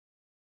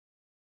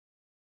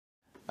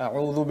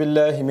أعوذ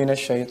بالله من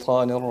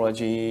الشيطان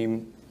الرجيم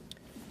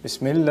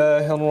بسم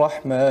الله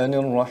الرحمن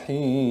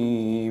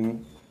الرحيم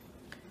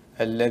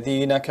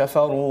الذين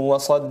كفروا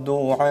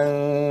وصدوا عن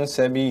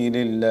سبيل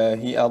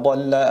الله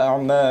أضل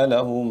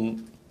أعمالهم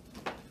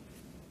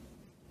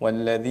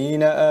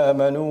والذين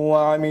آمنوا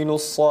وعملوا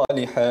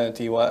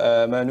الصالحات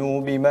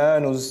وآمنوا بما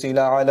نزل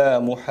على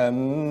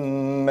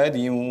محمد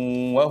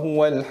وهو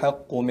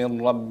الحق من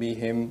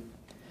ربهم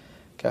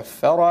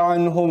كفر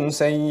عنهم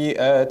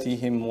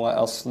سيئاتهم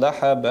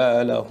وأصلح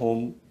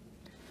بالهم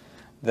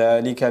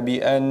ذلك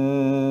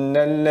بأن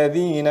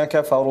الذين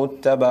كفروا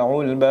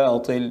اتبعوا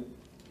الباطل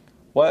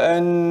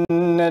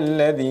وأن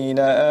الذين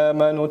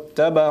آمنوا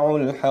اتبعوا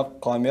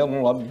الحق من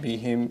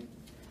ربهم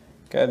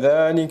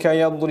كذلك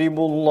يضرب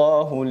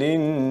الله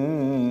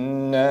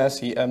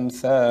للناس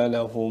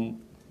أمثالهم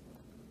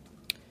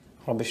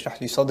رب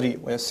اشرح لي صدري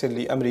ويسر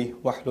لي أمري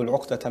واحلل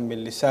عقدة من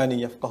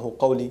لساني يفقه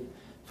قولي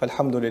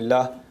فالحمد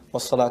لله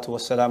والصلاة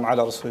والسلام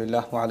على رسول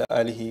الله وعلى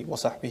آله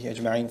وصحبه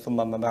أجمعين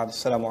ثم ما بعد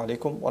السلام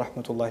عليكم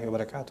ورحمة الله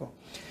وبركاته.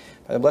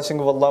 By the blessing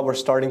of Allah, we're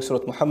starting Surah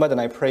Muhammad, and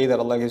I pray that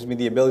Allah gives me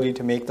the ability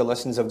to make the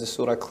lessons of this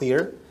surah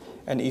clear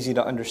and easy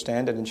to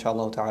understand, and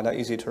inshallah ta'ala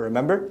easy to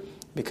remember,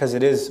 because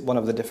it is one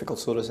of the difficult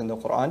surahs in the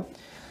Qur'an.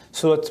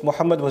 Surah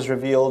Muhammad was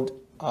revealed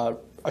a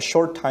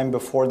short time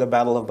before the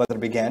Battle of Badr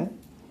began,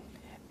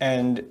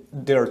 and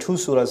there are two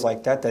surahs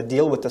like that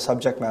deal with the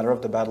subject matter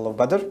of the Battle of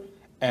Badr,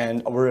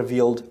 and were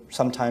revealed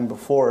sometime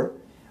before.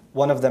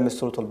 One of them is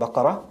Surah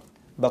Al-Baqarah.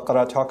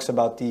 Baqarah talks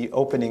about the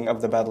opening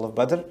of the Battle of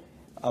Badr.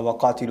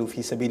 وَقَاتِلُوا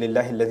فِي سَبِيلِ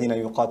اللَّهِ الَّذِينَ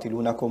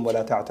يُقَاتِلُونَكُمْ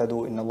وَلَا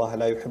تَعْتَدُوا إِنَّ اللَّهَ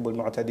لَا يُحِبُّ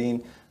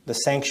الْمُعْتَدِينَ. The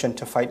sanction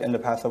to fight in the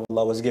path of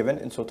Allah was given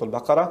in Surah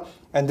Al-Baqarah,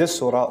 and this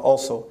surah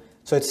also.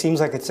 So it seems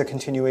like it's a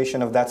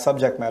continuation of that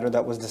subject matter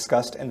that was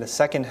discussed in the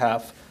second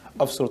half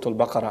of Surah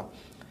Al-Baqarah.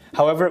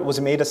 However, it was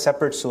made a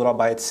separate surah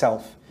by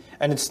itself,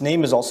 and its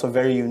name is also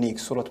very unique,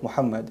 Surah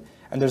Muhammad.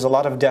 And there's a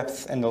lot of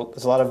depth and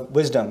there's a lot of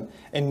wisdom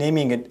in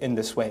naming it in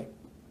this way.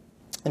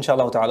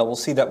 Inshallah ta'ala, we'll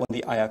see that when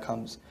the ayah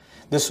comes.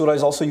 This surah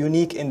is also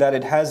unique in that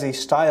it has a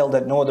style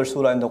that no other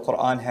surah in the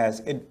Qur'an has.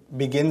 It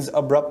begins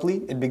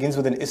abruptly, it begins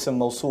with an ism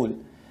mawsul.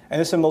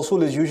 And ism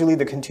mawsul is usually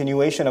the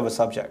continuation of a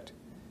subject.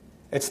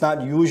 It's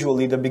not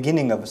usually the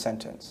beginning of a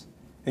sentence.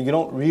 You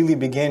don't really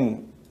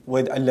begin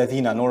with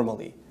alladhina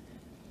normally.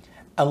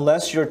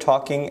 Unless you're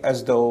talking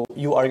as though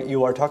you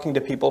are talking to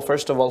people,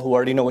 first of all, who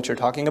already know what you're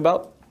talking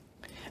about,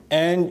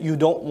 and you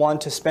don't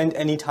want to spend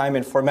any time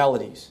in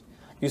formalities.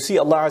 You see,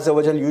 Allah Azza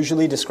wa Jal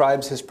usually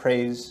describes His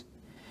praise.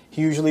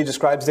 He usually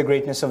describes the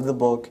greatness of the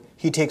book.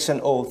 He takes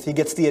an oath. He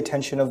gets the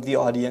attention of the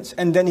audience.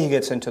 And then He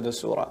gets into the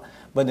surah.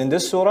 But in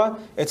this surah,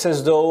 it's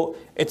as though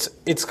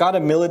it's got a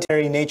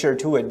military nature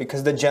to it.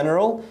 Because the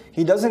general,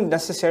 he doesn't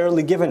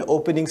necessarily give an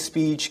opening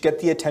speech, get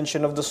the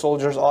attention of the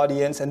soldiers'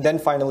 audience, and then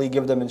finally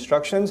give them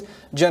instructions.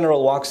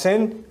 General walks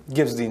in,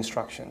 gives the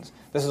instructions.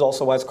 This is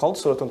also why it's called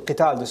Surah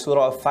Al-Qital, the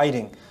surah of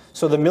fighting.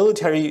 So the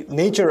military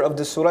nature of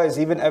the surah is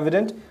even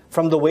evident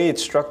from the way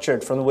it's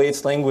structured, from the way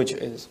its language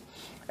is.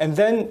 And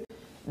then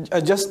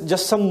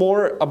just some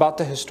more about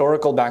the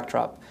historical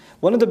backdrop.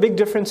 One of the big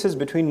differences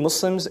between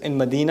Muslims in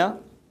Medina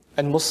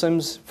and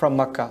Muslims from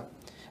Mecca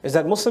is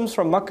that Muslims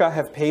from Mecca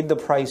have paid the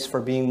price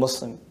for being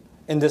Muslim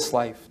in this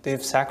life.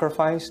 They've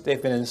sacrificed,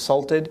 they've been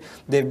insulted,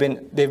 they've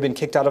been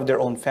kicked out of their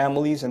own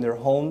families and their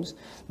homes,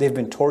 they've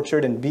been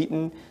tortured and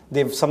beaten,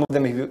 some of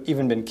them have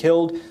even been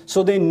killed.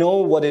 So they know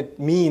what it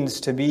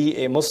means to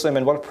be a Muslim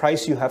and what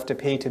price you have to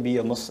pay to be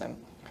a Muslim.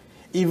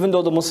 Even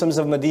though the Muslims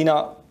of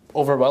Medina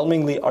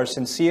overwhelmingly are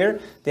sincere,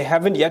 they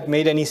haven't yet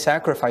made any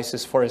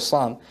sacrifices for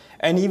Islam.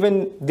 And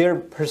even their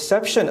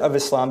perception of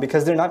Islam,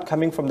 because they're not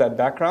coming from that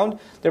background,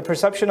 their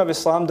perception of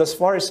Islam thus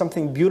far is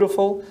something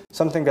beautiful,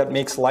 something that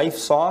makes life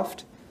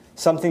soft,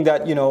 something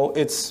that,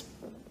 it's,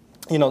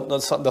 the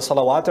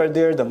salawat are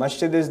there, the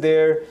masjid is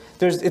there,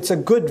 it's a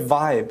good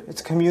vibe,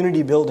 it's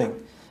community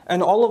building.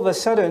 And all of a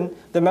sudden,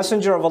 the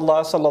Messenger of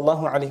Allah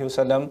sallallahu alaihi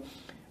wasallam,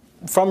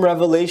 from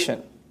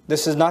revelation,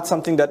 this is not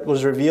something that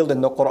was revealed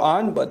in the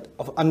Qur'an, but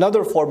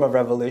another form of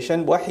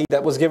revelation, wahi,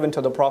 that was given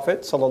to the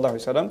Prophet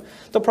ﷺ.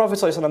 The Prophet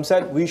ﷺ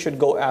said, we should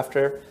go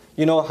after,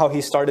 how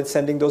he started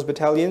sending those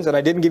battalions? And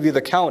I didn't give you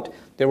the count.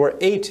 There were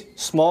 8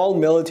 small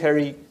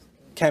military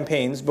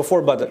campaigns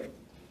before Badr.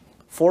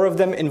 4 of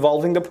them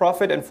involving the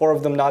Prophet and 4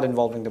 of them not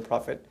involving the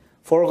Prophet.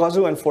 4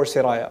 Ghazu and 4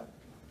 Siraya.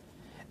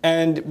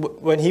 And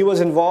when he was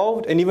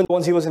involved, and even the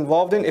ones he was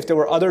involved in, if there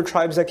were other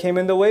tribes that came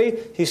in the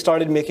way, he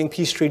started making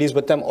peace treaties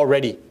with them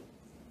already.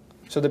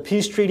 So the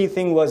peace treaty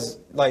thing was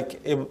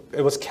like, it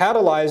was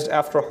catalyzed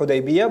after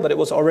Hudaybiyah, but it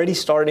was already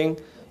starting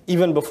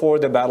even before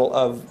the Battle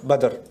of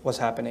Badr was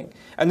happening.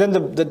 And then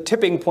the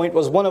tipping point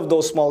was one of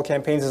those small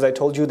campaigns, as I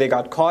told you, they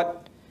got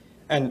caught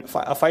and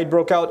a fight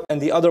broke out,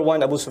 and the other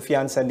one, Abu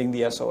Sufyan sending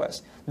the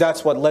SOS.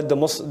 That's what led the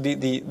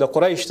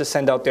Quraysh to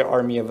send out their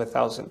army of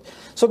 1,000.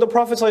 So the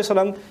Prophet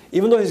ﷺ,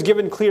 even though he's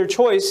given clear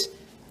choice,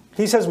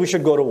 he says we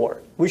should go to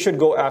war. We should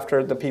go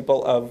after the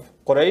people of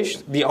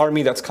Quraysh, the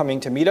army that's coming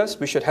to meet us.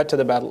 We should head to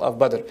the Battle of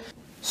Badr.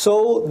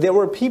 So there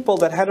were people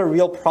that had a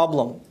real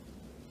problem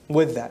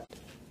with that.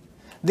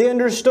 They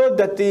understood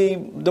that the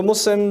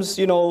Muslims,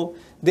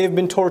 they've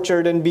been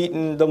tortured and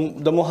beaten. The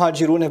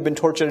Muhajirun have been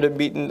tortured and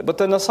beaten. But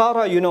the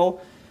Nasara,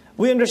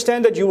 we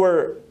understand that you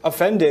were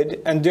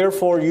offended, and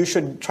therefore you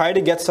should try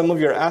to get some of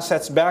your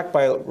assets back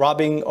by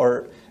robbing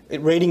or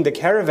raiding the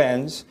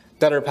caravans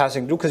that are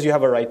passing through, because you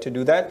have a right to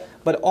do that.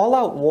 But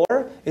all-out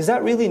war, is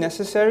that really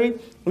necessary?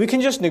 We can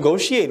just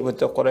negotiate with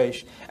the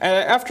Quraysh. And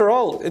after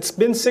all, it's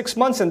been 6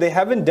 months and they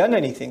haven't done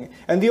anything.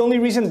 And the only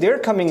reason they're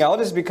coming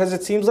out is because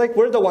it seems like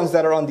we're the ones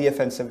that are on the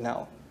offensive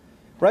now.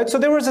 Right? So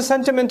there was a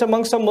sentiment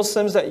among some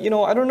Muslims that,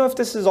 I don't know if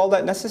this is all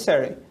that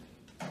necessary.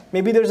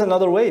 Maybe there's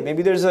another way.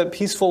 Maybe there's a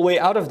peaceful way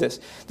out of this.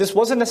 This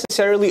wasn't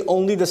necessarily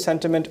only the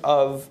sentiment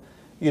of,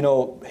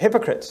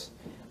 hypocrites.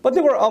 But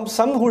there were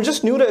some who were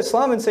just new to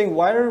Islam and saying,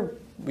 why are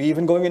we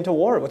even going into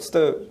war? What's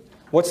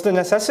the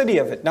necessity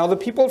of it? Now the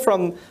people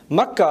from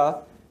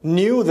Makkah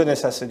knew the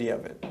necessity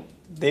of it.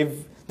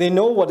 They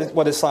know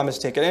what Islam has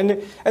taken.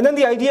 And then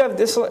the idea of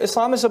this,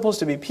 Islam is supposed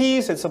to be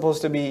peace. It's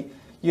supposed to be,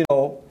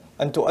 أَن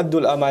تُؤَدُّ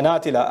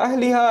الْأَمَانَاتِ إِلَىٰ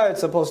أَهْلِهَا.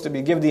 It's supposed to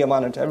be give the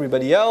amanah to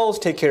everybody else,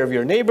 take care of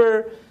your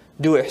neighbor,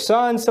 do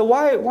ihsan. So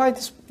why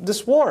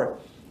this war?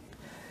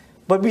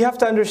 But we have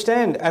to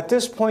understand, at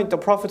this point, the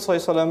Prophet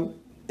ﷺ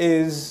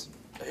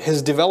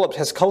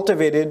has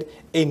cultivated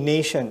a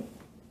nation,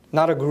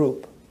 not a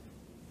group.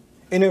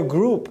 In a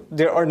group,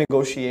 there are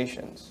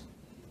negotiations.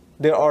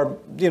 There are,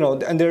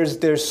 and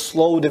there's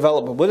slow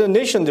development. With a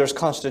nation, there's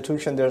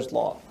constitution, there's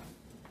law.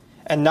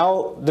 And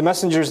now the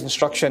messenger's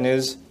instruction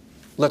is,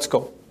 let's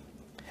go.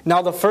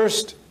 Now the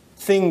first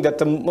thing that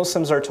the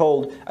Muslims are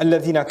told,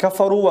 الَّذِينَ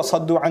كَفَرُوا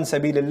وَصَدُّوا عَنْ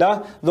سَبِيلِ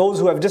اللَّهِ, those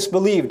who have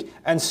disbelieved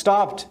and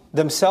stopped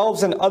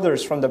themselves and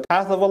others from the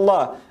path of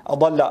Allah,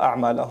 أَضَلَّ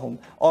أَعْمَالَهُمْ,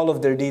 all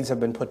of their deeds have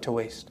been put to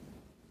waste.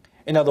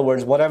 In other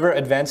words, whatever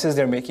advances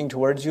they're making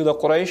towards you, the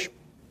Quraysh,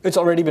 it's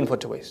already been put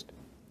to waste.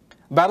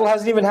 Battle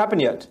hasn't even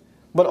happened yet.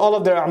 But all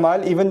of their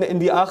a'mal, even in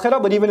the akhirah,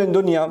 but even in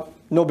dunya,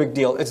 no big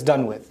deal, it's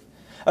done with.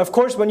 Of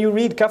course, when you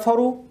read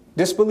kafaru,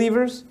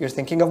 disbelievers, you're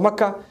thinking of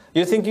Makkah.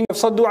 You're thinking of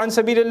saddu an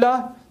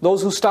sabilillah,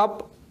 those who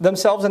stop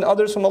themselves and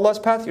others from Allah's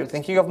path. You're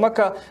thinking of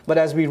Makkah. But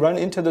as we run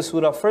into the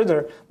surah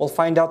further, we'll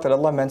find out that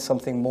Allah meant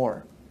something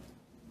more.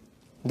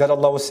 That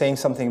Allah was saying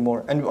something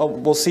more. And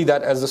we'll see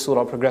that as the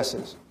surah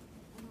progresses.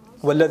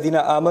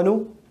 وَالَّذِينَ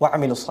آمَنُوا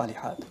وَعَمِلُوا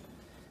الصَّالِحَاتِ.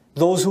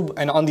 Those who,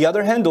 and on the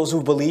other hand, those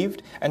who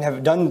believed and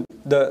have done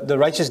the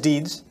righteous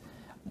deeds,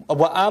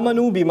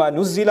 وَآمَنُوا بِمَا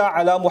نُزِّلَ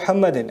عَلَى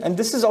مُحَمَّدٍ. And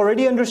this is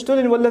already understood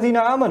in وَالَّذِينَ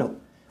آمَنُوا.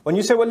 When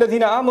you say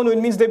وَالَّذِينَ آمَنُوا,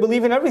 it means they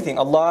believe in everything.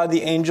 Allah,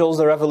 the angels,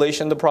 the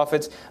revelation, the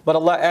prophets. But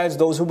Allah adds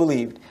those who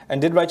believed and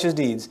did righteous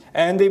deeds.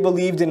 And they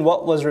believed in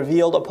what was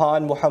revealed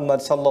upon Muhammad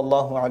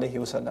sallallahu alayhi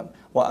wa sallam.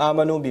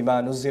 وَآمَنُوا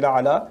بِمَا نُزِّلَ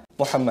عَلَى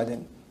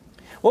مُحَمَّدٍ.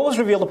 What was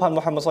revealed upon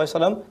Muhammad sallallahu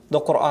alaihi wasallam? The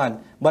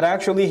Qur'an. But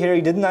actually here he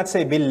did not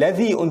say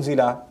بِالَّذِي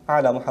أُنزِلَ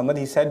عَلَى Muhammad.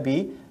 He said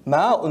بِمَا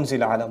أُنزِلَ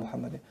عَلَى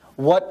Muhammad.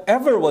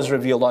 Whatever was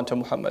revealed unto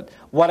Muhammad,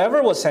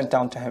 whatever was sent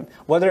down to him,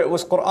 whether it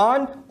was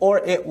Qur'an or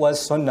it was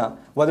Sunnah,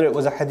 whether it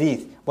was a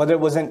hadith, whether it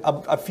was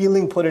a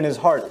feeling put in his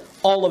heart,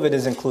 all of it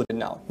is included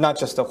now, not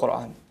just the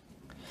Qur'an.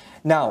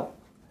 Now,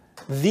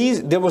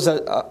 there was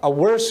a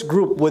worse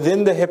group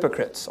within the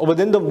hypocrites, or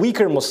within the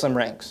weaker Muslim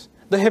ranks,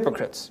 the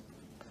hypocrites,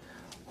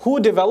 who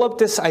developed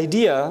this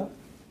idea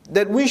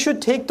that we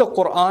should take the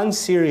Qur'an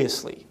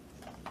seriously.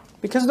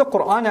 Because the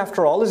Qur'an,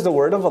 after all, is the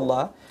word of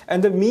Allah,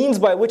 and the means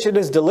by which it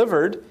is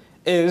delivered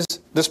is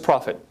this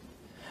prophet.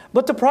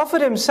 But the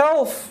prophet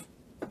himself,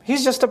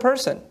 he's just a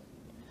person.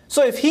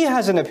 So if he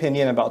has an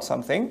opinion about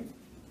something,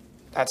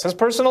 that's his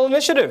personal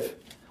initiative.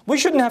 We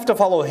shouldn't have to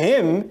follow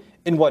him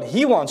in what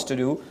he wants to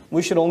do.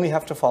 We should only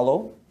have to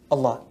follow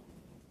Allah.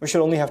 We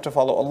should only have to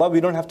follow Allah. We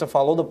don't have to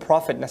follow the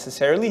prophet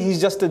necessarily. He's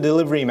just a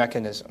delivery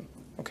mechanism.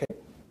 Okay.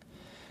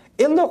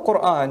 In the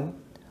Qur'an,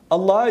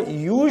 Allah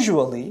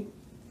usually,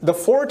 the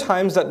 4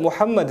 times that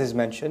Muhammad is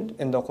mentioned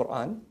in the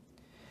Qur'an,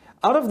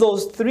 out of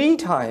those 3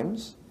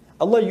 times,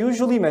 Allah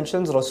usually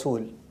mentions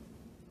Rasul.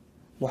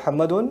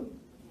 Muhammadun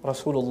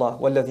Rasulullah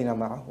walladhina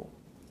ma'ahu.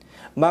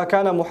 Ma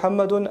kana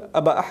Muhammadun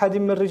aba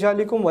ahadin min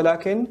rijalikum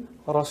walakin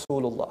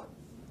Rasulullah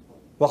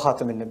wa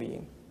khatamin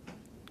nabiyyin.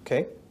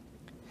 Okay?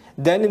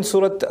 Then in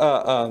Surah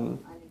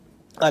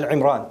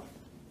Al-Imran,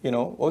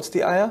 what's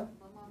the ayah?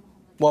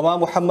 Wa ma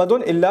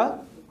Muhammadun illa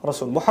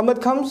Rasul.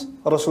 Muhammad comes,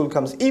 Rasul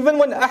comes. Even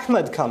when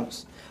Ahmad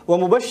comes.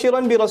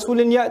 وَمُبَشِّرًا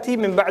بِرَسُولٍ يَأْتِي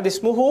مِنْ بَعْدِ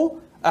اسْمُهُ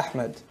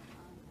أَحْمَدٍ.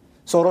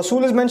 So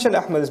Rasul is mentioned,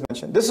 Ahmad is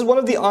mentioned. This is one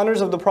of the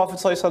honors of the Prophet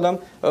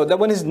ﷺ, that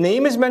when his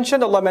name is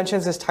mentioned, Allah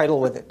mentions his title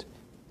with it.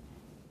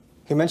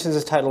 He mentions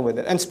his title with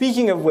it. And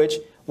speaking of which,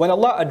 when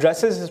Allah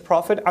addresses his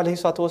Prophet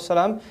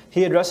ﷺ,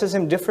 He addresses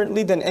him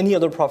differently than any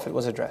other Prophet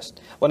was addressed.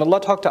 When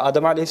Allah talked to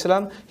Adam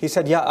ﷺ, He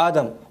said, Ya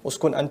Adam,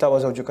 uskun anta wa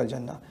zawjuka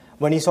al-jannah.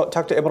 When He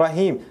talked to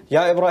Ibrahim,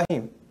 Ya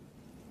Ibrahim.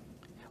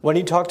 When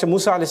He talked to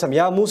Musa ﷺ,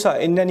 Ya Musa,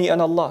 innani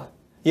ana Allah.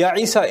 Ya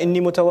Isa,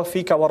 inni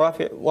mutawaffika wa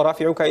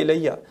rafi'uka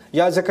ilayya.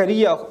 Ya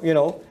Zakaria,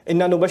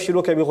 inna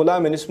nubashiruka bi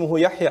ghulamin ismuhu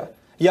Yahya.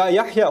 Ya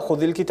Yahya,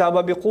 khudhil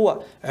kitaba bi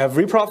quwwa.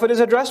 Every prophet is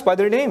addressed by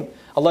their name.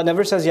 Allah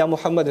never says Ya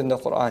Muhammad in the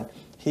Quran.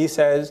 He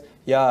says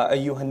Ya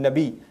ayyuhan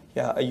nabi,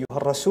 Ya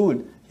ayyuhal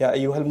rasul, Ya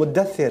ayyuhal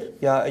muddathir,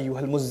 Ya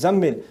ayyuhal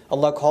muzammil.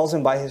 Allah calls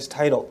him by his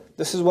title.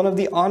 This is one of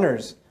the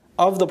honors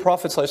of the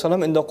Prophet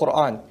ﷺ in the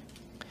Qur'an.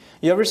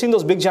 You ever seen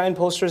those big giant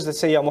posters that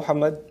say Ya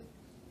Muhammad?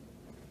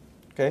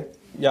 Okay,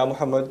 Ya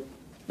Muhammad.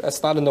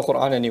 That's not in the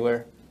Qur'an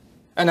anywhere.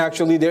 And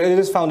actually it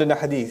is found in a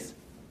hadith.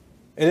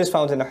 It is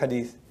found in a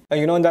hadith. And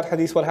you know in that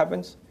hadith what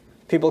happens?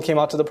 People came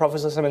out to the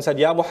Prophet ﷺ and said,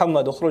 Ya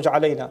Muhammad, ukhruj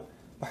alayna.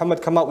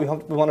 Muhammad, come out, we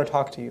want to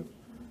talk to you.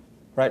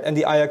 Right? And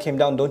the ayah came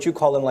down, don't you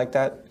call him like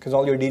that, because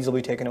all your deeds will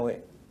be taken away.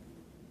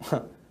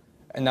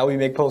 And now we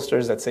make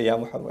posters that say, Ya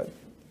Muhammad.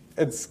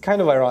 It's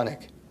kind of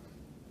ironic.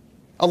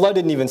 Allah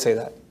didn't even say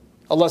that.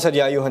 Allah said,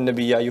 Ya ayyuhan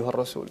nabi, Ya ayyuhan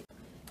rasul.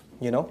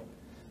 You know?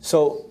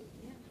 So,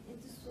 in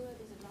this surah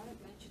there's a lot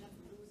of mention of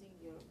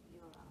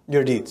losing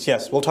your deeds.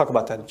 Yes, we'll talk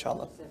about that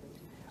inshallah.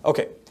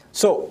 Okay,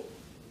 so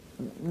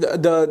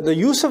the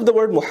use of the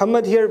word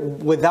Muhammad here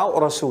without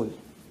Rasul.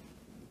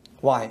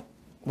 Why?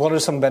 What are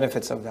some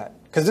benefits of that?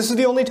 Because this is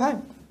the only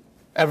time.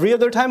 Every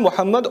other time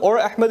Muhammad or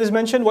Ahmad is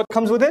mentioned, what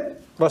comes with it?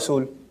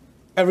 Rasul.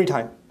 Every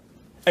time.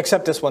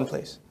 Except this one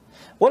place.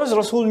 What does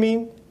Rasul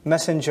mean?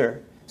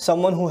 Messenger.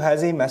 Someone who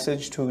has a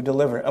message to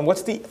deliver. And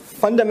what's the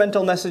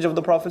fundamental message of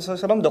the Prophet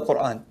ﷺ? The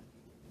Qur'an.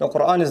 The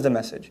Qur'an is the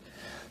message.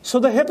 So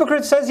the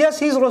hypocrite says, yes,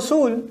 he's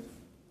Rasul.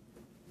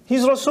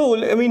 He's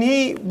Rasul. I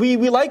mean, we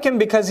like him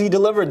because he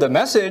delivered the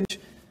message.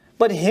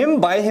 But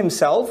him by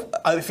himself,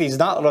 if he's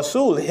not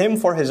Rasul, him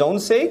for his own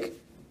sake,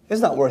 is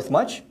not worth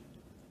much.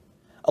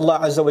 Allah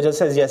Azza wa Jalla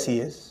says, yes, he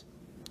is.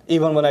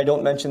 Even when I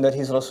don't mention that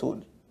he's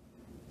Rasul.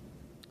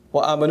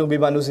 وَآمَنُوا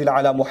بِمَا نُزِلَ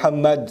عَلَى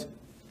Muhammad.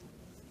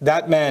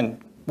 That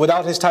man,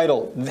 without his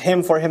title,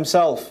 him for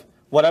himself,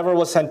 whatever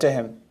was sent to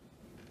him,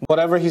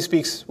 whatever he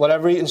speaks,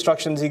 whatever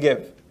instructions he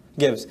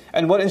gives.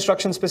 And what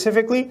instructions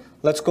specifically?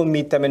 Let's go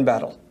meet them in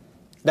battle.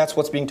 That's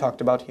what's being talked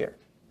about here.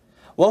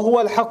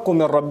 وَهُوَ الْحَقُّ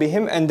مِنْ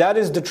رَبِّهِمْ. And that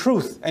is the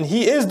truth. And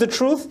he is the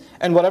truth.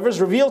 And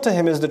whatever's revealed to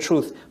him is the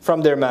truth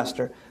from their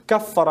master.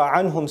 كَفَّرَ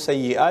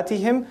عَنْهُمْ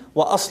سَيِّئَاتِهِمْ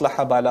وَأَصْلَحَ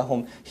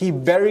بَالَهُمْ. He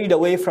buried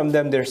away from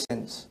them their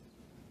sins.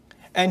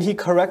 And he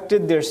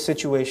corrected their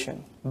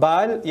situation.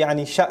 Bal,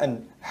 yani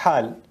sha'n,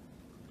 hal,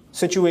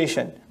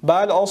 situation.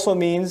 Bal also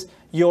means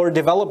your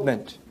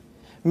development.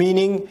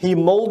 Meaning he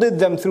molded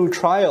them through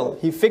trial.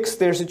 He fixed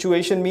their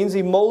situation means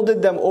he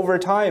molded them over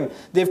time.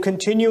 They've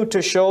continued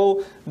to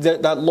show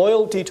that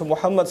loyalty to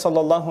Muhammad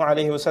sallallahu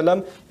alaihi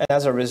wasallam, and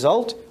as a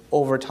result,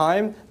 over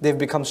time, they've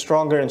become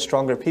stronger and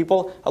stronger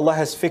people. Allah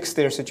has fixed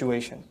their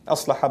situation.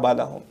 أَصْلَحَ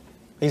بَالَهُمْ.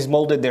 He's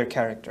molded their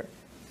character.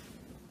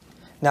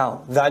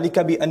 Now, ذَلِكَ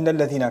بِأَنَّ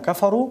الَّذِينَ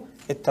كَفَرُوا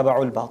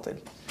اتَّبَعُوا الْبَاطِلِ.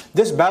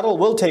 This battle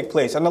will take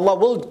place and Allah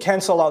will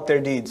cancel out their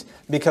deeds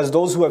because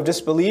those who have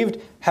disbelieved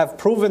have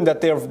proven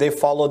that they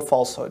followed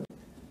falsehood.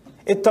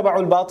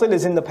 اتَّبَعُوا الْبَاطِلِ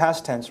is in the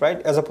past tense,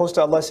 right? As opposed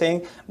to Allah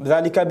saying,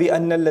 ذَلِكَ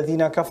بِأَنَّ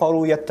الَّذِينَ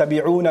كَفَرُوا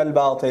يَتَّبِعُونَ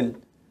الْبَاطِلِ.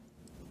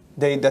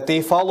 That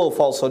they follow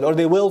falsehood or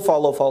they will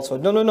follow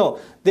falsehood. No.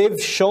 They've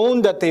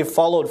shown that they've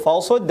followed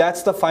falsehood.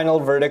 That's the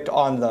final verdict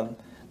on them.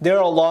 They're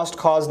a lost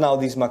cause now,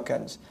 these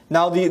Makkans.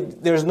 Now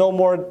there's no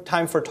more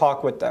time for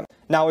talk with them.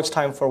 Now it's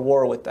time for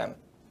war with them.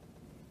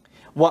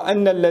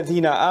 وَأَنَّ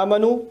الَّذِينَ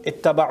آمَنُوا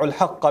اتَّبَعُوا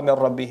الْحَقَّ مِنْ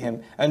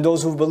رَبِّهِمْ. And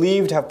those who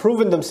believed have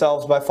proven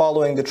themselves by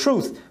following the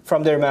truth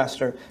from their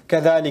master.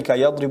 كَذَلِكَ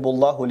يَضْرِبُ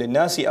اللَّهُ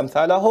لِلنَّاسِ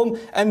أَمْثَالَهُمْ.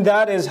 And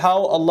that is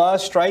how Allah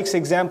strikes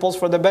examples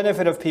for the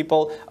benefit of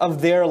people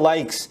of their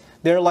likes.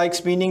 Their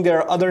likes meaning there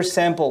are other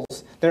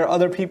samples. There are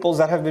other peoples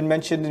that have been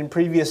mentioned in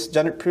previous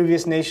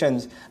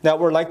nations that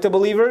were like the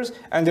believers,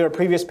 and there are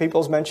previous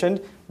peoples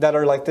mentioned that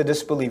are like the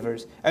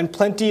disbelievers. And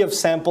plenty of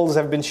samples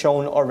have been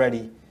shown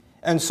already.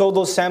 And so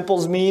those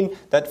samples mean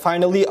that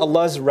finally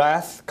Allah's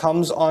wrath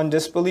comes on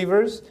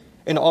disbelievers.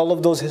 In all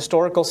of those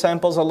historical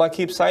samples Allah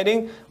keeps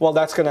citing, well,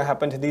 that's going to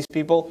happen to these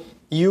people.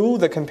 You,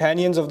 the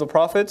companions of the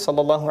Prophet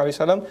sallallahu alaihi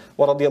wasallam,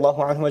 wa radiyallahu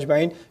anhum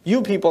ajma'in,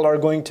 you people are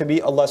going to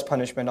be Allah's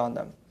punishment on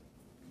them.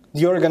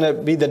 You're going to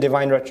be the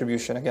divine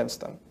retribution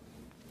against them.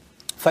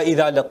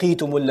 فَإِذَا لَقِيتُمُ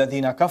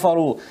الَّذِينَ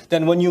كَفَرُوا.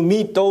 Then when you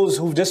meet those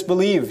who've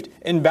disbelieved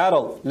in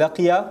battle,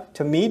 laqiya,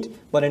 to meet,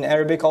 but in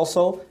Arabic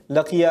also,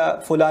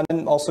 laqiya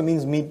fulan also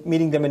means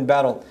meeting them in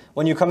battle.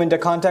 When you come into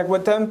contact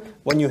with them,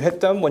 when you hit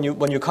them, when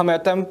you come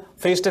at them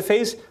face to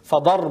face,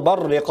 فَضَرْبَ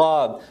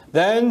الرِّقَابِ.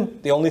 Then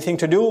the only thing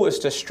to do is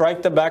to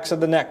strike the backs of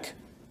the neck.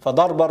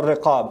 فَضَرْبَ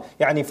الرِّقَابِ.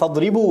 يعني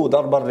فَضْرِبُوا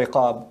ضَرْبَ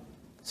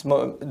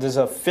الرِّقَابِ. There's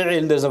a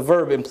fi'il, there's a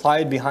verb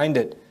implied behind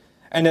it.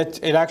 And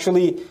it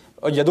actually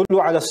يدل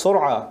على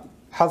السرعة.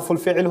 حذف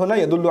الفعل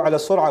هنا يدل على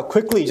السرعة.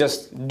 Quickly,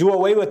 just do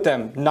away with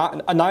them,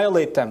 not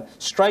annihilate them,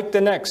 strike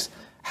the necks.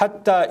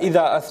 حتى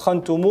إذا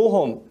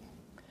أثخنتموهم.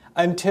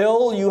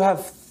 Until you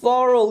have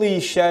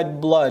thoroughly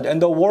shed blood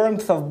and the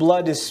warmth of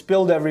blood is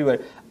spilled everywhere.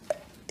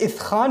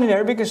 Ithkhan in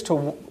Arabic is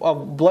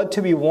blood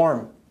to be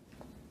warm.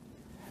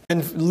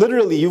 And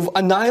literally, you've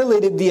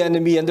annihilated the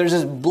enemy and there's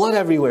just blood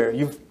everywhere.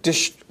 You've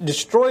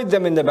destroyed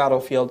them in the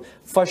battlefield.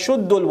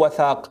 فَشُدُّ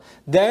الْوَثَاقِ.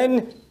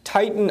 Then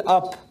tighten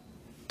up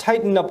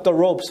the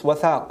ropes,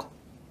 wathaq.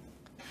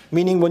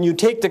 Meaning when you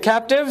take the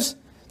captives,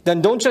 then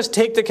don't just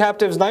take the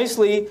captives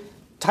nicely,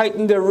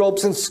 tighten their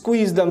ropes and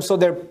squeeze them so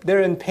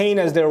they're in pain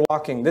as they're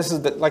walking. This is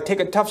like take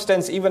a tough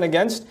stance even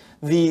against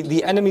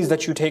the enemies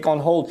that you take on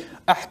hold.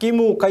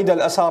 أحكموا قيد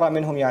الأسارى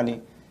منهم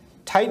يعني.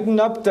 Tighten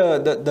up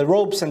the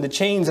ropes and the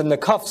chains and the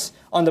cuffs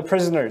on the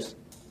prisoners.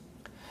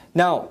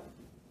 Now,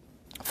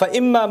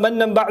 فَإِمَّا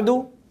مَنًّا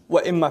بَعْدُ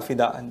وَإِمَّا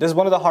فِدَاءً. This is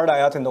one of the hard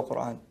ayat in the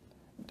Qur'an,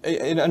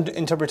 in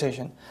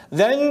interpretation.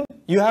 Then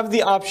you have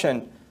the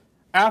option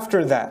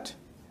after that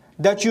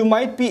you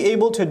might be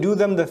able to do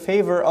them the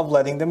favor of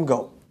letting them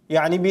go.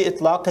 يعني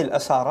بإطلاق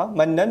الأسارة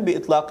مَنًّا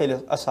بإطلاق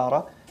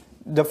الأسارة,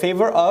 the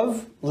favor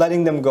of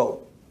letting them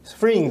go,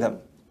 freeing them.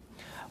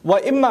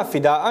 وَإِمَّا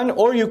فِدَاءً,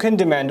 or you can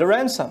demand a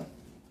ransom.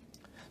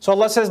 So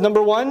Allah says,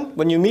 number one,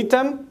 when you meet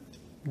them,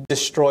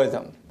 destroy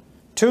them.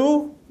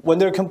 Two, when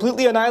they're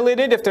completely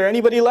annihilated, if there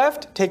anybody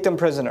left, take them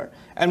prisoner.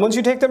 And once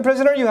you take them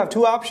prisoner, you have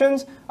two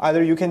options.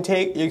 Either you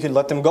can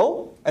let them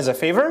go as a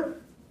favor,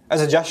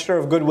 as a gesture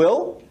of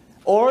goodwill,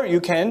 or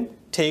you can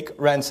take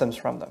ransoms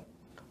from them.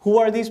 Who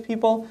are these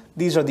people?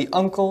 These are the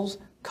uncles,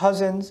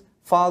 cousins,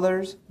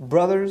 fathers,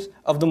 brothers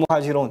of the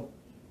Muhajirun.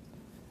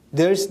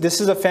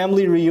 This is a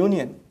family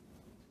reunion.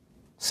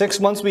 6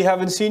 months we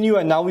haven't seen you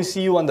and now we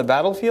see you on the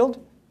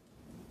battlefield.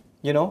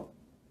 You know,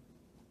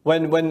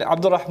 when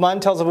Abdul Rahman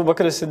tells Abu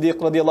Bakr as-Siddiq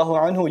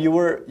radiallahu anhu,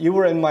 you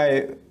were in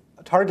my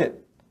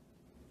target.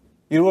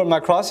 You were in my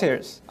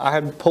crosshairs. I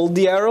had pulled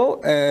the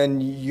arrow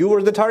and you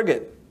were the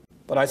target.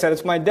 But I said,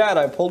 it's my dad,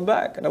 I pulled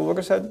back. And Abu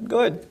Bakr said,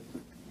 good.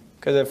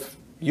 Because if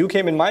you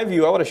came in my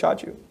view, I would have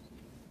shot you.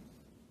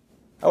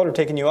 I would have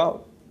taken you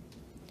out.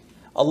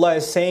 Allah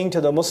is saying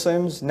to the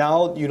Muslims,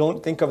 now you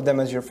don't think of them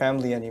as your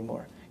family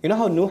anymore. You know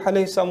how Nuh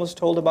alayhi salam was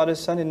told about his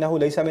son,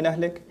 إِنَّهُ لَيْسَ مِنْ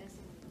أَهْلِكَ?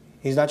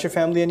 He's not your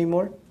family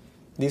anymore.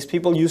 These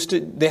people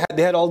they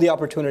had all the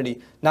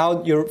opportunity.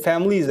 Now your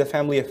family is the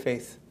family of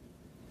faith.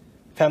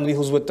 Family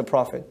who's with the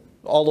Prophet.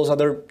 All those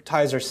other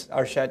ties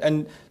are shed.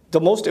 And the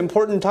most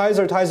important ties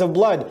are ties of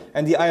blood.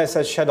 And the ayah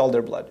says, shed all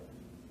their blood.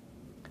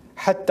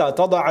 حَتَّى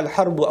تَضَعَ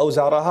الْحَرْبُ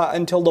أَوْزَارَهَا,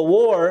 until the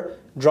war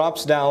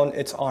drops down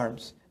its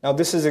arms. Now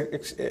this is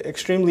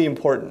extremely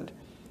important.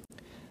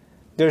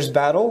 There's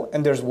battle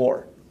and there's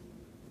war.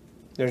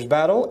 There's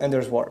battle and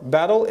there's war.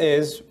 Battle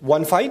is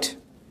one fight.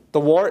 The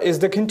war is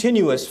the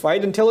continuous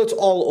fight until it's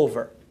all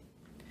over.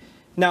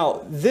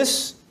 Now,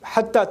 this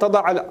حَتَّى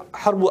تَضَعَ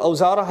الْحَرْبُ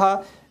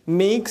أَوْزَارَهَا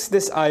makes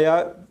this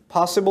ayah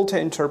possible to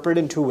interpret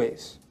in two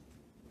ways.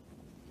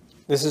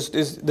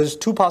 There's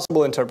two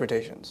possible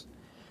interpretations.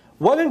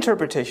 One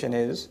interpretation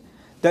is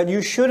that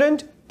you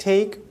shouldn't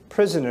take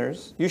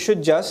prisoners. You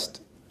should just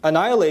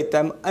annihilate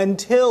them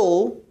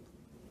until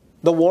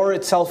the war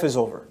itself is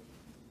over.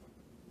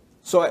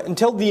 So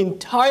until the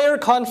entire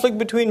conflict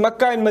between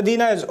Mecca and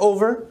Medina is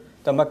over,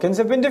 the Meccans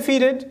have been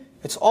defeated,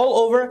 it's all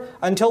over.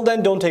 Until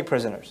then, don't take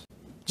prisoners.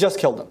 Just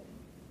kill them.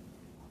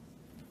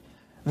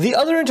 The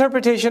other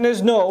interpretation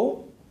is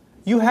no,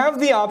 you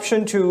have the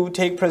option to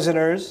take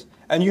prisoners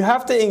and you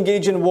have to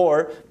engage in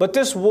war, but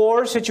this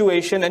war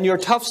situation and your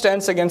tough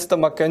stance against the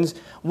Meccans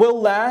will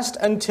last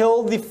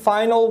until the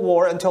final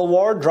war, until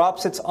war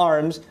drops its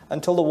arms,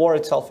 until the war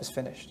itself is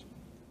finished.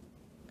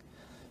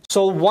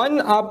 So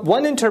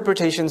one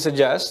interpretation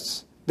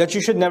suggests that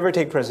you should never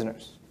take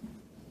prisoners.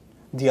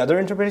 The other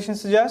interpretation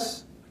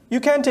suggests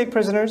you can take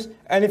prisoners,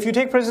 and if you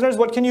take prisoners,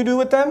 what can you do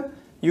with them?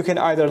 You can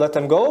either let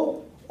them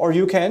go, or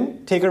you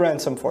can take a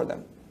ransom for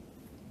them.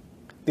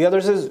 The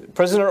other says,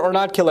 prisoner or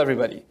not, kill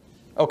everybody.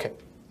 Okay.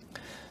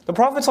 The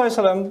Prophet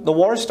ﷺ, the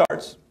war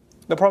starts,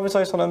 the Prophet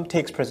ﷺ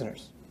takes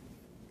prisoners.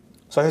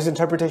 So his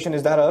interpretation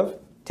is that of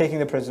taking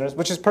the prisoners,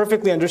 which is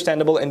perfectly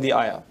understandable in the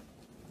ayah.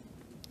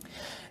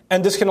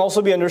 And this can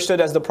also be understood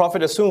as the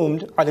Prophet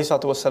assumed,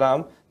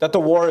 ﷺ, that the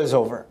war is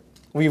over.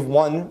 We've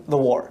won the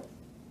war.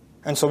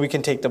 And so we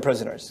can take the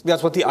prisoners.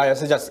 That's what the ayah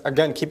suggests.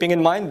 Again, keeping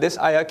in mind, this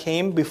ayah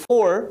came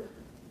before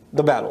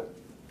the battle.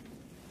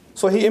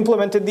 So he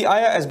implemented the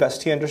ayah as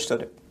best he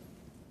understood it.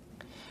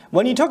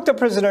 When he took the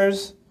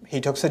prisoners,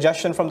 he took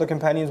suggestion from the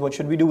companions, what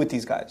should we do with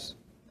these guys?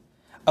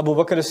 Abu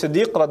Bakr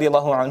as-Siddiq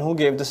radiallahu anhu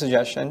gave the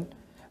suggestion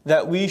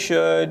that we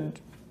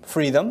should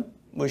free them.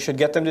 We should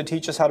get them to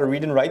teach us how to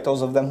read and write,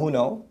 those of them who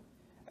know,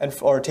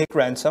 or take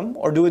ransom,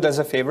 or do it as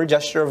a favor,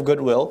 gesture of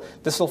goodwill.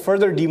 This will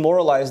further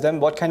demoralize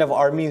them. What kind of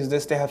army is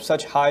this? They have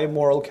such high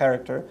moral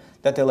character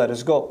that they let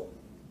us go.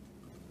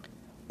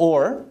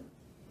 Or,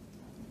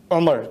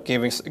 Umar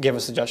gave a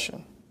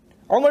suggestion.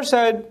 Umar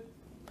said,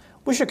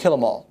 we should kill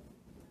them all.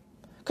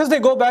 Because they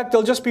go back,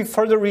 they'll just be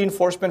further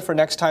reinforcement for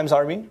next time's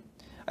army.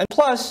 And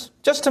plus,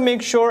 just to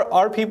make sure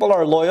our people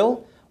are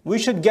loyal, we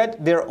should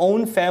get their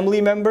own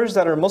family members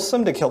that are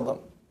Muslim to kill them.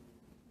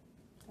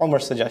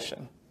 Umar's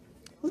suggestion.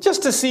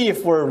 Just to see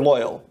if we're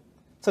loyal.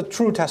 It's a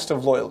true test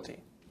of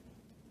loyalty.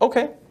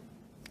 Okay.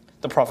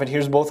 The Prophet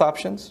hears both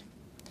options.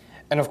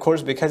 And of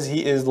course, because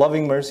he is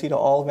loving mercy to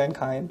all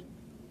mankind,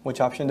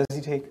 which option does he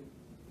take?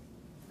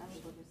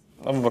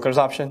 Abu Bakr's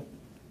option.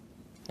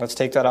 Let's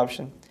take that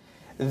option.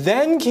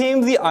 Then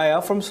came the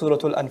ayah from Surah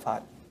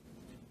Al-Anfal.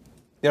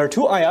 There are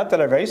two ayat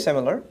that are very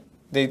similar.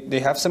 They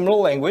have similar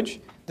language.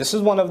 This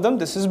is one of them.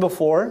 This is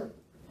before.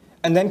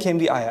 And then came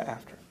the ayah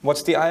after.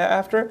 What's the ayah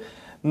after?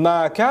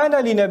 ما كان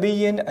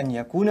لنبي أن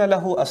يكون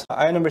له أسرى.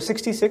 Ayah number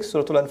 66,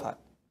 Surah Al-Anfal.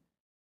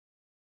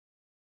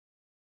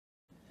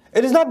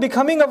 It is not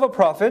becoming of a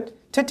prophet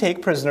to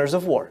take prisoners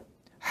of war.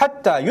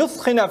 حتى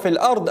يثخن في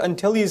الأرض,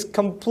 until he's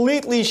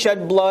completely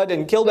shed blood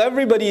and killed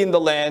everybody in the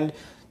land,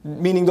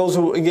 meaning those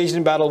who engaged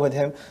in battle with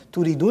him.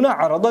 تريدون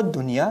عرض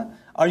الدنيا?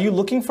 Are you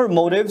looking for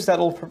motives that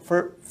will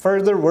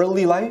further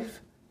worldly life?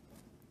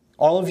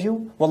 All of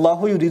you.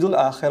 Wallahu yuridul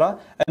akhirah.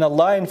 And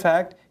Allah, in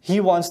fact, He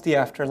wants the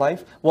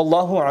afterlife.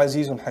 Wallahu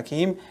azizun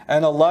hakim.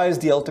 And Allah is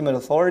the ultimate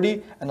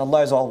authority. And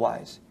Allah is all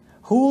wise.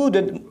 Who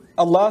did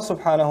Allah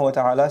subhanahu wa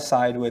ta'ala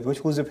side with?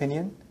 Whose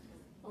opinion?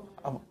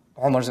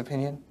 Umar's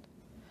opinion.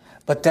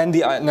 But then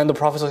the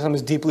Prophet ﷺ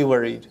is deeply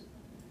worried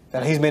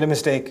that he's made a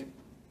mistake.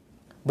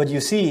 But you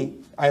see,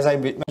 as I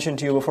mentioned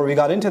to you before we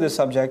got into this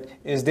subject,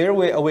 is there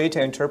a way to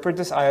interpret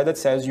this ayah that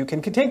says you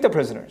can take the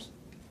prisoners?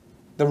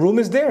 The room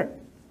is there.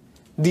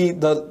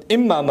 The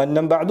imma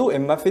mannan ba'du,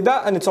 imma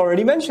fida, and it's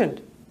already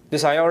mentioned.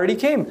 This ayah already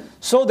came.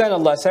 So then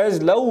Allah says,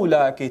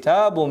 لَوْلَا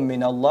كِتَابٌ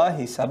مِّنَ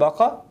اللَّهِ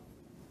سَبَقَ.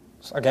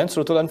 Again,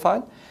 Surah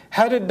Al-Anfal.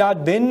 Had it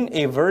not been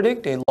a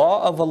verdict, a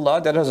law of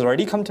Allah that has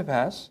already come to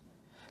pass,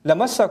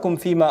 لَمَسَّكُمْ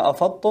فِي مَا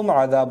أَفَضْتُمْ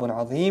عَذَابٌ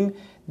عَظِيمٌ.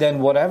 Then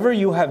whatever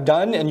you have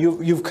done and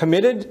you've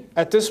committed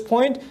at this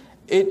point,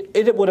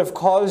 it would have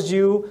caused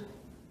you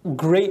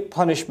great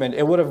punishment.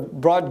 It would have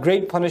brought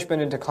great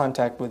punishment into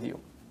contact with you.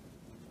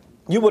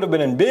 You would have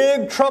been in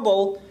big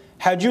trouble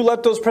had you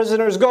let those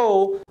prisoners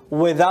go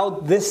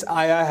without this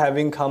ayah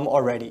having come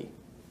already.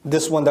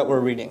 This one that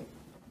we're reading.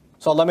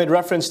 So Allah made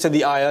reference to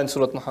the ayah in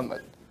Surah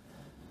Muhammad.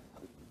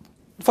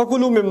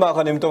 فَكُلُوا مِمَّا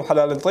غَنِمْتُمْ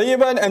حَلَالًا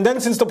طَيِّبًا. And then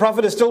since the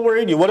Prophet is still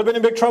worried, you would have been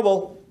in big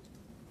trouble.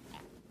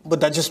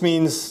 But that just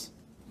means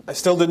I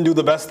still didn't do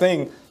the best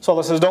thing. So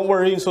Allah says, don't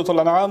worry, Surah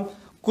Al-An'am,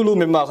 كُلُوا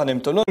مِمَّا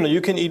غَنِمْتُمْ. No,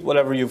 you can eat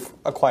whatever you've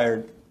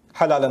acquired.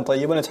 حَلَالًا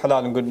طَيِّبًا, it's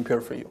halal and good and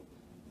pure for you.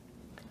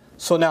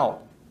 So now,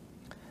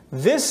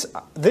 this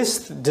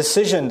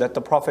decision that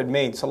the Prophet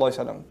made, sallallahu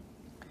alaihi wasallam,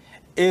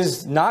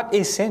 is not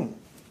a sin.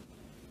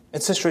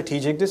 It's a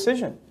strategic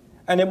decision.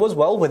 And it was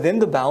well within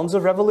the bounds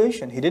of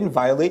revelation. He didn't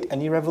violate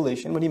any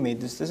revelation when he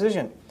made this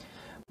decision.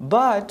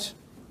 But,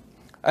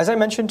 as I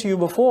mentioned to you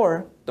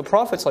before, the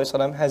Prophet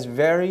ﷺ has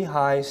very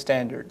high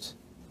standards.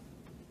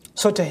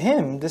 So to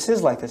him, this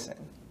is like a sin.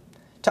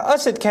 To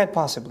us, it can't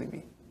possibly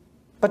be.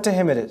 But to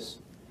him it is.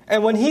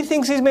 And when he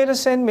thinks he's made a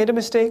sin, made a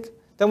mistake,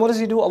 then what does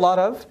he do? A lot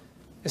of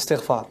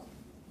istighfar.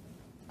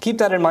 Keep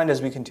that in mind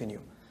as we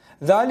continue.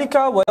 ذَلِكَ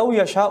وَلَوْ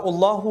يَشَاءُ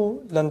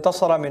اللَّهُ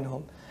لَانْتَصَرَ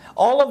مِنْهُمْ.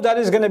 All of that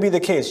is going to be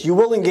the case. You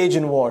will engage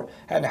in war.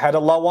 And had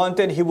Allah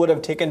wanted, He would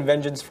have taken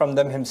vengeance from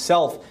them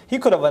Himself. He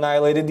could have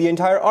annihilated the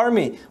entire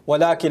army.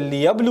 وَلَكِنْ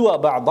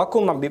لِيَبْلُوَ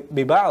بَعْضَكُمْ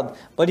بِبَعْضٍ.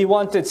 But He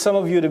wanted some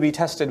of you to be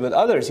tested with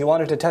others. He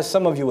wanted to test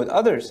some of you with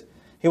others.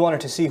 He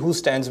wanted to see who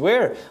stands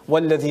where.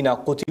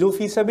 وَالَّذِينَ قُتِلُوا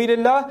فِي سَبِيلِ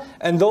اللَّهِ.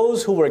 And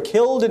those who were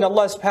killed in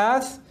Allah's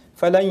path,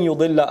 فَلَنْ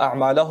يُضِلَّ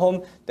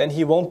أَعْمَالَهُمْ. Then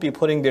He won't be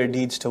putting their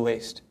deeds to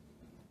waste.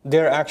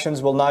 Their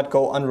actions will not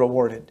go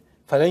unrewarded.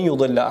 فَلَنْ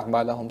يُضِلَّ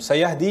أَعْمَالَهُمْ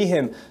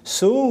سَيَهْدِيهِمْ.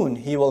 Soon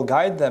He will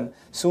guide them.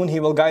 Soon He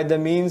will guide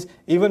them means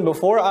even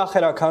before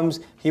Akhirah comes,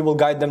 He will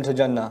guide them to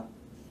Jannah.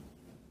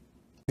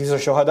 These are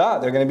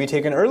shuhada. They're going to be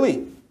taken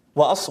early.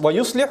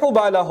 وَيُصْلِحُ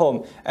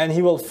بَالَهُمْ. And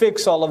He will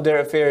fix all of their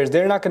affairs.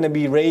 They're not going to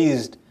be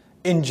raised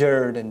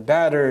injured and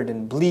battered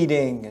and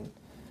bleeding. And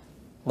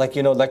like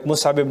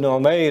Mus'ab ibn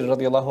Umair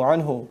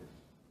radiallahu anhu.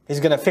 He's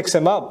going to fix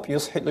him up.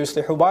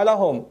 يُصْلِحُ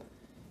بَالَهُمْ.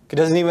 He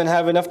doesn't even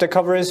have enough to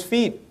cover his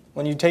feet.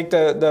 When you take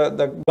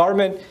the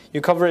garment, you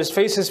cover his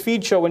face, his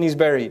feet show when he's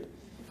buried.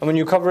 And when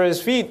you cover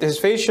his feet, his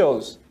face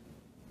shows.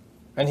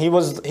 And he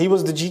was the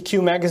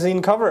GQ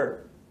magazine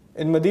cover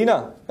in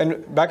Medina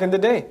and back in the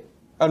day,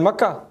 in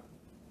Mecca.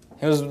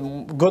 He was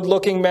a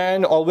good-looking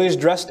man, always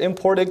dressed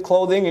imported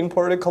clothing,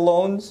 imported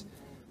colognes.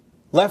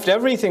 Left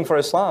everything for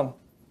Islam.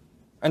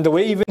 And the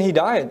way even he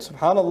died,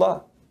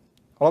 subhanallah.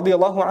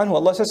 Radiallahu anhu,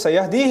 Allah says,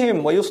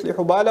 سَيَهْدِيهِمْ وَيُصْلِحُ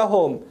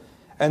بَالَهُمْ.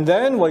 And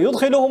then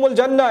وَيُدْخِلُهُمُ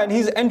الْجَنَّةِ. And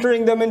He's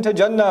entering them into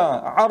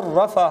Jannah.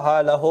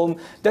 عَرَّفَهَا لَهُمْ.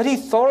 That He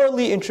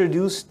thoroughly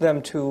introduced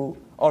them to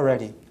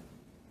already.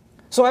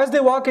 So as they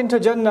walk into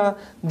Jannah,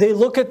 they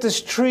look at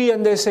this tree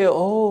and they say,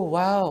 oh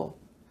wow,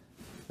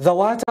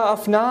 ذَوَاتَ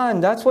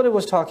أَفْنَانِ. That's what it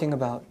was talking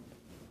about.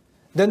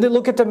 Then they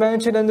look at the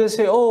mansion and they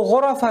say, oh,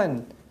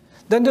 غُرَفًا.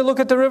 Then they look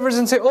at the rivers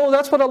and say, oh,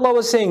 that's what Allah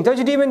was saying.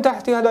 تَجْرِي مِن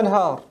تَحْتِهَا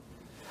الْأَنْهَارُ.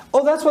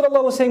 Oh, that's what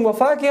Allah was saying.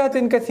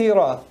 وَفَاكِهَةٍ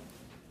كَثِيرًا.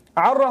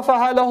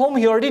 عَرَّفَهَا لَهُمْ.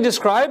 He already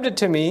described it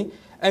to me.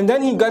 And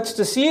then he gets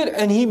to see it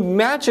and he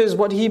matches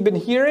what he'd been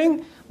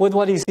hearing with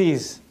what he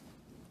sees.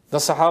 The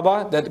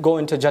Sahaba that go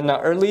into Jannah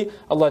early,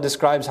 Allah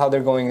describes how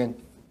they're going in.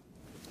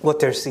 What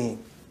they're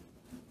seeing.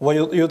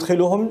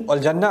 وَيُدْخِلُهُمْ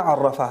وَالْجَنَّةَ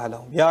عَرَّفَهَا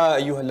لَهُمْ يَا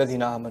أَيُّهَا الَّذِينَ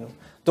آمَنُوا.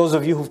 Those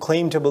of you who've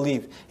claimed to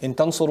believe. إِن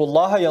تَنْصُرُوا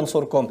اللَّهَ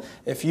يَنْصُرْكُمْ.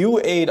 If you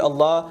aid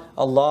Allah,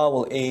 Allah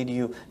will aid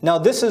you. Now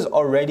this is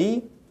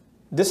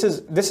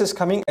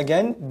coming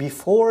again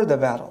before the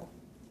battle.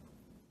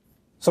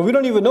 So we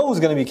don't even know who's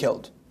going to be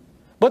killed.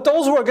 But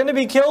those who are going to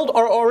be killed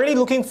are already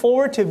looking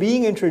forward to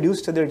being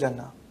introduced to their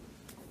Jannah.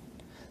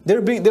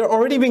 They're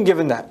already being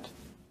given that.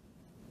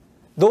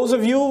 Those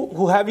of you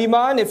who have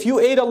iman, if you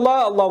aid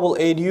Allah, Allah will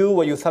aid you.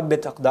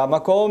 وَيُثَبِّتْ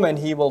أَقْدَامَكُمْ, and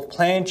He will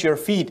plant your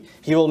feet.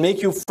 He will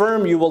make you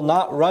firm. You will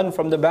not run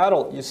from the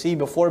battle. You see,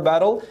 before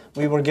battle,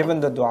 we were given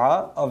the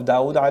dua of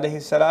Dawood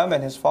alayhi salam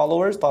and his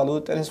followers,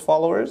 Talut and his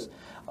followers.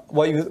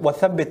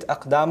 وَثَبِّتْ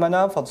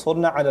أَقْدَامَنَا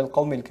فَانصُرْنَا عَلَى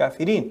الْقَوْمِ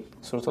الْكَافِرِينَ.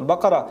 Surah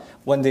Al-Baqarah.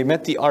 When they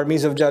met the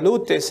armies of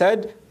Jalut, they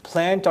said,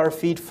 plant our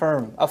feet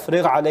firm.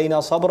 أَفْرِغْ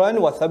عَلَيْنَا صَبْرًا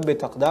وَثَبِّتْ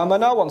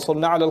أَقْدَامَنَا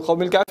وَانصُرْنَا عَلَى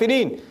الْقَوْمِ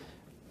الْكَافِرِينَ.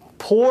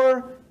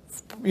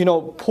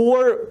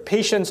 Pour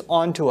patience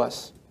onto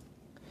us.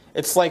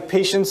 It's like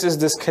patience is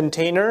this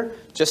container,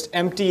 just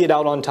empty it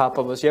out on top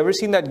of us. You ever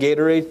seen that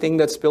Gatorade thing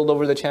that spilled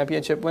over the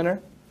championship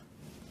winner?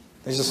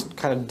 They just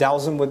kind of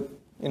douse them with,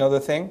 the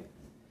thing.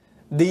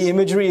 The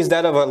imagery is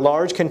that of a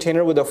large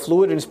container with a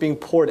fluid and it's being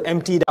poured,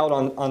 emptied out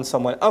on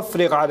someone.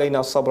 أَفْرِغْ عَلَيْنَا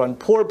صَبْرًا.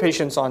 Pour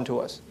patience onto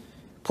us.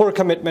 Pour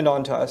commitment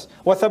onto us.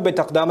 وَثَبِّتْ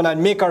أَقْدَامَنَا,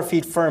 and make our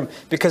feet firm.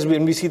 Because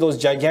when we see those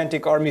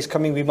gigantic armies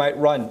coming, we might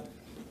run.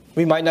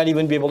 We might not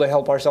even be able to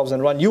help ourselves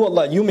and run. You,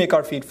 Allah, you make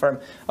our feet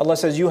firm. Allah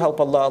says, you help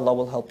Allah, Allah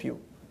will help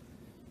you.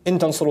 إِن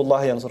تَنصُرُوا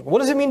اللَّهَ يَنصُرْكُمْ. What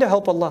does it mean to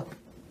help Allah?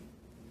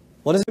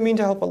 What does it mean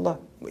to help Allah?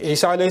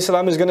 Isa alayhi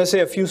salam is going to say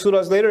a few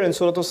surahs later in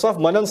Surah Al-Saf,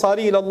 مَنْ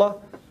أَنصَارِي إِلَى اللَّهِ.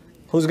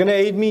 Who's going to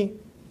aid me?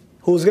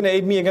 Who's going to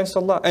aid me against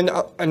Allah?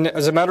 And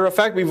as a matter of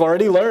fact, we've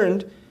already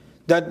learned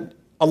that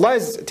Allah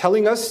is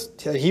telling us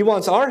He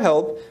wants our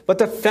help, but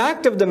the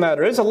fact of the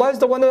matter is Allah is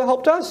the one that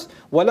helped us.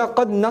 وَلَقَدْ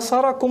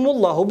نَصَرَكُمُ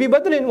اللَّهُ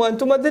بِبَدْرٍ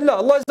وَأَنْتُمْ أَذِلَّةٌ.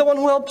 Allah is the one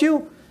who helped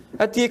you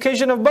at the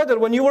occasion of Badr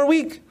when you were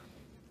weak.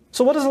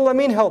 So what does Allah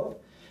mean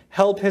help?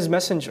 Help His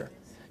messenger.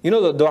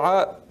 The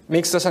dua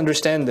makes us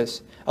understand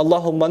this.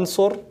 Allahumma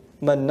ansur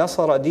man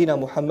nasara dina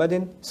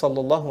Muhammadin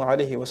sallallahu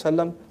alayhi wa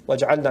sallam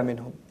waj'alna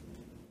minhum.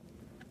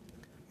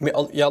 May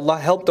Allah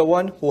help the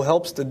one who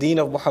helps the deen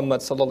of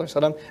Muhammad sallallahu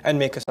alaihi wasallam and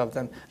make us of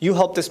them. You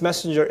help this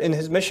messenger in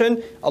his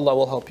mission, Allah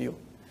will help you.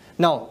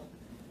 Now,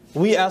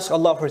 we ask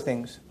Allah for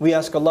things. We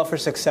ask Allah for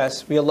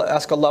success. We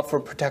ask Allah for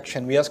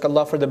protection. We ask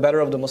Allah for the better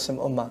of the Muslim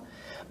ummah.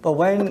 But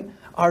when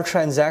our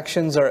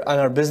transactions and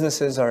our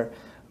businesses are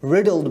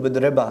riddled with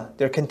riba,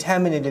 they're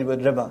contaminated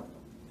with riba,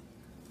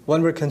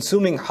 when we're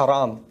consuming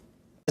haram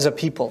as a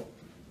people,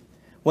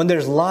 when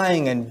there's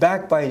lying and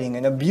backbiting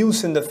and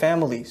abuse in the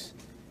families,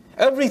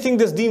 everything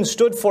this deen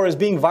stood for is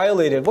being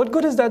violated. What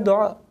good is that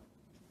dua?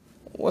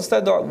 What's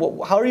that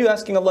dua? How are you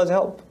asking Allah's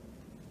help?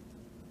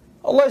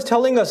 Allah is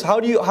telling us, how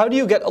do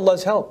you get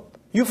Allah's help?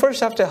 You first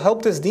have to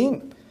help this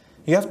deen.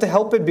 You have to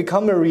help it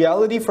become a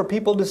reality for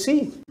people to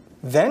see.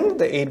 Then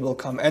the aid will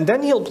come, and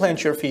then He'll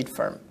plant your feet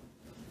firm.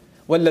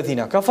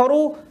 وَالَّذِينَ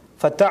كَفَرُوا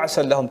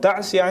فَتَعْسَ لَهُمْ.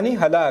 تَعْسِ يعني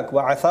halak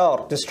wa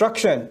athar,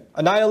 destruction,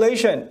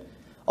 annihilation.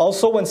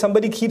 Also, when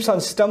somebody keeps on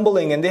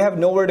stumbling and they have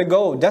nowhere to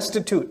go,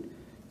 destitute.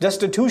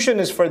 Destitution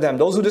is for them.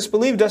 Those who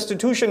disbelieve,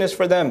 destitution is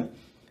for them.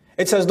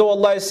 It's as though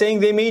Allah is saying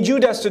they made you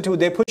destitute,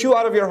 they put you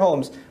out of your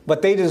homes,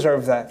 but they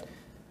deserve that.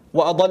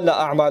 وَأَضَلَّ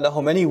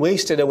أَعْمَالَهُمْ. And He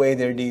wasted away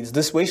their deeds.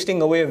 This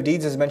wasting away of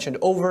deeds is mentioned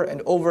over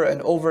and over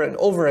and over and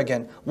over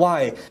again.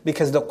 Why?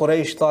 Because the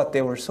Quraysh thought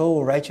they were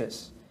so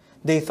righteous.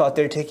 They thought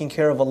they're taking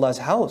care of Allah's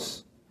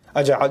house.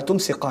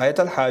 أَجَعَلْتُمْ سِقَايَةَ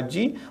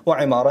الْحَاجِّ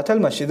وَعِمَارَةَ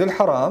الْمَسْجِدِ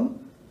الْحَرَامِ.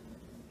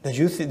 Did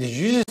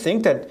you just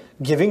think that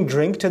giving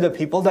drink to the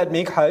people that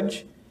make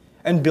Hajj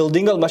and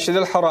building al-Masjid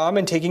al-Haram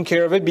and taking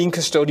care of it, being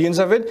custodians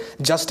of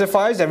it,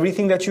 justifies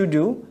everything that you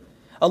do?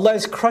 Allah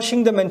is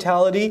crushing the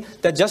mentality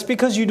that just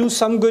because you do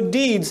some good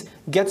deeds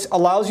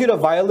allows you to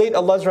violate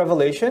Allah's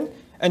revelation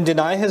and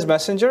deny His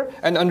messenger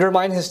and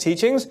undermine His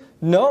teachings.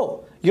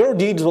 No, your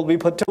deeds will be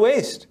put to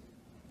waste.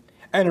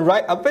 And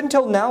right up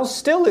until now,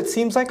 still it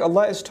seems like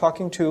Allah is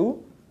talking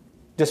to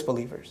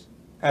disbelievers.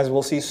 As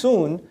we'll see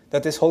soon,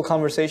 that this whole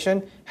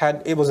conversation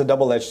was a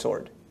double-edged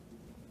sword.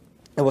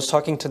 It was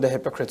talking to the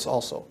hypocrites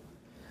also.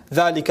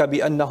 ذَلِكَ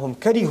بِأَنَّهُمْ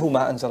كَرِهُوا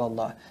مَا أَنزَلَ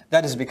اللَّهِ.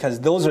 That is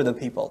because those are the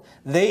people.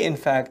 They in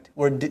fact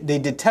they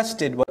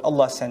detested what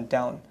Allah sent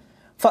down.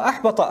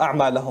 فَأَحْبَطَ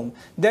أَعْمَالَهُمْ.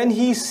 Then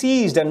He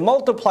seized and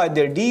multiplied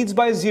their deeds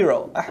by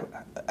zero.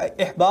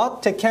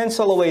 إحباط, to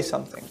cancel away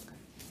something,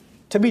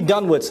 to be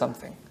done with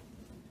something.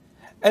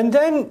 And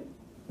then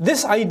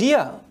this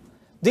idea,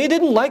 they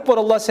didn't like what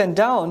Allah sent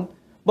down,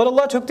 but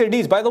Allah took their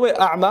deeds. By the way,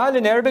 a'mal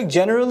in Arabic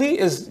generally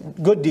is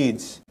good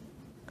deeds.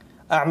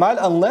 A'mal,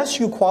 unless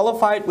you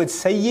qualify it with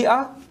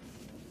sayyi'ah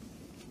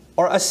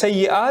or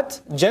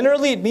as-sayyi'at,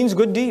 generally it means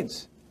good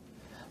deeds.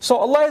 So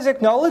Allah is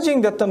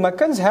acknowledging that the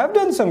Meccans have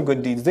done some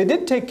good deeds. They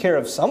did take care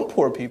of some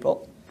poor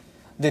people.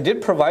 They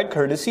did provide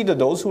courtesy to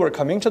those who were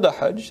coming to the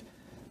Hajj.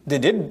 They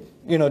did,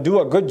 do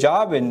a good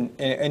job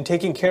in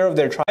taking care of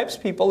their tribes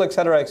people,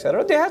 etc.,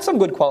 etc. They had some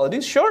good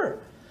qualities, sure.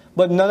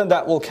 But none of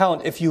that will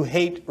count if you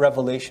hate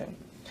revelation.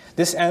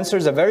 This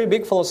answers a very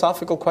big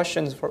philosophical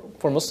question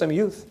for Muslim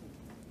youth.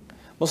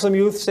 Muslim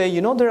youth say,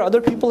 there are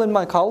other people in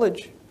my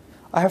college.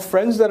 I have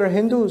friends that are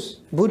Hindus,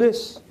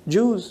 Buddhists,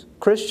 Jews,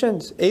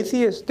 Christians,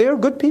 atheists. They are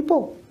good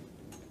people.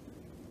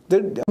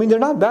 They're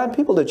not bad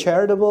people. They're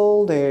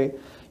charitable. They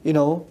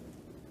do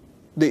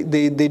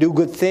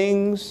good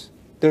things.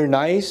 They're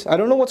nice. I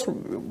don't know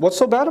what's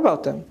so bad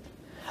about them.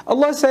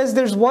 Allah says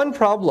there's one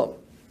problem.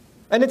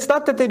 And it's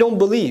not that they don't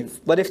believe,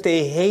 but if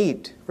they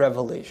hate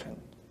revelation,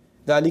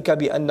 ذَلِكَ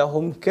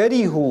بِأَنَّهُمْ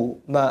كَرِهُوا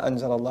مَا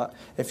أَنزَلَ اللَّهُ.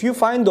 If you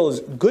find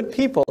those good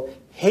people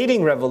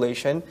hating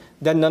revelation,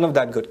 then none of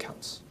that good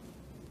counts.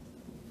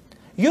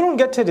 You don't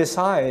get to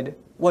decide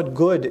what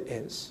good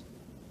is.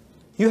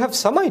 You have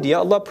some idea.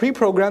 Allah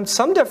pre-programmed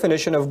some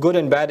definition of good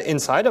and bad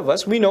inside of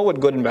us. We know what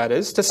good and bad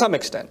is to some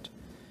extent.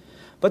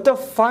 But the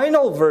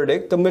final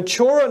verdict, the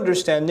mature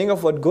understanding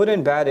of what good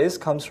and bad is,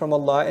 comes from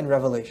Allah in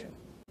revelation.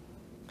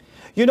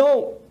 You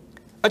know,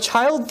 a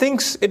child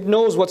thinks it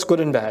knows what's good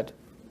and bad.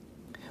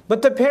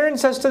 But the parent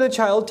says to the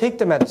child, take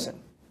the medicine.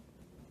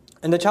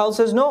 And the child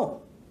says,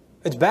 no,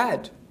 it's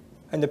bad.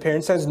 And the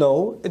parent says,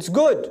 no, it's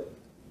good.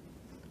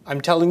 I'm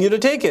telling you to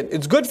take it.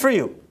 It's good for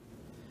you.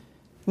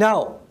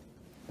 Now,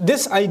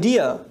 this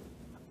idea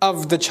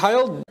of the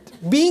child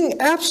being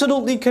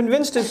absolutely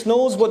convinced it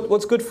knows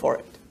what's good for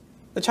it.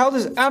 The child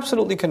is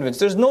absolutely convinced.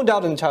 There's no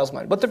doubt in the child's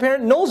mind. But the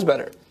parent knows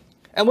better.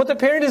 And what the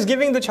parent is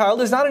giving the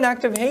child is not an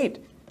act of hate,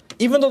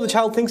 even though the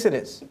child thinks it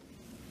is.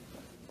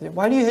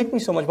 Why do you hate me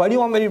so much? Why do you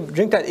want me to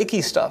drink that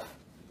icky stuff?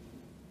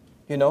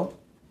 You know?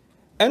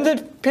 And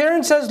the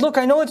parent says, look,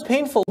 I know it's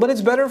painful, but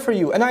it's better for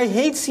you. And I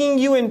hate seeing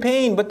you in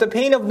pain, but the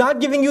pain of not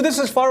giving you this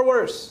is far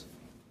worse.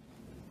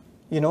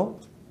 You know?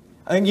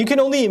 And you can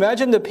only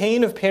imagine the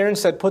pain of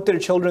parents that put their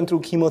children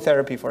through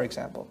chemotherapy, for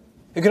example.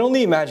 You can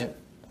only imagine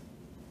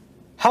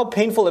how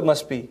painful it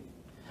must be.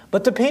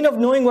 But the pain of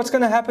knowing what's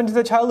going to happen to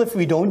the child if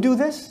we don't do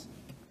this.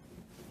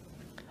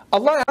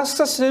 Allah asks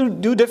us to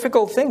do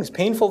difficult things,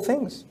 painful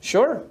things,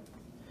 sure.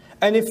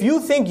 And if you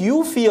think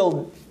you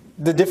feel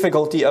the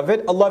difficulty of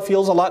it, Allah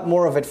feels a lot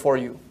more of it for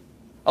you.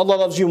 Allah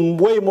loves you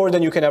way more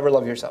than you can ever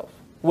love yourself.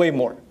 Way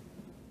more.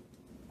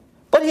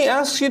 But He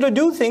asks you to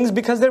do things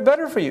because they're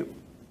better for you,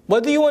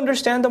 whether you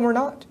understand them or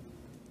not.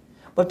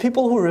 But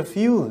people who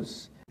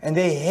refuse and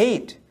they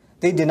hate,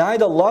 they deny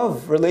the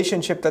love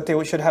relationship that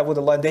they should have with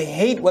Allah, they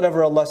hate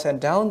whatever Allah sent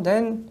down,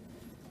 then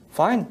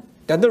fine.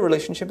 Then the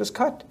relationship is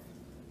cut.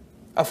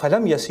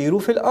 أَفَلَمْ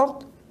يَسِيرُوا فِي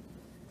الْأَرْضِ.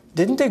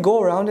 Didn't they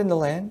go around in the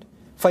land?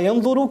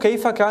 فَيَنْظُرُوا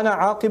كَيْفَ كَانَ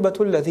عَاقِبَةُ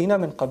الَّذِينَ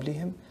مِنْ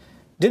قَبْلِهِمْ.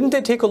 Didn't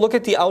they take a look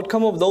at the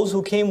outcome of those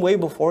who came way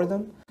before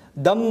them?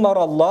 دَمَّرَ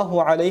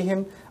اللَّهُ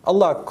عَلَيْهِمْ.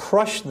 Allah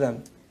crushed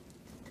them.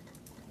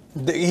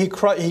 He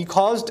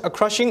caused a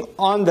crushing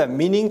on them,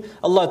 meaning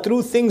Allah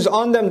threw things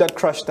on them that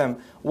crushed them.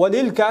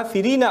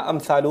 وَلِلْكَافِرِينَ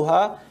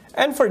أَمْثَالُهَا.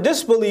 And for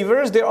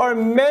disbelievers, there are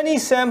many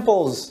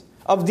samples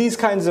of these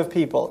kinds of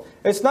people.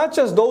 It's not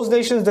just those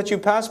nations that you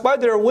pass by,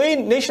 there are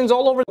nations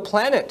all over the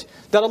planet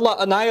that Allah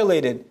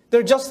annihilated.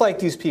 They're just like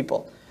these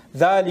people.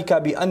 ذَلِكَ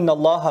بِأَنَّ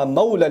اللَّهَ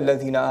مَوْلَى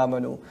الَّذِينَ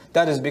آمَنُوا.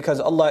 That is because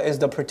Allah is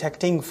the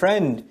protecting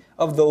friend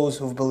of those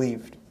who've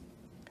believed.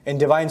 In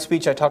divine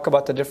speech, I talk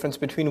about the difference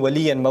between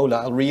wali and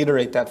mawla. I'll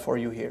reiterate that for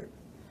you here.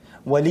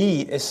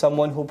 Wali is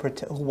someone who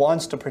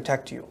wants to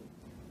protect you.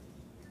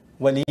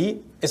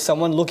 Wali is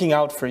someone looking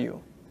out for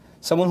you.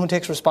 Someone who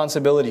takes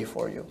responsibility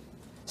for you.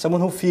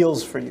 Someone who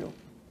feels for you.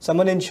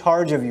 Someone in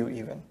charge of you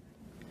even.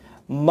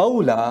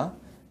 Mawla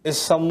is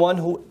someone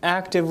who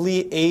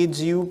actively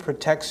aids you,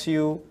 protects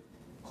you,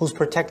 who's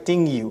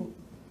protecting you.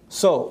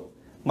 So,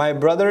 my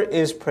brother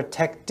is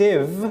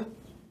protective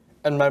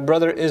and my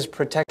brother is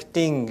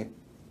protecting.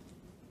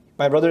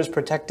 My brother is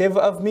protective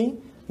of me.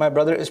 My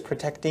brother is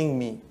protecting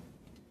me.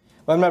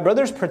 When my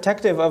brother is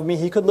protective of me,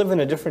 he could live in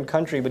a different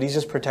country, but he's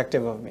just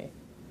protective of me.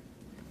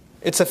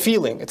 It's a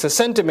feeling, it's a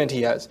sentiment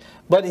he has.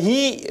 But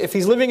if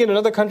he's living in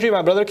another country,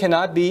 my brother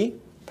cannot be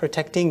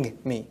protecting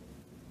me.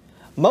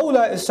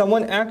 Mawla is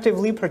someone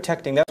actively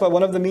protecting. That's why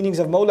one of the meanings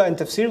of Mawla in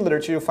Tafsir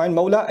literature, you find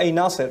Mawla ay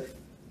Nasir,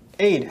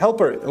 aid,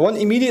 helper, the one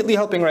immediately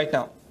helping right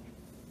now.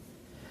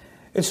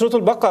 In Surah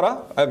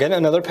Al-Baqarah, again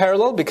another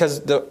parallel,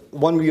 because the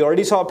one we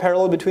already saw a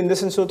parallel between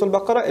this and Surah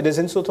Al-Baqarah. It is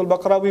in Surah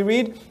Al-Baqarah we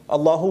read,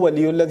 Allahu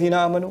waliyul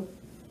ladhina amanu.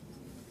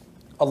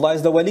 Allah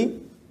is the wali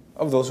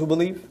of those who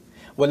believe.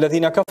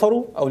 وَالَّذِينَ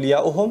كَفَرُوا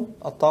أَوْلِيَاؤُهُمْ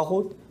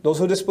الطَّاغُوتُ. Those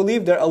who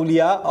disbelieve, their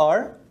awliya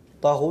are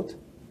taghut.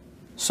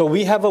 So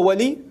we have a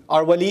wali,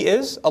 our wali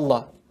is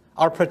Allah.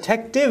 Our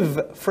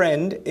protective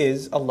friend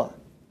is Allah.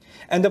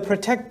 And the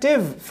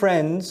protective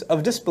friends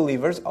of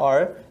disbelievers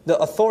are the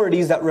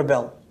authorities that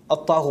rebel,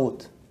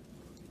 at-taghut.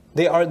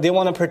 They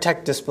want to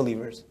protect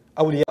disbelievers.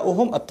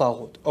 أَوْلِيَاؤُهُمْ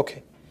الطَّاغُوتُ.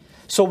 Okay.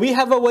 So we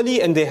have a wali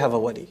and they have a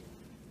wali.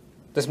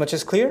 This much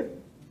is clear?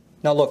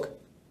 Now look.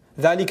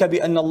 ذَلِكَ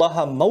بِأَنَّ اللَّهَ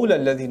مَوْلَى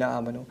الَّذِينَ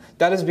آمَنُوا.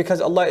 That is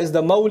because Allah is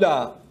the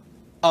mawla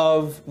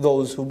of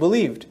those who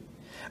believed.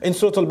 In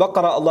Surah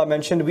Al-Baqarah, Allah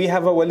mentioned we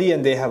have a wali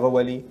and they have a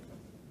wali.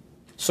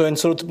 So in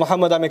Surah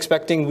Muhammad, I'm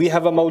expecting we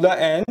have a mawla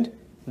and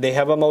they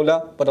have a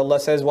mawla. But Allah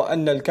says,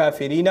 وَأَنَّ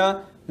الْكَافِرِينَ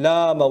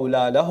لَا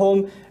مَوْلَى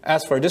لَهُمْ.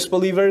 As for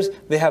disbelievers,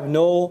 they have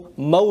no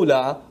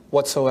mawla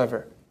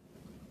whatsoever.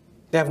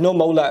 They have no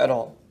mawla at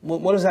all.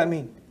 What does that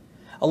mean?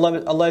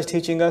 Allah is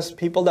teaching us,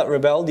 people that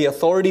rebel, the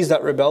authorities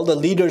that rebel, the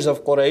leaders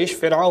of Quraysh,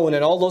 Fir'aun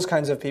and all those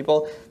kinds of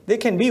people, they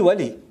can be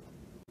wali.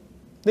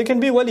 They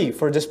can be wali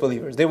for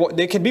disbelievers.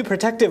 They can be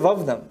protective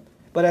of them.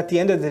 But at the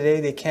end of the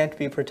day, they can't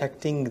be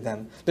protecting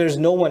them. There's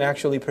no one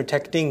actually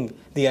protecting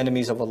the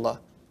enemies of Allah.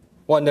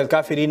 وَأَنَّ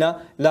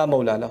الْكَافِرِينَ لَا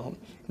مَوْلَى لَهُمْ.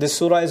 This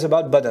surah is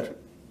about Badr.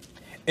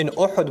 In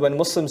Uhud, when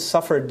Muslims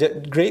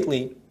suffered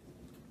greatly,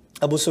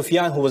 Abu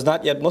Sufyan, who was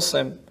not yet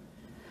Muslim,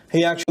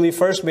 he actually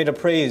first made a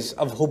praise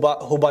of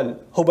Hubal.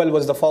 Hubal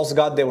was the false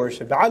god they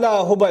worshipped.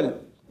 Ala Hubal.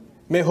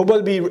 May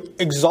Hubal be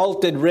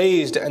exalted,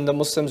 raised. And the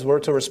Muslims were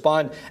to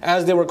respond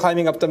as they were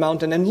climbing up the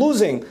mountain and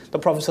losing. The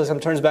Prophet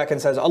ﷺ turns back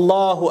and says,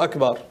 Allahu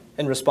Akbar,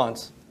 in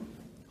response.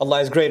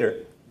 Allah is greater,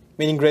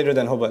 meaning greater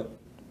than Hubal.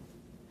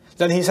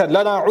 Then he said,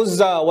 Lana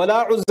Uzza wa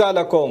la Uzza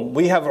lakum.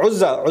 We have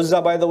Uzza.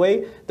 Uzza, by the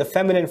way, the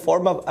feminine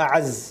form of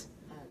A'az.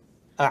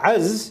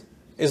 A'az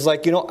is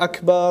like,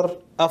 Akbar,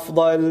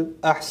 Afdal,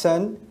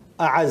 Ahsan,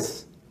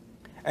 A'az.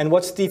 And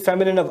what's the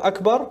feminine of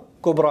Akbar?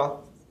 Kubra.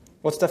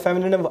 What's the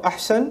feminine of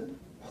Ahsan?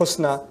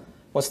 Husna.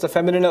 What's the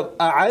feminine of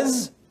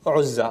A'az?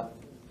 Uzza.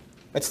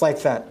 It's like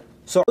that.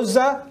 So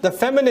Uzza, the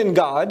feminine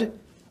god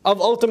of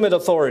ultimate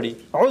authority.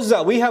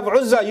 Uzza, we have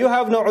Uzza, you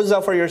have no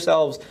Uzza for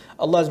yourselves.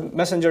 Allah's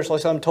Messenger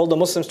ﷺ told the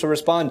Muslims to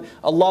respond,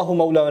 Allahu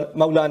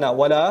Mawlana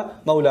wa la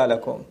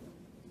Mawla lakum.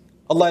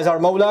 Allah is our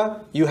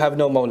Mawla, you have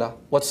no Mawla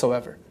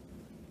whatsoever.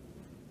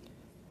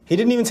 He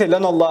didn't even say,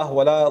 Lana Allah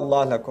wa la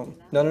Allah lakum.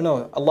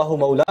 No. Allahu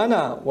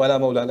Mawlana wa la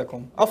Mawla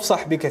lakum.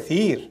 Afsah bi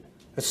kathir.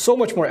 It's so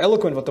much more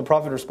eloquent what the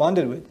Prophet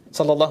responded with.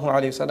 Sallallahu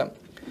alayhi wa sallam.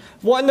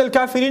 وَأَنَّ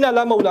الْكَافِرِينَ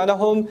لَا مَوْلَى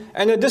لَهُمْ.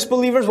 And the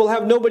disbelievers will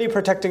have nobody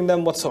protecting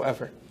them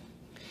whatsoever.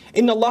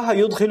 إِنَّ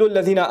اللَّهَ يُدْخِلُ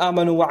الَّذِينَ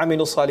آمَنُوا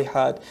وَعَمِلُوا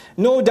الصَّالِحَاتِ.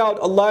 No doubt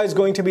Allah is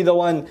going to be the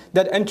one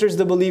that enters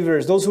the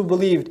believers, those who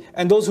believed,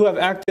 and those who have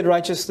acted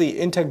righteously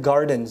into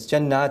gardens,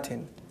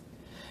 jannatin.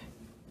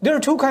 There are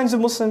two kinds of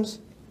Muslims.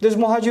 There's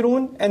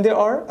muhajirun and there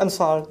are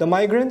ansar, the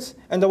migrants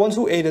and the ones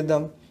who aided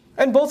them.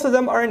 And both of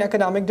them are in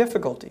economic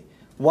difficulty.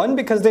 One,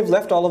 because they've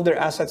left all of their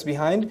assets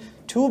behind.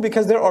 Two,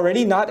 because they're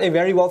already not a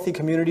very wealthy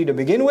community to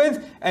begin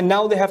with, and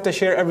now they have to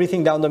share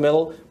everything down the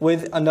middle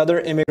with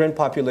another immigrant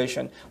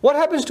population. What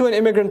happens to an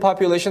immigrant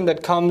population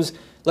that comes,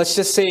 let's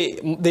just say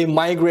they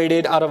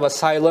migrated out of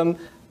asylum,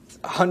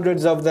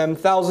 hundreds of them,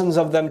 thousands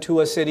of them to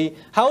a city?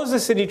 How does the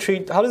city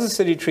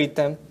treat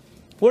them?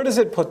 Where does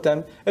it put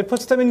them? It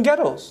puts them in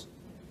ghettos.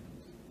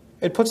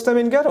 It puts them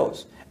in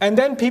ghettos. And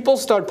then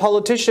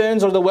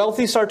politicians or the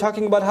wealthy start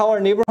talking about how our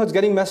neighborhood's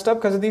getting messed up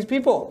because of these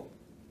people.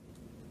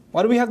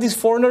 Why do we have these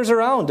foreigners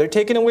around? They're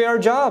taking away our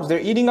jobs.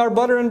 They're eating our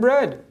butter and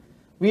bread.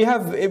 We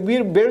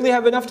barely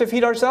have enough to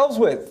feed ourselves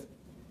with.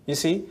 You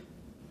see?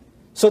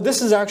 So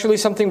this is actually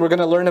something we're going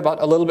to learn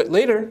about a little bit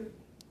later.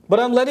 But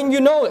I'm letting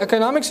you know,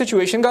 economic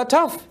situation got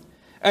tough.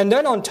 And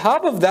then on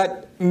top of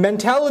that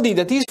mentality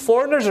that these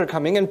foreigners are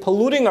coming and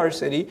polluting our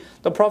city,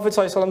 the Prophet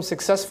ﷺ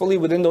successfully,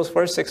 within those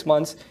first 6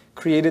 months,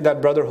 created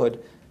that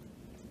brotherhood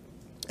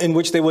in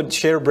which they would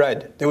share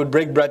bread. They would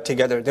break bread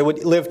together. They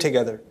would live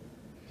together.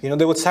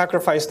 They would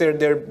sacrifice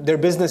their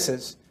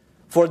businesses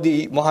for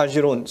the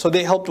muhajirun. So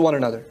they helped one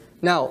another.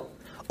 Now,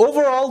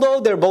 overall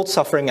though, they're both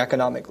suffering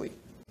economically.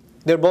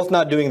 They're both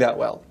not doing that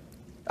well.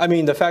 I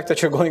mean, the fact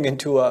that you're going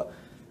into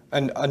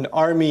an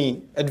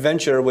army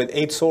adventure with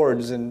 8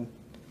 swords and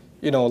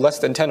less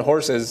than 10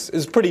 horses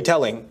is pretty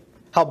telling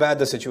how bad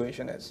the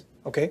situation is.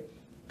 Okay?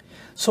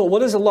 So what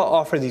does Allah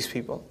offer these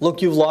people?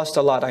 Look, you've lost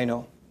a lot, I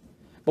know.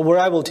 But where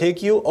I will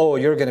take you,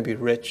 you're going to be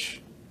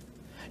rich.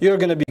 You're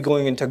going to be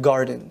going into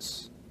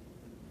gardens.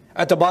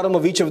 At the bottom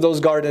of each of those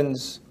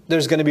gardens,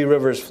 there's going to be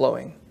rivers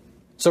flowing.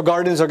 So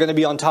gardens are going to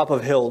be on top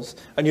of hills.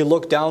 And you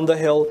look down the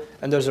hill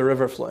and there's a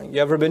river flowing.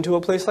 You ever been to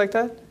a place like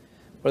that?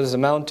 Where there's a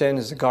mountain,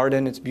 there's a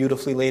garden, it's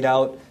beautifully laid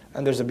out,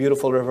 and there's a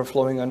beautiful river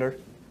flowing under.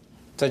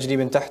 تَجْرِي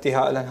مِن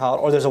تَحْتِهَا الْأَنْهَارُ.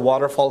 Or there's a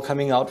waterfall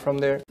coming out from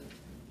there.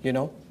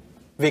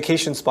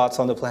 Vacation spots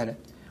on the planet.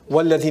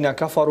 وَالَّذِينَ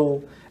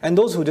كَفَرُوا. And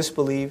those who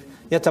disbelieve,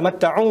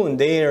 يَتَمَتَّعُونَ.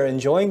 They are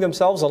enjoying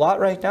themselves a lot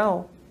right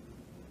now.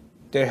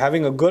 They're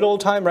having a good old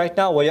time right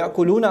now.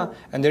 وَيَأْكُلُونَ.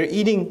 And they're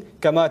eating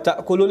كَمَا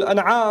تَأْكُلُ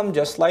الْأَنْعَامِ.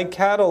 Just like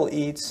cattle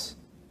eats.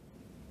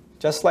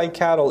 Just like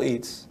cattle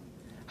eats.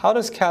 How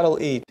does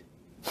cattle eat?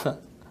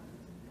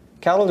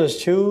 Cattle just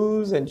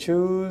chews and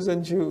chews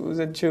and chews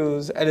and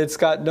chews, and it's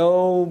got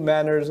no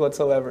manners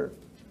whatsoever.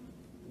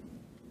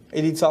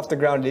 It eats off the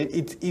ground.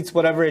 It eats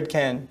whatever it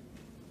can.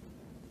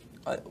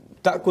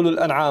 تَأْكُلُ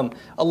الْأَنْعَامِ.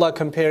 Allah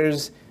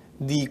compares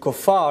the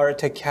kuffar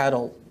to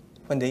cattle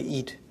when they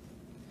eat.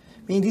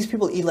 Meaning these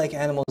people eat like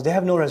animals. They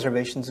have no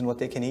reservations in what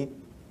they can eat.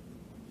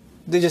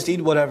 They just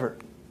eat whatever.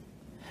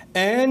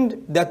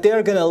 And that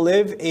they're going to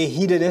live a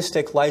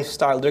hedonistic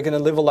lifestyle. They're going to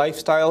live a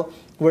lifestyle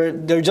where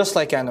they're just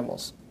like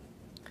animals.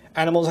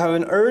 Animals have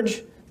an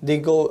urge.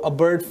 A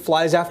bird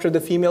flies after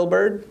the female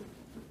bird.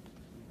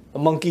 A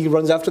monkey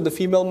runs after the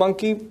female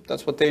monkey.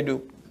 That's what they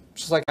do.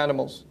 Just like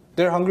animals.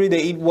 They're hungry,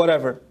 they eat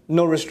whatever.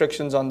 No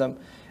restrictions on them.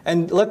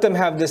 And let them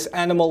have this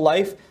animal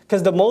life.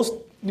 Because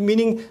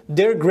meaning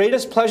their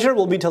greatest pleasure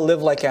will be to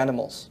live like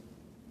animals.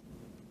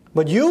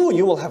 But you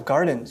will have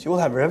gardens. You will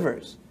have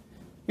rivers.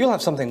 You'll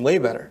have something way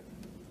better.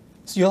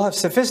 So you'll have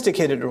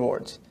sophisticated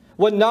rewards.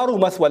 وَالنَّارُ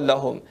مَثْوًى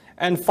لَهُمْ.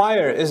 And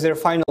fire is their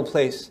final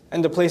place,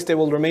 and the place they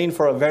will remain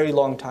for a very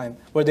long time,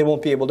 where they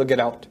won't be able to get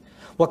out.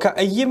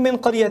 وَكَأَيِّم مِّن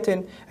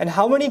قَرْيَةٍ. And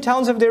how many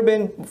towns have there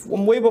been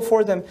way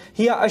before them?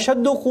 هِيَ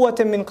أَشَدُّ قُوَّةً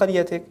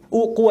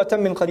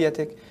مِّن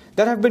قَرْيَتِكَ.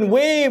 That have been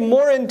way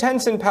more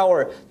intense in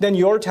power than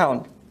your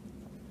town.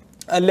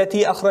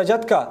 الَّتِي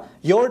أَخْرَجَتْكَ.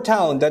 Your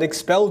town that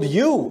expelled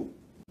you.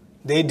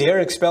 They dare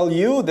expel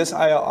you. This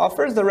ayah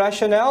offers the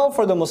rationale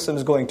for the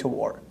Muslims going to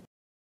war.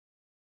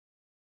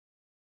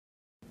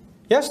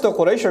 Yes, the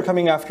Quraysh are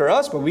coming after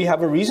us, but we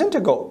have a reason to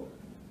go.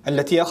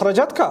 الَّتِي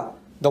أَخْرَجَتْكَ.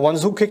 The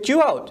ones who kicked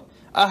you out.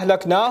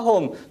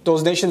 أَهْلَكْنَاهُمْ.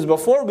 Those nations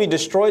before, we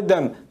destroyed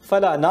them.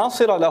 فَلَا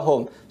نَاصِرَ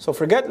لَهُمْ. So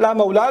forget لَا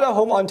مَوْلَى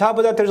لَهُمْ. On top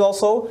of that, there's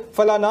also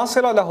فَلَا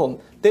نَاصِرَ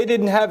لَهُمْ. They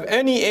didn't have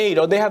any aid,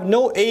 or they have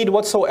no aid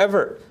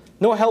whatsoever.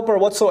 No helper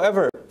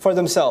whatsoever for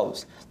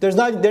themselves. They're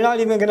not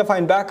even going to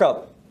find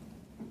backup.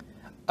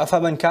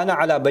 أَفَمَنْ كَانَ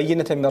عَلَى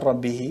بَيِّنَةٍ مِّن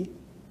رَبِّهِ.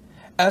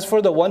 As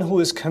for the one who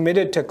is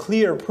committed to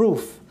clear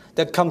proof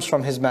that comes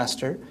from his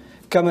master,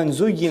 كَمَنْ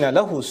زُيِّنَ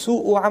لَهُ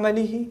سُوءُ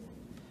عَمَلِهِ.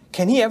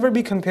 Can he ever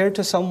be compared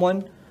to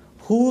someone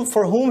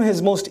for whom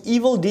his most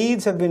evil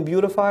deeds have been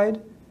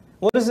beautified?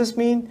 What does this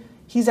mean?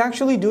 He's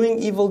actually doing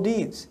evil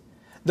deeds.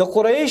 The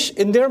Quraysh,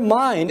 in their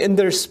mind, in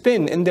their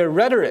spin, in their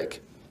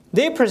rhetoric,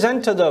 they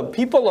present to the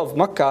people of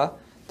Makkah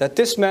that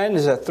this man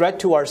is a threat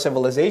to our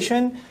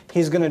civilization.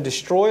 He's going to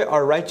destroy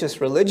our righteous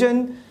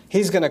religion.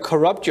 He's going to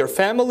corrupt your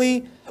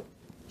family.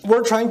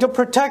 We're trying to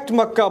protect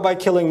Makkah by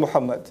killing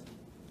Muhammad.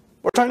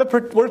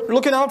 We're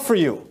looking out for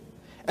you.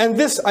 And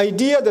this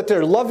idea that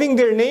they're loving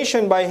their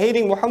nation by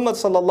hating Muhammad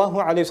sallallahu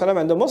alaihi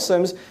wasallam and the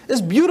Muslims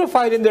is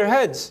beautified in their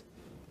heads.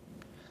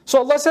 So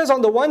Allah says,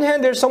 on the one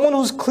hand, there's someone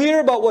who's clear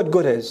about what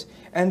good is,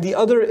 and the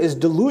other is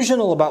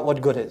delusional about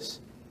what good is.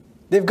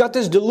 They've got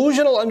this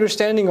delusional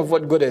understanding of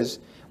what good is.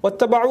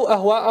 وَاتَّبَعُوا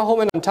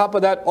أَهْوَاءَهُمْ. And on top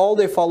of that, all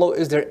they follow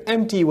is their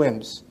empty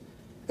whims.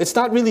 It's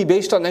not really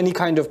based on any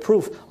kind of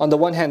proof. On the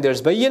one hand,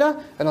 there's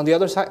bayyinah, and on the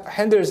other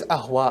hand, there's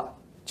ahwa.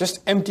 Just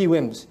empty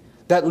whims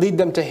that lead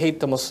them to hate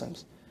the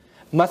Muslims.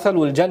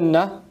 Mathalul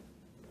Jannah,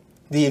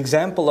 the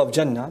example of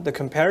Jannah, the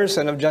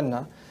comparison of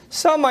Jannah.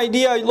 Some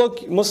idea,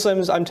 look,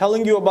 Muslims, I'm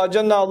telling you about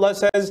Jannah, Allah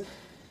says,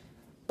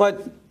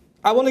 but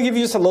I want to give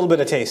you just a little bit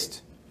of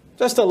taste.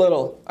 Just a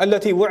little.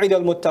 الَّتِي وُعِدَ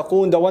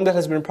الْمُتَّقُونَ. The one that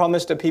has been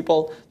promised to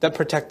people that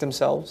protect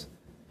themselves.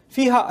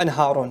 فِيهَا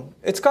أَنْهَارٌ.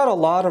 It's got a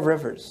lot of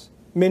rivers.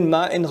 مِن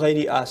مَاءٍ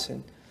غَيْرِ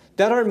آسٍ.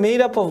 That are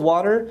made up of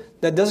water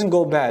that doesn't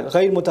go bad.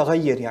 غَيْر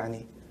مُتَغَيِّرْ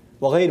يعني.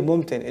 وَغَيْر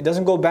مُمْتِن. It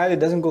doesn't go bad, it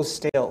doesn't go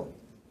stale.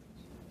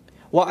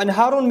 وَأَنْهَارٌ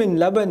مِّن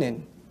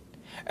لَبَنٍ.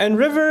 And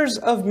rivers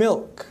of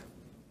milk.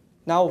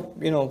 Now,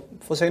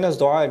 Fusaina's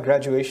dua at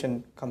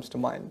graduation comes to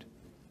mind.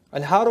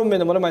 Anharun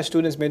min, one of my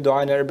students made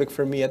dua in Arabic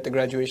for me at the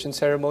graduation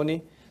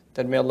ceremony,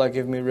 that may Allah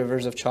give me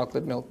rivers of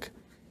chocolate milk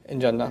in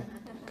Jannah,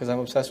 because I'm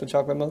obsessed with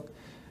chocolate milk.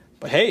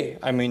 But hey,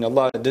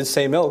 Allah did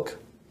say milk,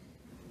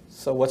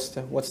 so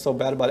what's so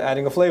bad about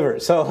adding a flavor?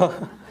 So,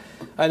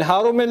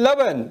 Anharun min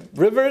laban,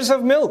 rivers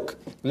of milk.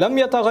 Lam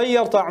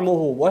yataghayyar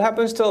ta'muhu. What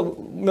happens to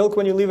milk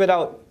when you leave it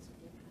out?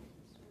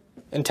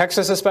 In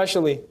Texas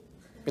especially,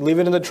 you leave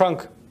it in the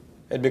trunk,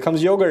 it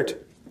becomes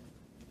yogurt,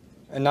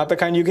 and not the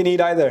kind you can eat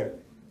either.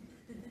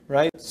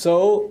 Right?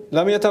 So,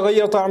 لَمْ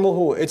يَتَغَيَّرْ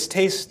طَعْمُهُ. Its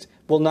taste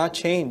will not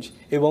change.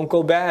 It won't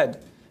go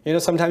bad.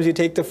 Sometimes you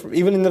take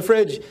even in the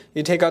fridge,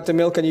 you take out the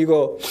milk and you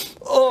go,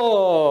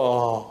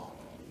 oh,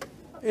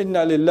 inna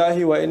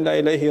lillahi wa inna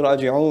ilayhi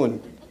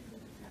raji'un.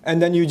 And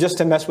then you, just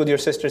to mess with your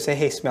sister, say,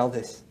 hey, smell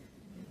this.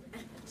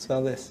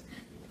 Smell this.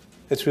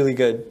 It's really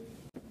good.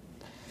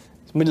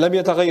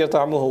 لَمْ يَتَغَيَّرْ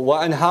طَعْمُهُ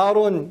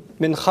وَأَنْهَارٌ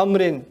مِّنْ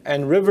خَمْرٍ.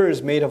 And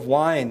rivers made of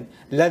wine,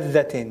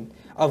 لَذَّةٍ,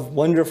 of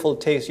wonderful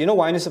taste.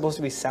 Wine is supposed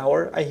to be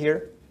sour, I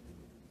hear.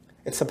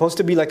 It's supposed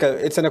to be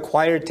it's an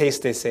acquired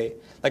taste, they say.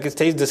 Like it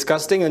tastes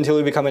disgusting until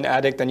you become an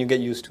addict and you get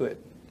used to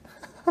it.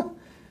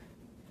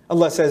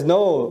 Allah says,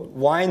 no,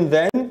 wine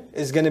then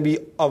is going to be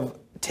of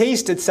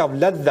taste itself,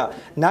 ladha,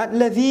 not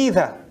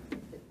ladhidha.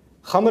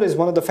 Khamr is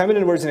one of the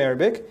feminine words in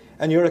Arabic,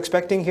 and you're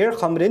expecting here,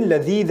 khamrin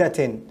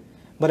ladhidatin.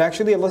 But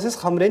actually Allah says,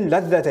 khamrin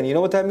ladhatin. You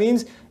know what that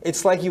means?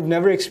 It's like you've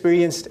never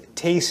experienced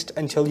taste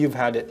until you've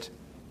had it.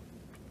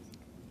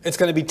 It's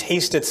going to be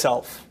taste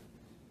itself.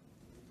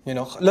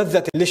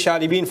 لَذَّةٍ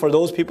لِلشَّارِبِينَ, for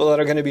those people that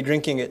are going to be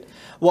drinking it.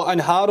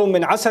 وَأَنْهَارٌ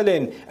مِّنْ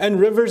عَسَلٍ. And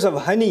rivers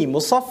of honey,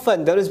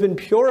 مُصَفًّا, that has been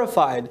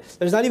purified.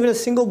 There's not even a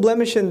single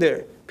blemish in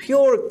there.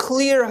 Pure,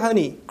 clear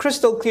honey,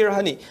 crystal clear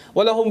honey.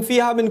 وَلَهُمْ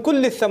فِيهَا مِنْ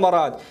كُلِّ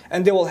الثَّمَرَاتِ.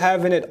 And they will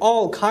have in it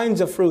all kinds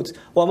of fruits.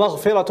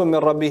 وَمَغْفِرَةٌ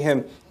مِّن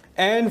رَبِّهِمْ.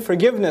 And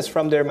forgiveness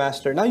from their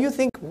master. Now you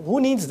think,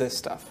 who needs this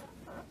stuff?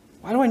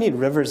 Why do I need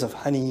rivers of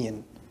honey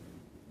and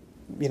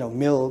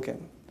milk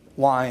and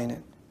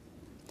wine?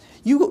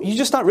 You're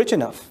just not rich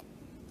enough.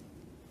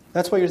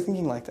 That's why you're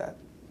thinking like that.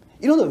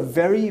 The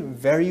very,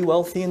 very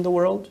wealthy in the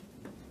world,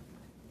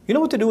 you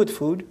know what to do with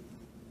food?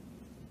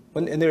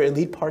 When in their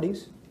elite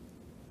parties?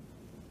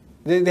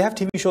 They have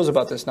TV shows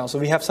about this now, so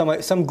we have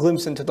some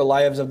glimpse into the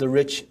lives of the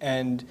rich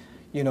and,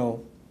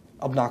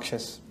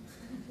 obnoxious.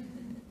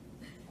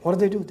 What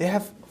do? They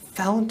have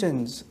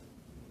fountains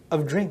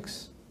of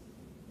drinks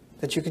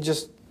that you can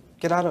just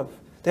get out of.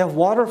 They have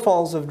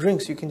waterfalls of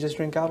drinks you can just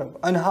drink out of.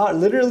 Anhar,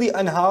 literally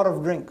anhar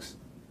of drinks.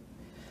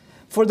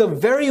 For the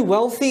very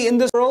wealthy in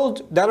this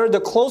world, that are the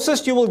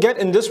closest you will get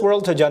in this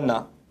world to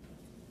Jannah,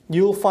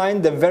 you will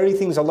find the very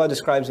things Allah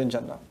describes in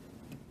Jannah.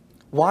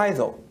 Why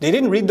though? They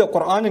didn't read the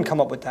Qur'an and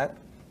come up with that.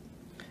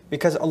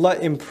 Because Allah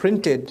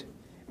imprinted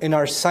in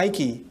our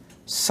psyche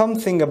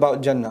something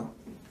about Jannah.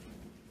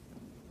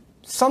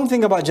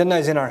 Something about Jannah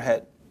is in our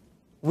head.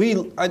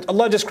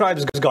 Allah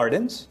describes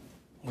gardens.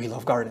 We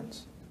love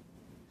gardens.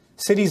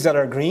 Cities that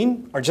are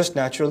green are just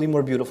naturally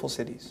more beautiful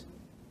cities.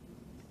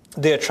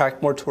 They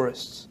attract more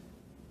tourists.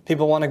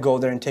 People want to go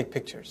there and take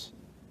pictures.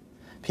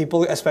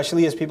 People,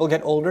 especially as people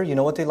get older, you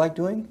know what they like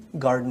doing?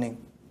 Gardening.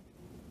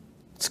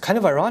 It's kind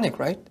of ironic,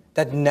 right?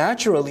 That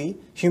naturally,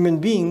 human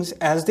beings,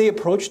 as they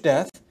approach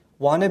death,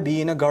 want to be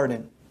in a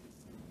garden.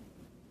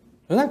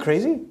 Isn't that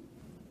crazy?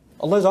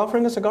 Allah is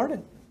offering us a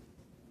garden.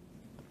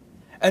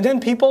 And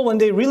then people, when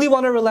they really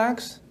want to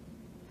relax,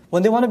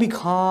 when they want to be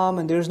calm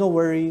and there's no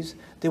worries,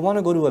 they want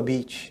to go to a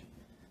beach.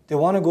 They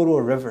want to go to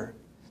a river.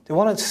 They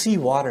want to see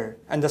water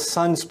and the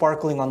sun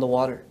sparkling on the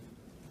water.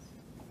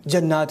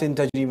 Jannatin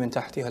tajri min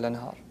tahtiha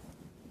al-anhar.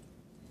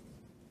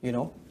 You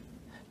know?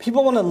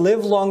 People want to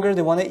live longer,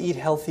 they want to eat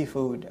healthy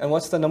food. And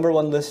what's the number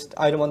one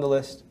item on the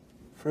list?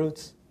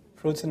 Fruits.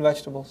 Fruits and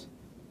vegetables.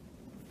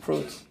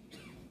 Fruits.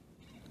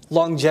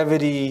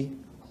 Longevity,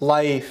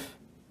 life,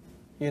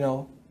 you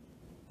know,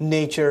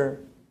 nature.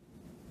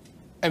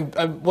 And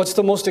what's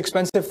the most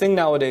expensive thing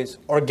nowadays?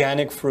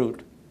 Organic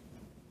fruit.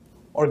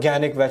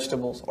 Organic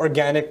vegetables.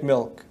 Organic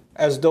milk.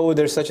 As though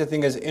there's such a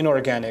thing as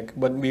inorganic,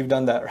 but we've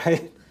done that,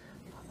 right?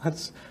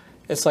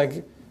 It's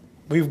like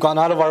we've gone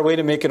out of our way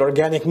to make it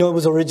organic. No, it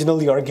was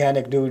originally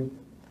organic, dude.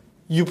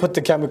 You put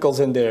the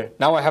chemicals in there.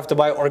 Now I have to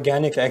buy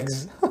organic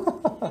eggs.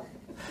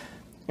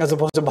 As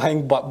opposed to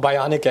buying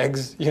bionic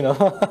eggs, you know.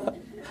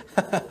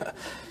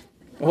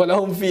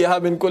 وَلَهُمْ فِيهَا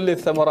مِنْ كُلِّ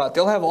الثَّمَرَاتِ.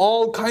 They'll have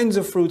all kinds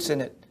of fruits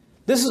in it.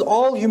 This is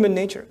all human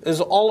nature. This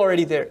is all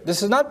already there.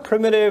 This is not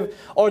primitive,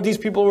 or these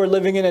people were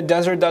living in a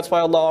desert, that's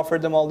why Allah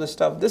offered them all this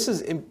stuff. This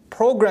is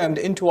programmed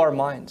into our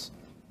minds.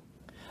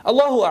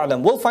 Allahu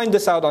A'lam. We'll find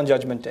this out on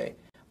Judgment Day.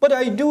 But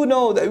I do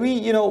know that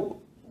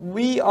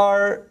we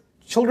are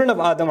children of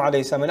Adam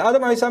alayhi salam. And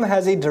Adam alayhi salam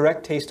has a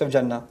direct taste of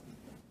Jannah.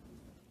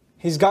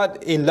 He's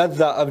got a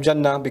ladha of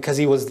Jannah because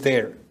he was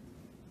there.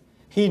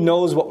 He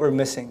knows what we're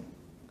missing.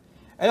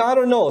 And I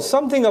don't know,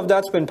 something of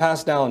that's been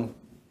passed down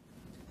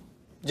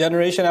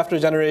generation after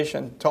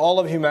generation to all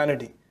of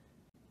humanity.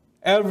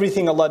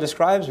 Everything Allah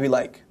describes we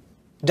like.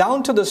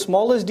 Down to the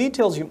smallest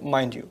details,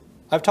 mind you.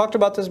 I've talked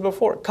about this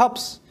before.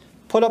 Cups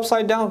put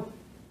upside down.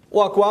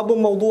 وَأَكْوَابٌ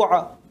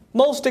مَوْضُوعَةٌ.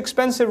 Most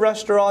expensive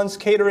restaurants,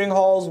 catering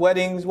halls,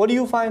 weddings, what do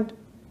you find?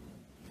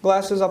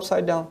 Glasses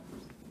upside down.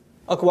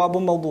 أَكْوَابٌ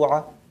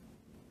مَوْضُوعَةٌ.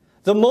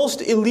 The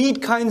most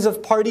elite kinds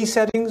of party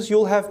settings,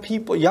 you'll have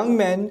people, young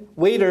men,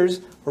 waiters,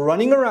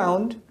 running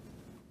around.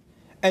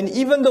 And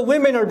even the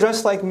women are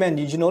dressed like men.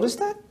 Did you notice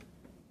that?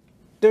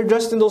 They're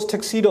dressed in those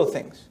tuxedo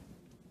things.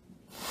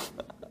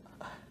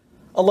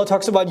 Allah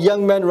talks about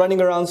young men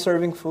running around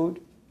serving food.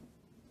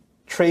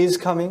 Trays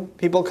coming,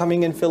 people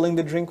coming and filling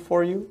the drink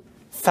for you.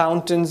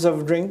 Fountains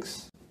of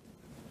drinks.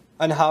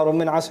 أَنْهَارٌ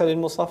مِّنْ عَسَلٍ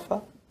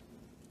مُصَفَّى.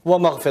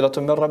 وَمَغْفِرَةٌ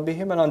مِّن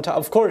رَبِّهِمْ. And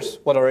of course,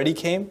 what already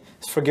came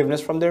is forgiveness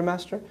from their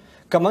master.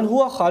 كَمَنْ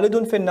هُوَ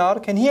خَالِدٌ فِي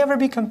النَّارِ. Can he ever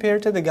be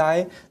compared to the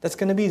guy that's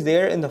going to be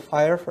there in the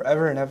fire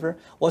forever and ever?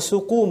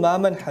 وَسُقُوا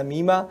مَامًا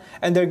حَمِيمًا.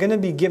 And they're going to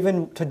be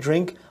given to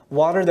drink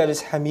water that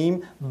is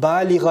hamim,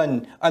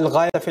 بَالِغًا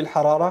الْغَايَةَ فِي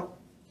الْحَرَارَةِ.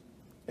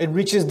 It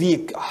reaches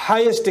the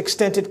highest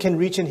extent it can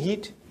reach in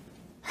heat.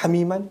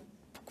 حَمِيمًا.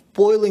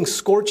 Boiling,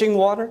 scorching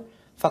water.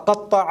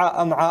 فَقَطَّعَ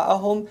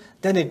أَمْعَاءَهُمْ.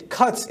 Then it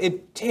cuts,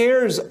 it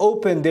tears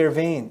open their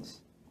veins.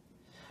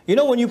 You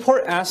know when you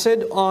pour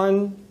acid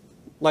on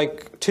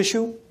like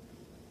tissue,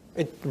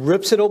 it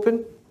rips it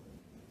open,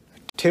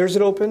 tears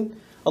it open.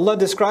 Allah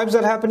describes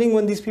that happening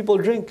when these people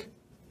drink.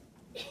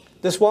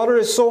 This water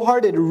is so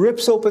hard it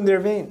rips open their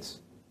veins.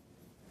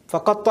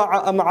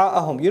 فَقَطَّعَ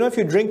أَمْعَاءَهُمْ. You know if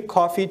you drink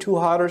coffee too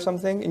hot or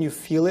something and you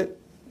feel it,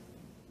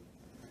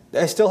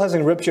 it still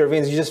hasn't ripped your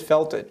veins, you just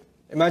felt it.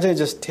 Imagine it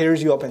just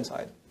tears you up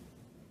inside.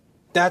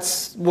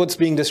 That's what's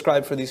being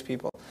described for these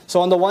people.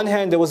 So on the one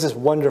hand, there was this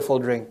wonderful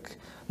drink,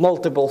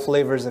 multiple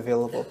flavors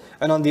available.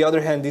 And on the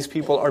other hand, these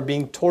people are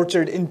being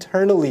tortured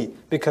internally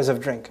because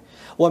of drink.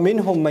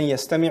 وَمِنْهُمْ مَنْ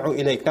يَسْتَمِعُ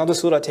إِلَيْكَ. Now the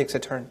surah takes a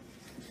turn.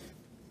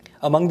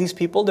 Among these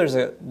people, there's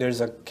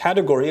a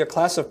category, a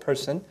class of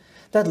person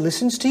that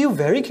listens to you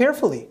very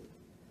carefully.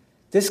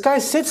 This guy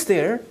sits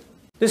there,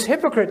 this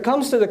hypocrite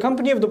comes to the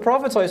company of the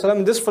Prophet ﷺ,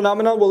 and this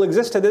phenomenon will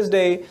exist to this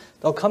day.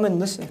 They'll come and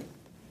listen,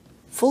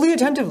 fully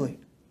attentively.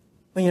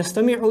 مَنْ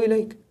يَسْتَمِعُ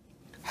إِلَيْكَ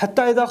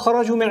حَتَّى إِذَا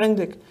خَرَجُوا مِنْ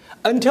عِنْدِكَ.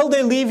 Until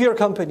they leave your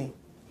company.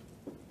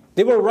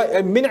 They were right.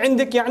 مِنْ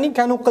عِنْدِكَ يعني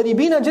كانوا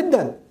قريبين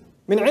جدا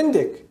من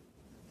عندك.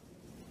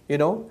 You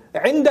know,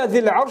 عند ذي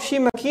العرش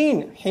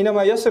مكين.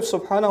 حينما يصف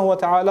سبحانه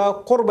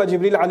وتعالى قرب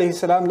جبريل عليه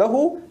السلام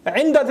له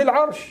عند ذي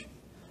العرش.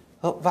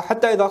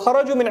 فحتى إذا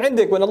خرجوا من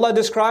عندك. When Allah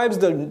describes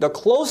the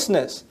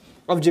closeness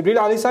of Jibreel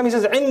عليه السلام, He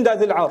says عند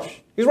ذي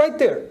العرش. He's right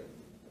there.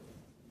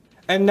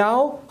 And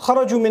now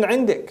خرجوا من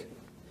عندك.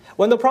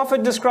 When the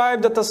Prophet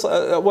described that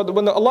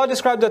when Allah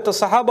described that the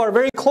Sahaba are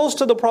very close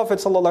to the Prophet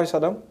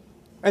ﷺ,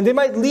 and they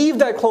might leave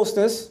that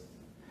closeness,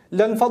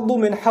 لَنْ فَضُّوا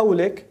مِنْ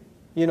حَوْلِكَ,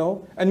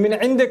 and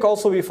مِنْ عِنْدِكَ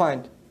also we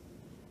find.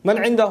 مَنْ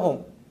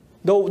عِنْدَهُمْ.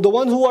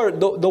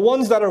 The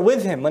ones that are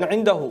with him, مَنْ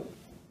عِنْدَهُ.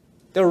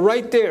 They're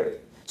right there.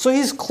 So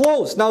he's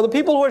close. Now the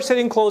people who are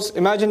sitting close,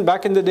 imagine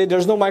back in the day,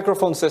 there's no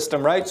microphone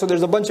system, right? So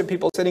there's a bunch of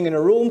people sitting in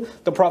a room,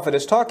 the Prophet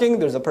is talking,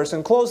 there's a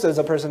person close, there's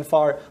a person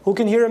far. Who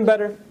can hear him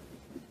better?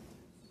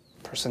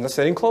 Person that's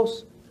sitting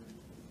close.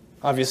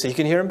 Obviously he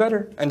can hear him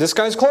better. And this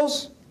guy's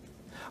close.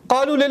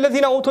 قَالُوا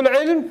لِلَّذِينَ أُوتُوا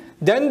الْعِلْمِ.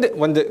 Then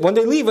when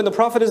they leave, when the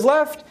Prophet is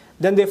left,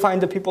 then they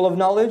find the people of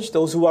knowledge,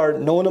 those who are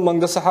known among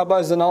the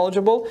Sahaba as the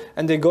knowledgeable,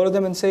 and they go to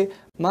them and say,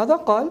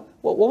 ماذا قال?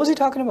 What was he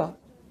talking about?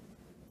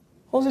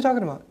 What was he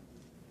talking about?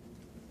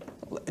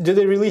 Did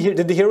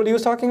they hear what he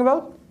was talking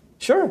about?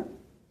 Sure.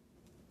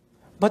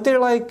 But they're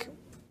like,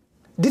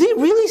 did he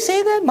really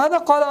say that?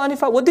 ماذا قال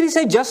آنفا? What did he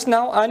say just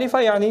now?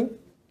 آنفا يعني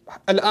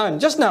الآن,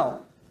 just now.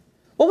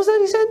 What was that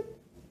he said?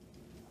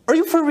 Are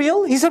you for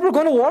real? He said we're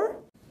going to war?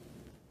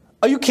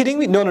 Are you kidding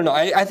me? No.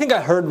 I think I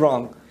heard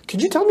wrong.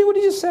 Could you tell me what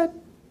he just said?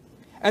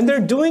 And they're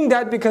doing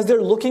that because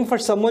they're looking for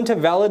someone to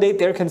validate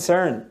their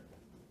concern.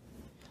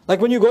 Like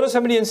when you go to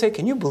somebody and say,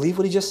 can you believe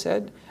what he just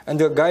said? And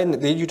the guy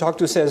that you talk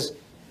to says,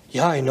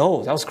 yeah, I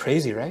know, that was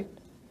crazy, right?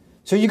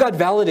 So you got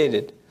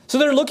validated. So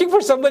they're looking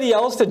for somebody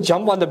else to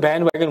jump on the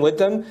bandwagon with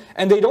them,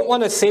 and they don't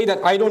want to say that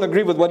I don't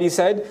agree with what he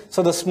said.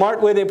 So the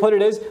smart way they put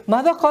it is,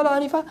 ماذا قال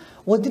آنفا?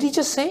 What did he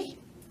just say?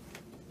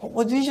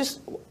 What did he just...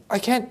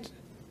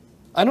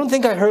 I don't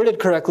think I heard it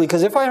correctly,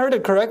 because if I heard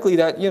it correctly,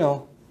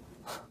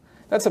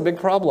 that's a big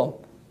problem.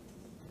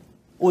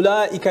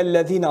 أُولَٰئِكَ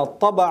الَّذِينَ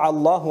طَبَعَ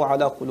اللَّهُ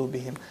عَلَىٰ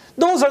قُلُوبِهِمْ.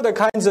 Those are the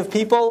kinds of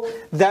people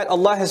that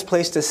Allah has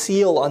placed a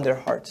seal on their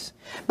hearts.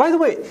 By the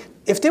way,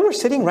 if they were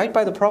sitting right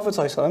by the Prophet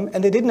ﷺ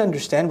and they didn't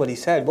understand what he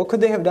said, what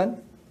could they have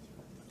done?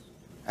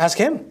 Ask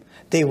him.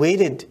 They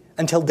waited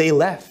until they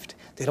left.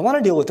 They don't want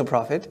to deal with the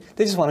Prophet.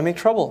 They just want to make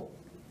trouble.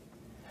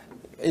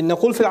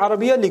 نقول في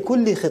العربية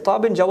لكل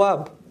خطاب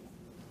جواب.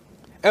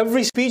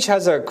 Every speech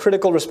has a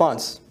critical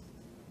response.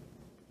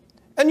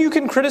 And you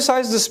can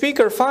criticize the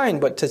speaker, fine,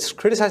 but to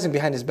criticize him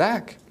behind his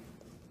back,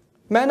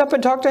 man up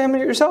and talk to him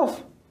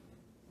yourself.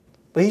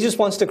 But he just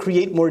wants to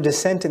create more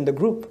dissent in the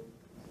group.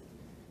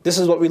 This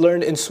is what we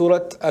learned in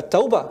Surah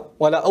At-Tawbah.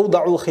 وَلَا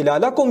أَوْضَعُوا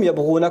خِلَالَكُمْ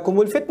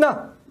يَبْغُونَكُمُ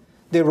الْفِتْنَةِ.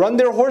 They run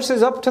their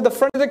horses up to the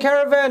front of the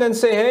caravan and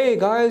say, hey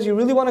guys, you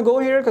really want to go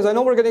here? Because I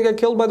know we're going to get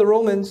killed by the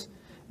Romans.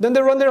 Then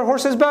they run their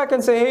horses back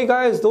and say, hey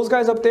guys, those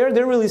guys up there,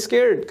 they're really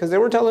scared because they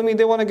were telling me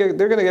they're going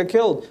to get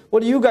killed.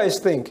 What do you guys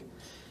think?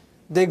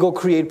 They go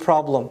create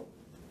problem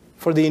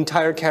for the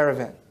entire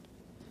caravan.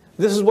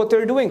 This is what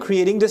they're doing,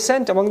 creating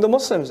dissent among the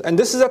Muslims. And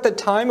this is at the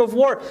time of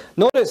war.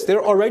 Notice,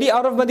 they're already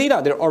out of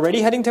Medina. They're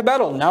already heading to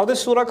battle. Now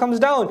this surah comes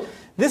down.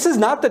 This is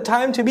not the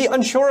time to be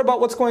unsure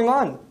about what's going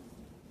on.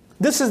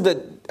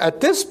 At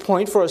this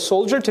point, for a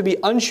soldier to be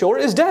unsure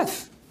is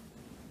death.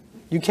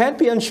 You can't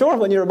be unsure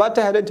when you're about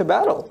to head into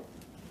battle.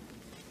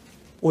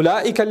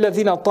 أُولَٰئِكَ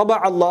الَّذِينَ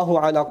طَبَعَ اللَّهُ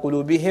عَلَىٰ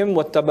قُلُوبِهِمْ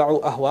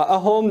وَاتَّبَعُوا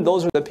أَهْوَاءَهُمْ.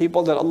 Those are the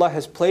people that Allah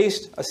has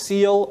placed a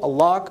seal, a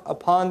lock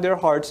upon their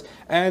hearts,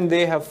 and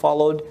they have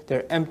followed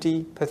their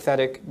empty,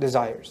 pathetic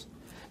desires.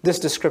 This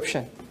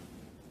description,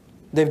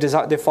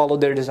 they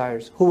followed their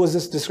desires. Who was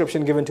this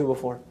description given to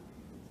before?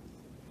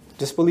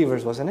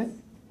 Disbelievers, wasn't it?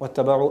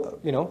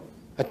 وَاتَّبَعُوا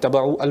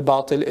اتَّبَعُوا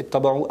الْبَاطِلِ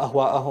اتَّبَعُوا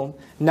أَهْوَاءَهُم.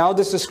 Now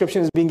this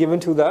description is being given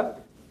to the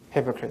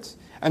hypocrites.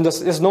 And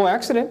this is no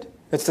accident.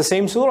 It's the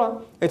same surah.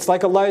 It's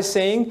like Allah is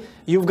saying,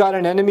 you've got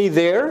an enemy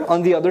there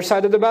on the other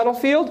side of the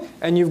battlefield,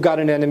 and you've got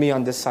an enemy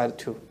on this side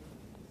too.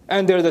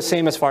 And they're the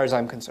same as far as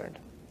I'm concerned.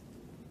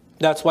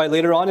 That's why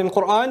later on in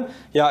Qur'an,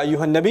 يَا أَيُّهَا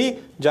النَّبِي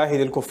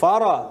جَاهِدِ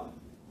الْكُفَّارَ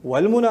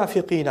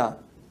وَالْمُنَافِقِينَ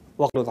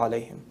وَغْلُظْ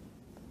عَلَيْهِمْ.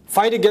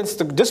 Fight against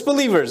the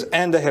disbelievers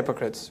and the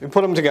hypocrites. We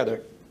put them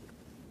together.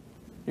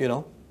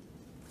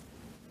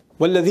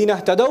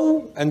 وَالَّذِينَ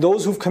اهْتَدَوْا. And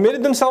those who've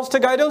committed themselves to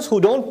guidance, who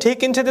don't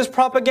take into this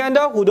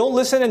propaganda, who don't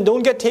listen and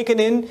don't get taken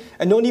in,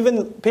 and don't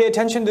even pay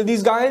attention to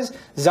these guys,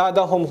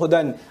 زَادَهُمْ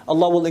هُدًى.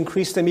 Allah will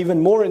increase them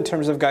even more in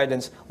terms of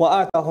guidance.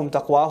 وَآتَاهُمْ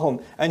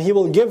تَقْوَاهُمْ. And He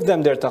will give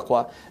them their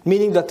taqwa.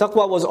 Meaning the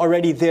taqwa was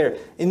already there.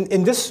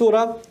 In this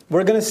surah,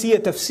 we're going to see a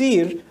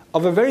tafsir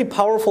of a very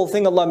powerful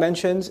thing Allah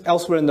mentions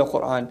elsewhere in the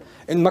Qur'an.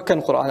 In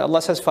Meccan Qur'an,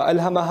 Allah says,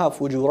 فَأَلْهَمَهَا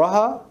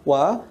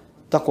فُجُورَهَا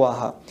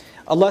وَتَقْوَاهَا.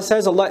 Allah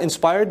says Allah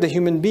inspired the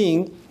human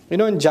being.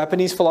 In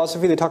Japanese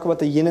philosophy, they talk about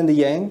the yin and the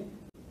yang,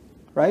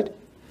 right?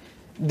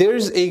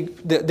 There's a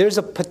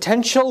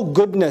potential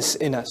goodness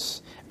in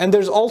us, and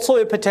there's also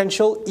a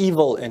potential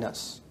evil in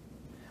us.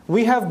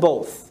 We have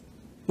both.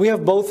 We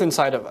have both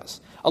inside of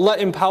us. Allah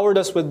empowered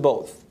us with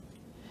both.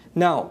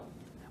 Now,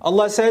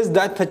 Allah says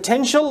that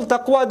potential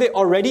taqwa they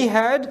already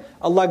had,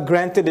 Allah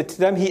granted it to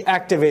them, He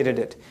activated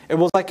it. It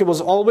was like it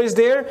was always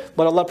there,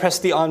 but Allah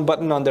pressed the on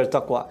button on their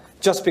taqwa,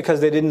 just because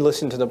they didn't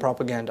listen to the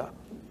propaganda.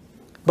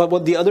 But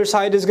what the other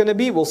side is going to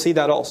be, we'll see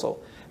that also.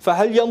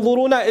 فَهَلْ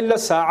يَنْظُرُونَ إِلَّا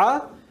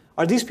السَّاعَةِ.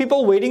 Are these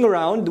people waiting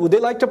around? Would they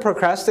like to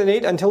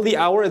procrastinate until the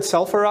hour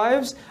itself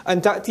arrives?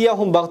 أَن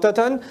تَأْتِيَهُمْ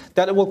بَغْتَةً,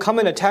 that it will come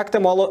and attack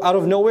them all out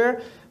of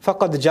nowhere?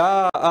 فَقَدْ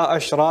جَاءَ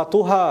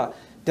أَشْرَاطُهَا,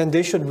 then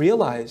they should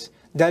realize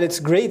that its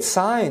great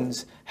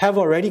signs have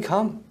already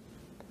come.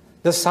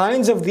 The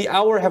signs of the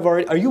hour have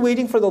already... Are you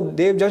waiting for the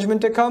Day of Judgment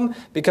to come?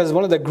 Because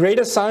one of the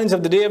greatest signs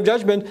of the Day of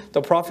Judgment,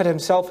 the Prophet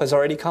himself has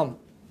already come.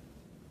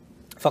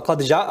 فَقَدْ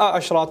جَاءَ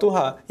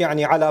أَشْرَاطُهَا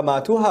يعني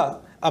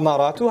عَلَامَاتُهَا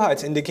أَمَارَاتُهَا,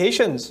 its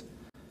indications.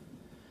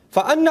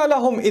 فَأَنَّ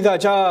لَهُمْ إِذَا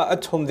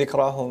جَاءَتْهُمْ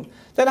ذِكْرَاهُمْ,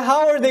 then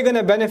how are they going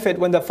to benefit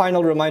when the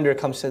final reminder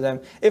comes to them?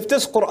 If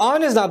this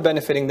Qur'an is not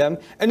benefiting them,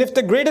 and if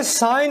the greatest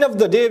sign of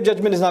the Day of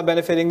Judgment is not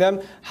benefiting them,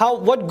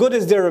 what good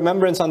is their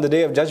remembrance on the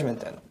Day of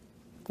Judgment then?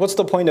 What's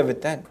the point of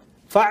it then?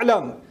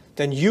 فَأْلَمْ,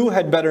 then you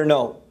had better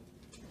know.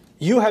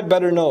 You had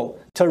better know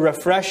to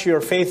refresh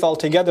your faith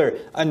altogether.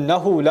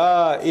 أَنَّهُ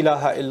لَا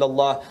إِلَهَ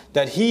إِلَّا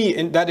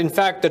اللَّهِ, that in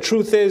fact the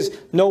truth is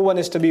no one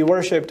is to be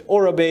worshipped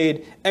or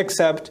obeyed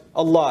except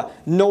Allah.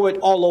 Know it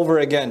all over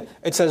again.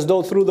 It's as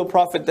though through the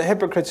Prophet the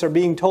hypocrites are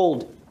being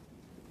told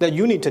that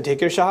you need to take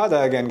your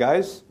shahada again,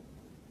 guys.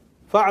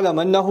 فَأْلَمْ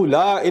أَنَّهُ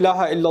لَا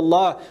إِلَهَ إِلَّا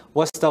اللَّهِ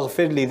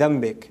وَاسْتَغْفِرْ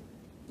لِذَنْبِكَ,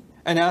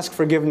 and ask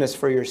forgiveness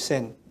for your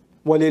sin.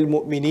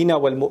 وَلِلْمُؤْمِنِينَ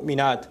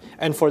وَالْمُؤْمِنَاتِ,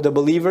 and for the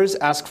believers,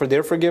 ask for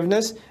their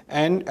forgiveness,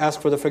 and ask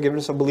for the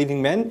forgiveness of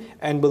believing men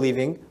and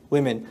believing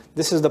women.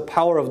 This is the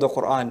power of the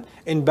Qur'an.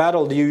 In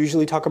battle, do you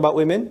usually talk about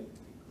women?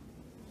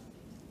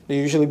 Do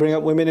you usually bring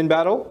up women in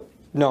battle?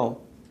 No.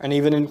 And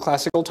even in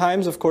classical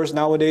times, of course,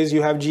 nowadays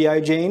you have G.I.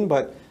 Jane,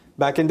 but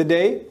back in the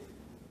day,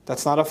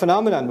 that's not a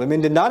phenomenon.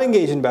 Women did not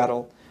engage in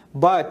battle.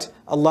 But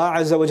Allah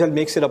Azza wa Jal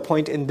makes it a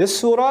point in this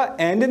surah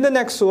and in the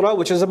next surah,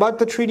 which is about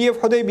the Treaty of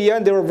Hudaybiyah,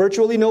 and there were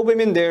virtually no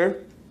women there,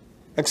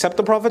 except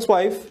the Prophet's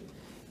wife,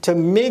 to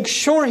make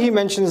sure He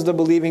mentions the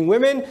believing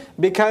women,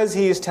 because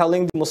He is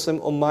telling the Muslim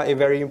Ummah a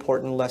very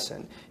important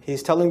lesson.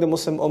 He's telling the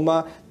Muslim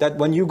Ummah that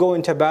when you go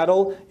into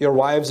battle, your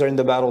wives are in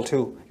the battle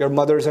too. Your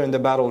mothers are in the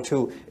battle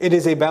too. It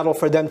is a battle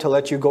for them to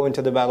let you go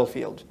into the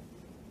battlefield.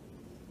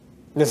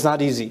 It's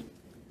not easy.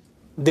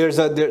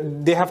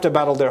 They have to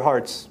battle their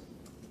hearts.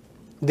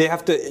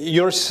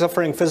 You're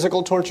suffering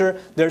physical torture,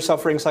 they're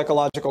suffering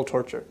psychological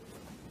torture.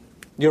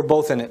 You're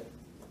both in it.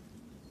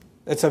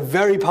 It's a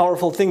very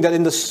powerful thing that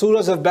in the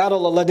surahs of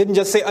battle, Allah didn't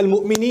just say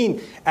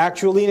al-mu'mineen.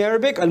 Actually in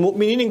Arabic,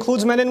 al-mu'mineen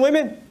includes men and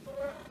women.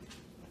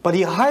 But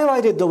He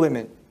highlighted the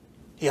women.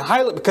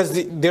 Because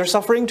they're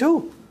suffering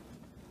too.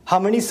 How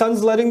many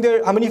mothers letting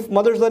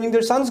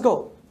their sons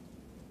go?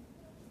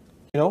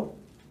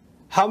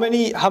 How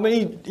many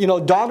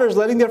daughters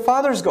letting their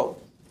fathers go?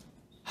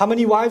 How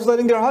many wives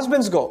letting their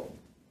husbands go?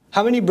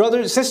 How many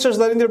sisters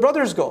letting their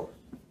brothers go?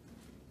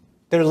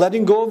 They're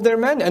letting go of their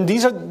men. And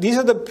these are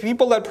the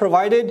people that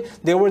provided,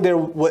 they were their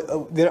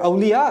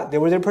awliya, they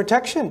were their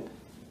protection.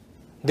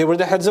 They were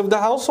the heads of the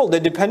household. They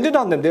depended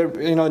on them. They're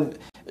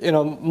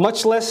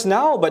much less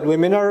now, but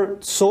women are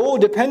so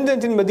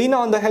dependent in Medina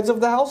on the heads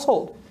of the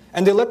household.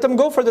 And they let them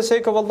go for the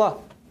sake of Allah.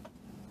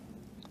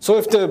 So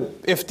if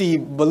the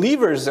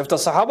believers, if the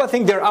Sahaba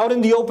think they're out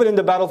in the open in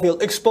the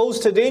battlefield,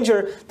 exposed to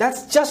danger,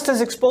 that's just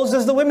as exposed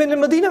as the women in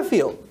Medina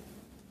feel.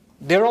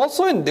 They're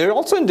also in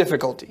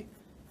difficulty,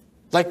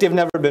 like they've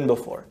never been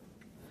before.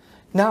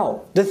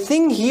 Now, the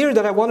thing here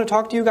that I want to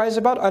talk to you guys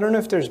about, I don't know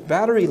if there's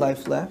battery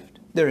life left.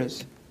 There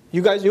is.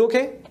 You guys, you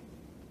okay?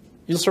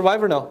 You'll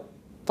survive or no?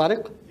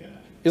 Tariq? Yeah.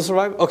 You'll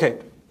survive? Okay.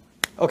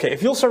 Okay,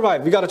 if you'll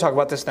survive, we got to talk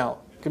about this now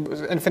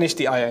and finish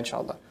the ayah,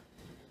 inshallah.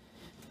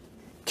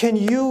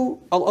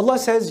 Allah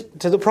says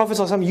to the Prophet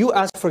ﷺ, you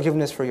ask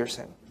forgiveness for your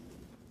sin.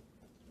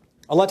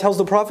 Allah tells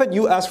the Prophet,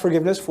 you ask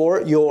forgiveness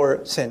for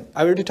your sin.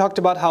 I already talked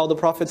about how the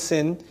Prophet's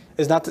sin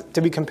is not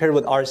to be compared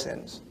with our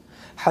sins.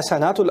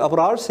 Hasanatul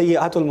abrar,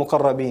 sayyiatul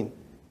muqarrabin.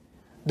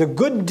 The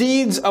good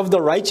deeds of the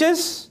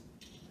righteous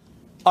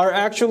are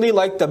actually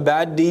like the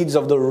bad deeds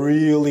of the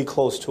really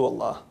close to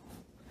Allah.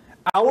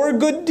 Our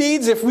good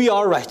deeds, if we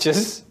are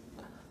righteous,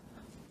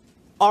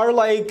 are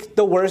like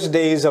the worst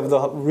days of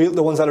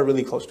the ones that are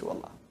really close to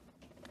Allah.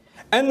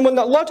 And when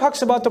Allah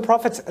talks about the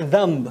Prophet's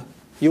dhanb,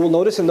 you will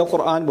notice in the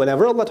Qur'an,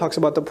 whenever Allah talks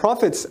about the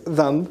Prophet's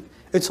dhanb,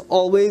 it's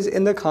always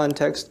in the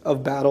context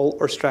of battle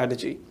or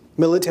strategy,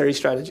 military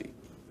strategy.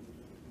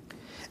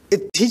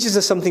 It teaches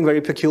us something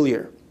very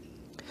peculiar.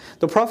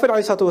 The Prophet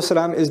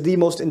ﷺ is the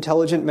most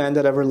intelligent man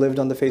that ever lived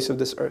on the face of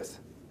this earth.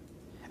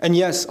 And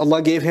yes,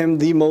 Allah gave him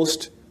the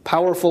most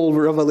powerful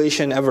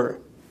revelation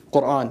ever,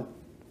 Qur'an.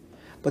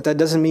 But that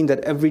doesn't mean that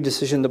every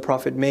decision the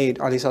Prophet made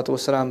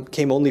ﷺ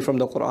came only from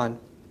the Qur'an.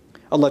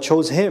 Allah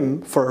chose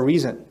him for a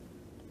reason.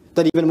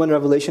 That even when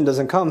revelation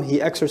doesn't come,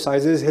 he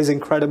exercises his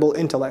incredible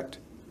intellect.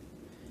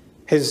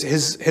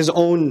 His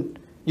own,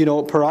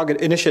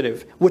 prerogative,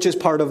 initiative, which is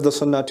part of the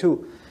sunnah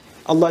too.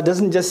 Allah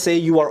doesn't just say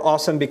you are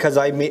awesome because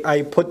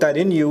I put that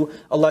in you.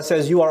 Allah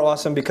says you are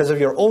awesome because of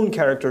your own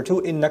character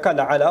too. إِنَّكَ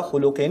لَعَلَى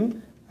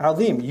خُلُقٍ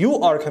عَظِيمٍ. You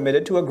are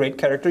committed to a great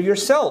character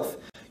yourself.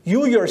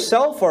 You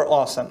yourself are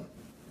awesome.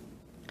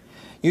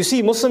 You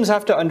see, Muslims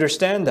have to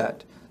understand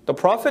that. The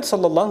Prophet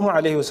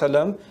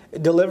ﷺ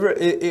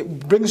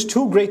it brings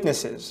two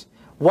greatnesses.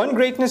 One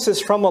greatness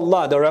is from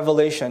Allah, the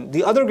revelation.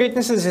 The other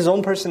greatness is His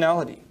own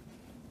personality.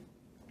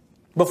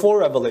 Before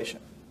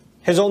revelation.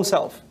 His own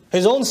self.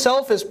 His own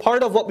self is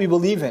part of what we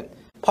believe in.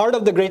 Part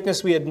of the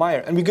greatness we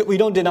admire. And we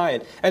don't deny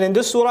it. And in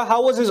this surah,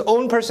 how was His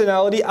own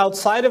personality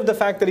outside of the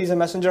fact that He's a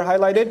messenger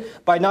highlighted?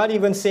 By not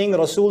even saying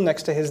Rasul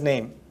next to His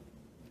name.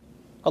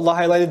 Allah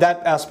highlighted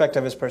that aspect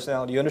of His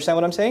personality. You understand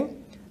what I'm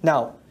saying?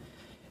 Now,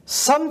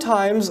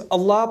 sometimes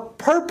Allah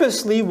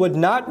purposely would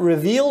not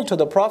reveal to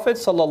the Prophet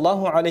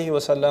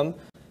ﷺ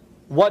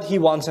what He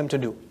wants him to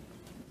do.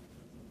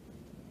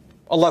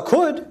 Allah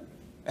could,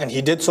 and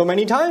He did so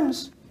many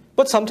times.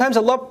 But sometimes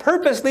Allah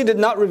purposely did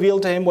not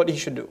reveal to him what he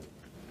should do.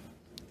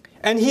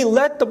 And He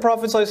let the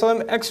Prophet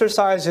ﷺ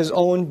exercise his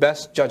own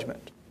best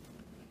judgment.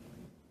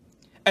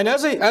 And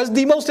as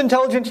the most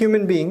intelligent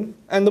human being,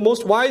 and the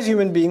most wise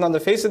human being on the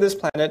face of this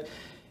planet,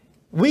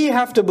 we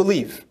have to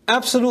believe,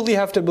 absolutely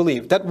have to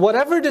believe, that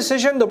whatever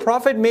decision the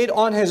Prophet made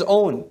on his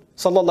own,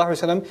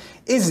 ﷺ,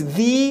 is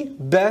the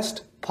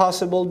best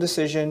possible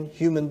decision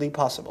humanly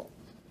possible.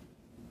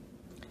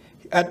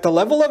 At the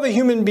level of a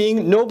human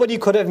being, nobody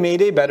could have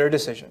made a better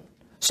decision.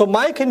 So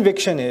my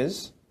conviction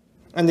is,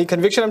 and the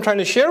conviction I'm trying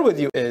to share with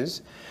you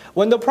is,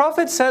 when the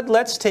Prophet said,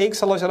 let's take,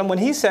 ﷺ, when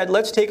he said,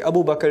 let's take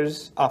Abu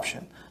Bakr's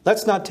option,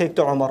 let's not take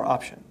the Umar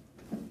option,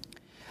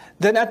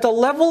 then at the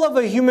level of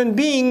a human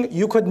being,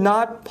 you could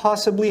not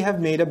possibly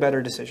have made a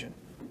better decision.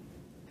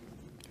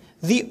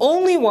 The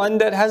only one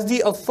that has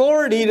the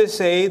authority to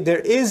say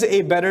there is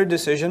a better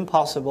decision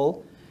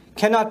possible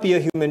cannot be a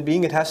human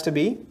being, it has to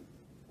be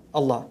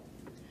Allah.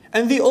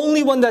 And the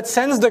only one that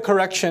sends the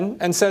correction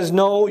and says,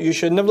 no, you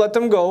shouldn't have let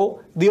them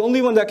go, the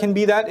only one that can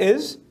be that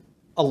is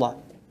Allah.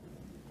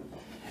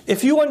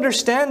 If you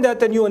understand that,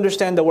 then you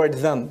understand the word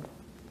dhanb.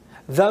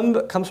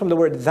 Dhanb comes from the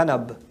word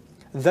dhanab.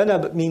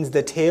 Dhanab means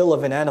the tail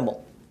of an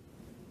animal.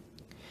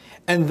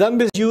 And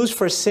dhanb is used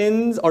for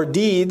sins or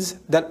deeds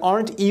that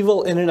aren't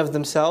evil in and of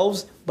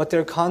themselves, but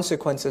their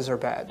consequences are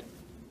bad.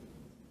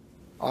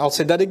 I'll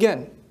say that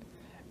again.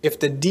 If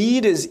the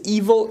deed is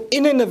evil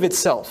in and of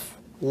itself,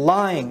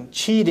 lying,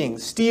 cheating,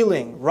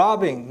 stealing,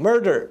 robbing,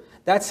 murder,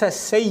 that's a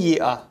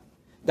sayyi'ah.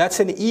 That's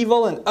an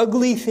evil and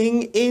ugly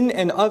thing in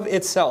and of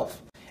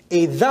itself.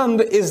 A dhanb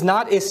is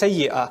not a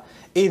sayyi'ah.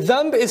 A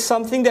dhanb is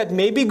something that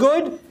may be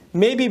good,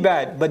 may be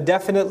bad, but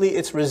definitely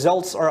its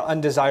results are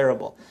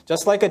undesirable.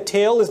 Just like a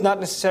tail is not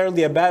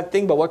necessarily a bad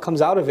thing, but what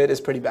comes out of it is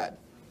pretty bad.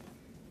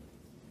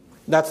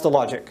 That's the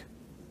logic.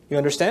 You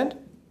understand?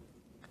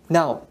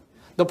 Now,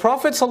 the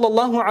Prophet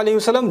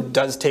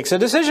ﷺ takes a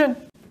decision.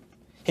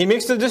 He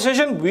makes the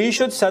decision, we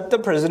should set the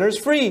prisoners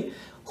free.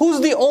 Who's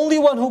the only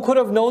one who could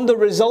have known the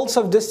results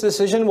of this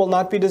decision will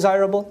not be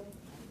desirable?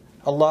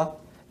 Allah.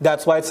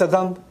 That's why it's a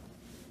dhanb.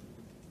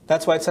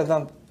 That's why it's a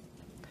dhanb.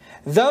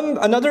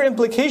 Dhanb, another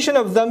implication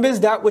of dhanb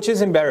is that which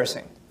is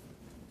embarrassing.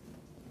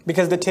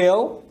 Because the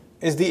tail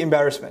is the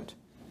embarrassment.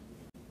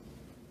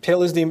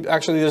 Tail is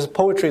actually there's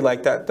poetry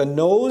like that. The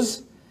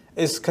nose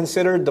is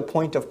considered the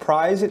point of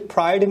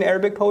pride in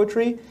Arabic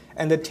poetry,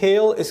 and the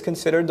tail is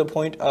considered the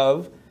point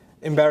of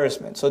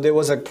embarrassment. So there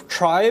was a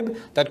tribe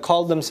that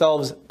called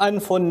themselves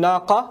Anfun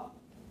Naqa.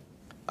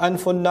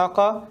 Anfun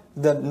Naqa,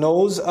 the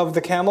nose of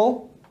the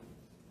camel.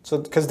 So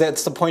because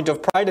that's the point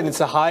of pride and it's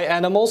a high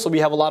animal, so we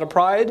have a lot of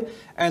pride.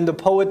 And the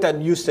poet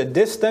that used to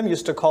diss them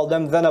used to call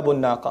them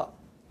Dhanabun Naqa.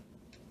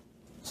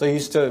 So he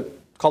used to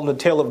call them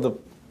the tail of the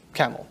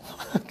camel.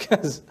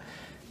 Because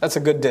that's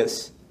a good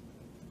diss.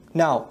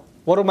 Now,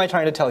 what am I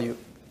trying to tell you?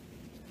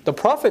 The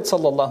Prophet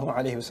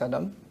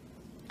ﷺ,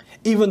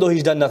 even though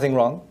he's done nothing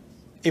wrong,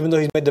 even though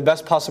he's made the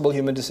best possible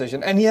human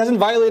decision, and he hasn't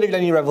violated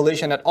any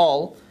revelation at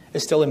all,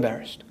 is still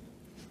embarrassed.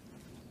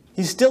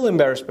 He's still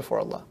embarrassed before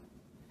Allah.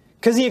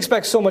 Because he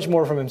expects so much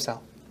more from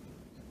himself.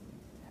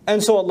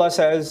 And so Allah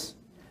says,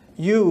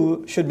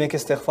 you should make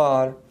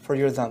istighfar for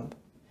your dhanb.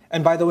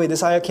 And by the way,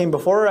 this ayah came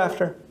before or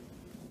after?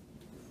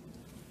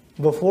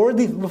 Before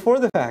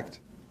the fact.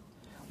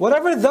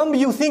 Whatever dhanb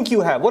you think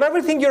you have,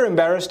 whatever thing you're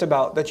embarrassed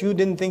about that you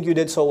didn't think you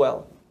did so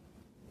well,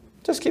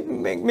 just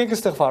make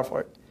istighfar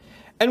for it.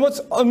 And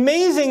what's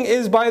amazing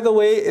is, by the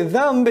way,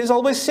 dhanb is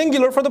always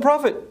singular for the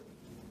Prophet.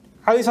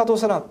 Allah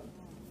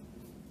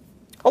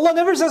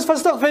never says,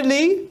 فَاسْتَغْفِرْ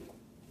لِي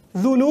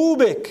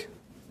ذُنُوبِكَ.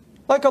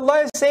 Like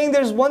Allah is saying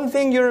there's one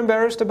thing you're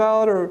embarrassed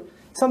about or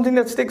something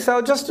that sticks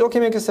out, just okay,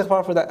 make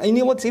istighfar for that. And you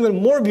know what's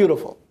even more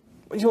beautiful?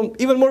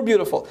 Even more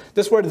beautiful.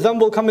 This word dhanb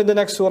will come in the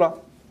next surah.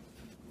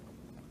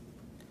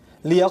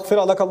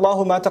 لِيَغْفِرَ لَكَ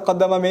اللَّهُ مَا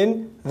تَقَدَّمَ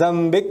مِنْ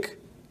ذَنْبِكَ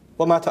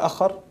وَمَا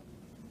تَأَخَّرَ.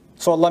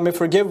 So Allah may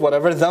forgive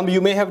whatever dhanb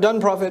you may have done,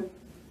 Prophet.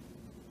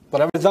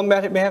 Whatever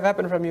dhanb may have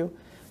happened from you.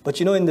 But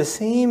you know, in the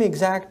same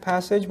exact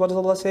passage, what does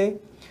Allah say?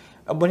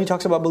 When He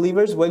talks about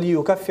believers,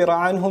 وَلِيُكَفِّرَ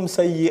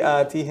عَنْهُمْ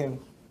سَيِّئَاتِهِمْ.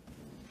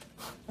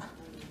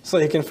 So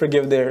He can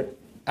forgive their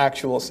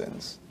actual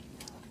sins.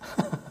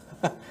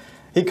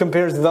 He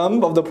compares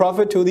dhanb of the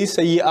Prophet to the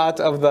sayyi'at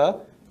of the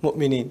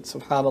mu'mineen.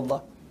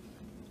 Subhanallah.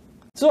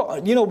 So,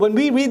 you know, when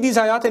we read these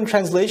ayat in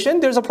translation,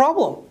 there's a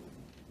problem.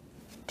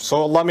 So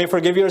Allah may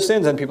forgive your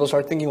sins, and people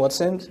start thinking, what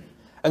sins?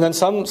 And then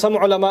some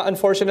ulama,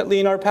 unfortunately,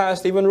 in our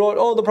past even wrote,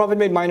 oh, the Prophet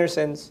made minor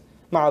sins.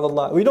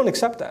 Ma'adallah. We don't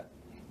accept that.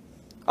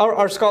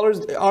 Our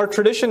scholars, our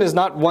tradition is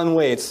not one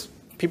way.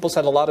 People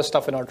said a lot of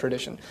stuff in our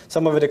tradition.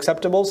 Some of it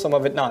acceptable, some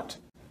of it not.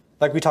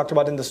 Like we talked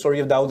about in the story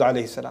of Dawud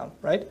alayhi salam,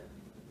 right?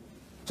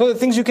 So the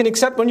things you can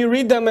accept when you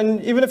read them,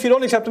 and even if you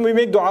don't accept them, we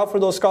make dua for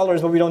those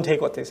scholars, but we don't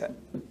take what they said.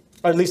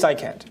 Or at least I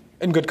can't,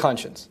 in good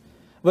conscience.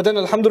 But then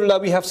alhamdulillah,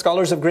 we have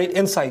scholars of great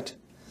insight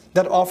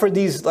that offer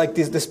this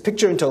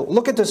picture into,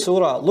 look at the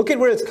surah, look at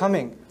where it's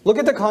coming, look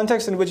at the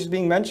context in which it's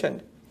being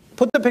mentioned.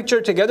 Put the picture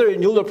together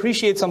and you'll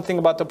appreciate something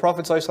about the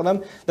Prophet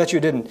ﷺ that you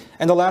didn't.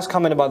 And the last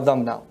comment about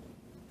them now.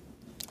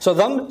 So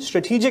them,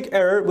 strategic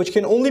error, which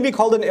can only be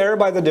called an error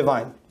by the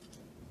divine.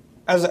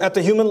 As at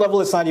the human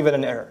level, it's not even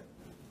an error.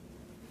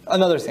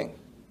 Another thing.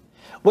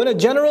 When a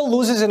general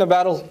loses in a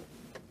battle,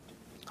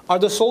 are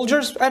the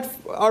soldiers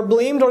are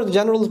blamed or the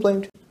general is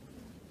blamed?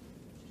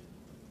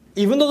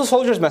 Even though the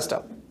soldiers messed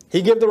up.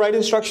 He gave the right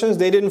instructions,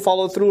 they didn't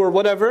follow through or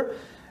whatever.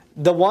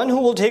 The one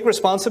who will take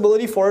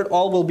responsibility for it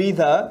all will be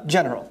the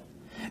general.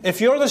 If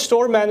you're the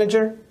store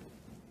manager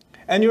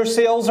and your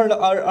sales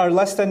are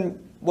less than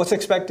what's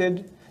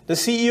expected, the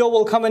CEO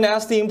will come and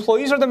ask the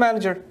employees or the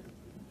manager?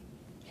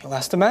 He'll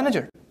ask the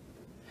manager.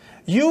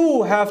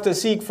 You have to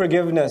seek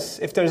forgiveness.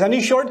 If there's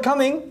any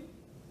shortcoming,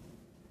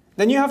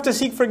 then you have to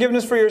seek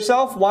forgiveness for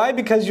yourself. Why?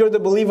 Because you're the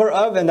believer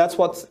of, and that's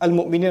what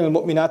al-mu'minin and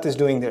al-mu'minat is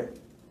doing there.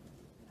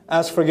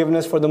 Ask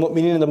forgiveness for the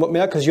mu'minin and the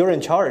mu'minat because you're in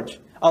charge.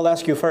 I'll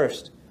ask you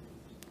first.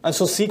 And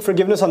so seek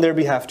forgiveness on their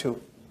behalf too.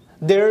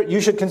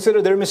 You should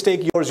consider their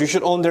mistake yours. You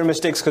should own their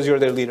mistakes because you're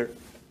their leader.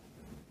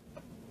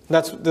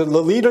 That's the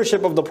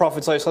leadership of the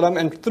Prophet ﷺ.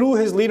 And through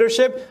his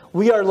leadership,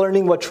 we are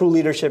learning what true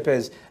leadership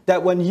is.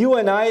 That when you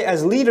and I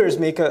as leaders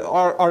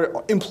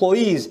our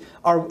employees,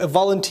 our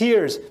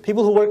volunteers,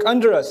 people who work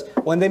under us,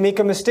 when they make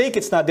a mistake,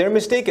 it's not their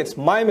mistake, it's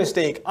my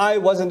mistake. I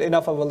wasn't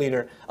enough of a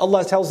leader.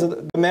 Allah tells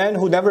the man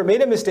who never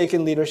made a mistake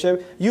in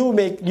leadership,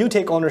 you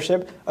take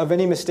ownership of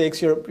any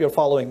mistakes your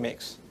following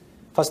makes.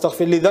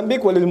 فَاسْتَغْفِرْ لِذَنْبِكَ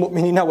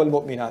وَلِلْمُؤْمِنِينَ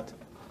وَالْمُؤْمِنَاتِ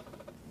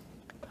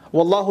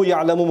وَاللَّهُ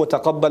يَعْلَمُ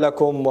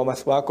مُتَقَبَّلَكُمْ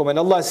وَمَثْوَاكُمْ. And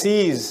Allah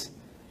sees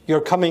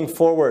your coming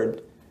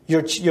forward,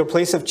 your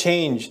place of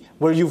change,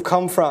 where you've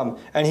come from,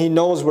 and He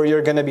knows where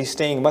you're going to be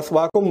staying.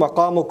 مَثْوَاكُمْ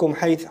مَقَامُكُمْ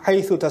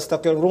حَيْثُ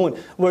تَسْتَقِرُّونَ.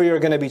 Where you're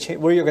going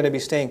to be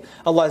staying.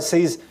 Allah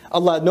says,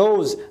 Allah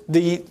knows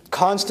the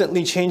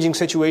constantly changing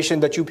situation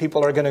that you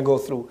people are going to go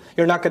through.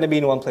 You're not going to be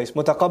in one place.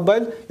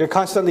 Mutaqabbal, you're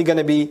constantly going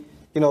to be,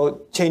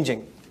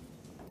 changing.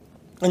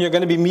 And you're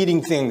going to be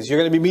meeting things. You're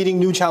going to be meeting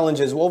new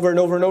challenges over and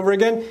over and over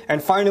again.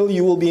 And finally,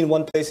 you will be in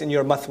one place in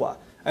your mathwa.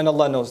 And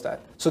Allah knows that.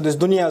 So this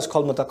dunya is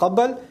called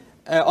mutaqabbal,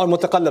 or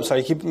mutaqallab,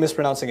 sorry, I keep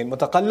mispronouncing it.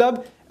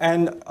 Mutaqallab,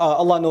 and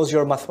Allah knows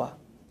your mathwa.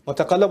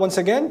 Mutaqallab, once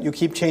again, you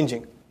keep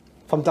changing.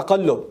 From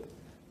taqallub.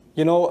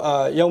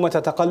 يَوْمَ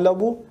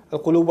تَتَقَلَّبُ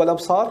الْقُلُوبُ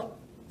وَالْأَبْصَارِ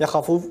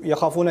يَخَافُونَ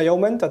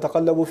يَوْمًا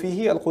تَتَقَلَّبُ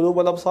فِيهِ الْقُلُوبُ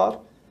وَالْأَبْصَارِ.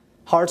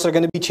 Hearts are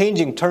going to be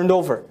changing, turned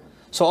over.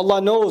 So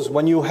Allah knows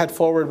when you head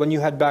forward, when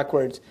you head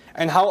backwards,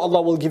 and how Allah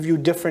will give you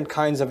different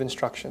kinds of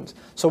instructions.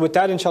 So with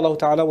that, inshallah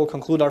ta'ala, we'll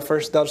conclude our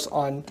first dars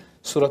on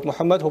Surah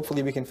Muhammad.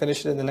 Hopefully we can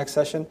finish it in the next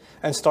session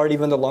and start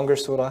even the longer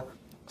surah,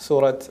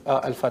 Surah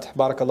Al-Fath.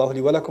 Barakallahu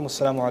li wa lakum.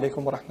 Assalamu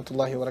alaikum wa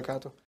rahmatullahi wa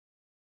barakatuh.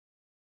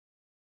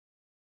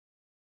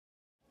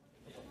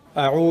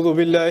 أعوذ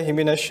بالله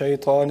من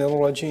الشيطان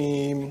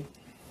الرجيم.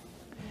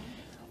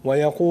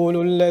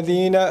 ويقول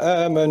الذين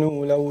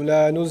آمنوا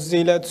لولا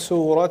نزلت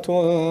سورة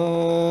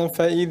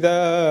فإذا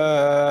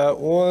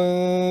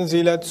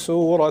أنزلت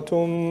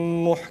سورة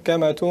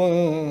محكمة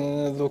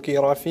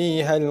ذكر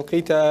فيها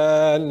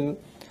القتال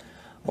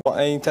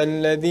رأيت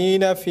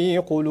الذين في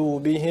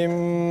قلوبهم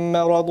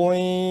مرض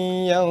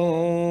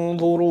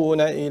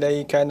ينظرون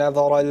إليك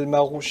نظر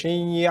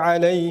المغشي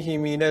عليه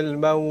من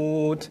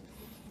الموت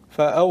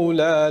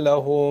فأولى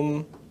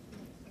لهم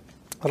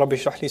رب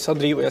اشرح لي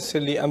صدري ويسر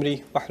لي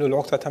أمري واحلل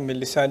عقدة من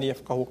لساني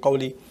يفقهوا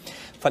قولي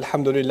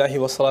فالحمد لله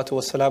والصلاة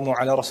والسلام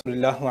على رسول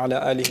الله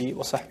وعلى آله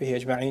وصحبه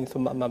أجمعين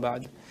ثم أما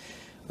بعد.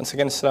 Once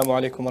again, Assalamu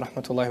alaikum wa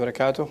rahmatullahi wa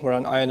barakatuh. We're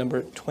on ayah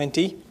number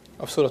 20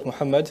 of Surah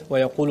Muhammad.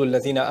 وَيَقُولُ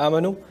الَّذِينَ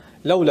آمَنُوا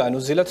لَوْلَا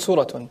نُزِّلَتْ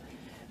سُورَةٌ.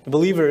 The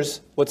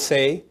believers would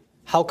say,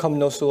 how come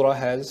no surah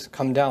has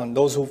come down?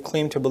 Those who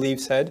claim to believe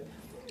said,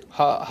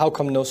 how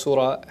come no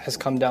surah has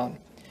come down?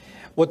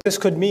 What this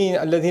could mean,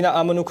 الَّذِينَ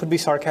آمَنُوا, could be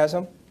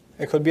sarcasm.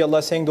 It could be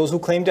Allah saying, those who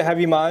claim to have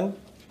iman,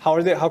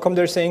 how come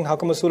they're saying, how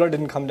come a surah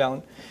didn't come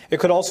down? It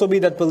could also be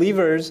that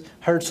believers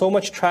heard so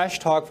much trash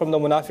talk from the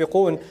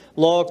munafiqun.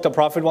 Look, the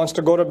Prophet wants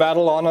to go to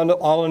battle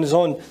all on his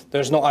own.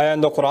 There's no ayah in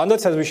the Qur'an that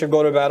says we should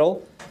go to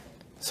battle.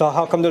 So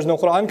how come there's no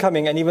Qur'an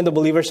coming? And even the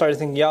believers started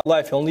thinking, Ya Allah,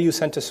 if only you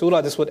sent a surah,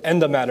 this would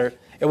end the matter.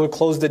 It would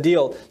close the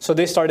deal. So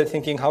they started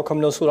thinking, how come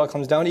no surah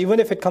comes down? Even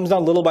if it comes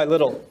down little by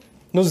little.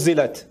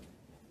 Nuzzilat.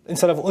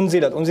 Instead of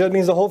unzilat. Unzilat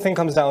means the whole thing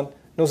comes down.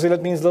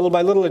 Nuzilat means little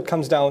by little it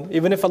comes down.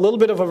 Even if a little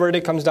bit of a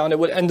verdict comes down, it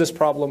would end this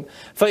problem.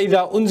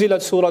 فَإِذَا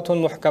أُنزِلَتْ سُورَةٌ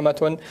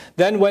مُحْكَمَةٌ.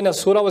 Then when a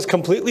surah was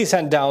completely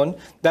sent down,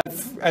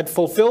 that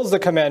fulfills the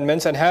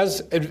commandments and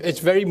it's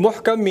very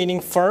muhkam, meaning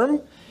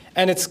firm,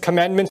 and its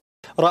commandments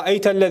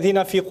رَأَيْتَ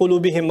الَّذِينَ فِي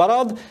قُلُوبِهِمْ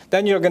مَرَضٍ,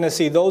 then you're going to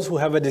see those who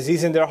have a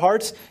disease in their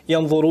hearts,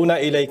 يَنْظُرُونَ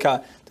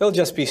إِلَيْكَ, they'll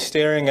just be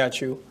staring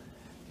at you.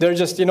 They're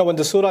just, when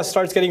the surah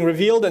starts getting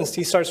revealed and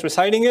he starts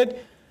reciting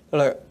it, they're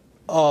like,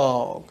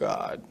 oh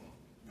God,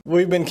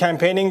 we've been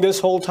campaigning this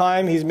whole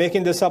time, he's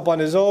making this up on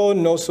his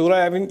own, no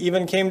surah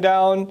even came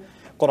down,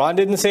 Qur'an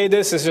didn't say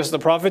this, it's just the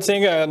Prophet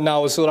saying it, and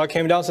now a surah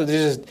came down, so they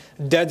just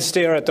dead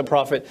stare at the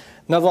Prophet.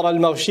 نَظَرَ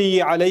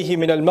الْمَغْشِيِّ عَلَيْهِ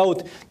مِنَ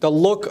الْمَوْتِ, the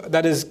look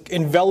that is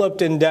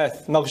enveloped in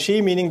death.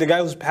 Maghshi meaning the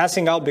guy who's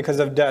passing out because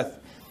of death.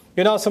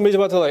 Somebody's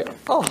about to like,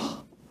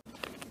 oh,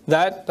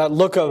 that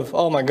look of,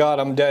 oh my God,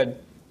 I'm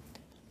dead.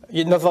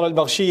 نَظَرَ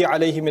الْمَغْشِيِّ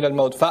عَلَيْهِ مِنَ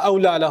الْمَوْتِ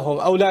فَأَوْلَى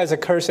لَهُمْ, أَوْلَى is a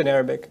curse in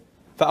Arabic.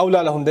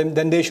 فَأَوْلَى لَهُمْ,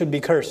 then they should be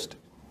cursed.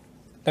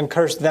 Then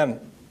curse them.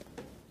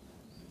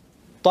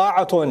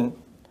 طَاعَةٌ,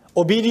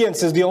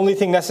 obedience is the only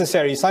thing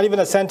necessary. It's not even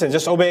a sentence,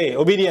 just obey,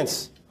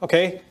 obedience.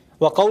 Okay?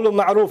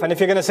 وَقَوْلٌ مَعْرُوفٌ, and if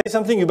you're going to say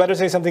something, you better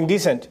say something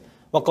decent.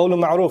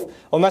 وَقَوْلٌ مَعْرُوفٌ,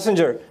 O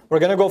messenger, we're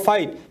going to go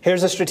fight.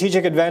 Here's a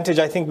strategic advantage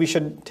I think we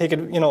should take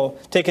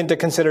into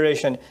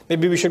consideration.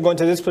 Maybe we should go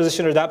into this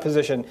position or that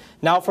position.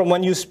 Now from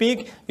when you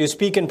speak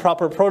in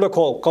proper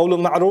protocol.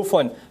 قَوْلٌ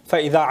مَعْرُوفٌ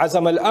فَإِذَا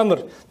عَزَمَ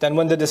الْأَمْرِ, then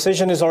when the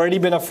decision has already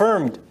been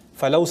affirmed,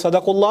 فَلَوْ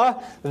صَدَقُوا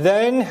اللَّهِ,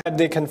 then had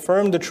they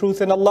confirmed the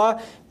truth in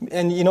Allah.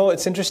 And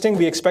it's interesting,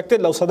 we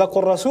expected لَوْ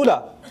صَدَقُوا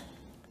الرَّسُولَ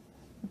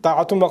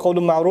طَاعَةٌ وَقَوْلٌ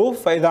مَعْرُوفٌ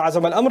فَإِذَا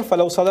عَزَمَ الْأَمْرُ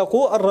فَلَوْ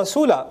صَدَقُوا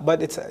الرَّسُولَ,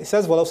 but it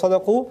says وَلَوْ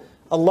صَدَقُوا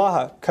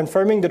Allah.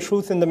 Confirming the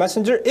truth in the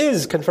messenger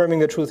is confirming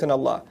the truth in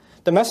Allah.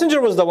 The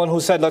messenger was the one who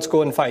said, let's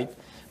go and fight.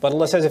 But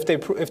Allah says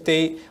if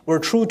they were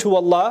true to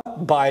Allah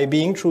by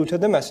being true to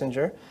the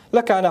messenger,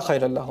 لَكَانَ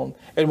خَيْرًا لَهُمْ,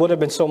 it would have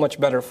been so much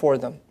better for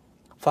them.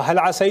 فَهَلْ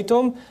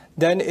عَسَيْتُمْ,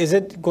 then is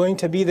it going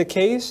to be the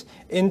case,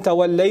 إِن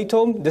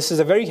تَوَلَّيْتُمْ, this is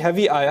a very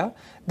heavy ayah.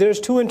 There's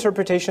two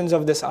interpretations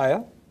of this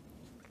ayah.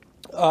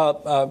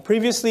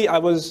 Previously,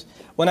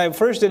 when I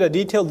first did a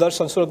detailed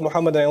dars on Surah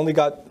Muhammad, I only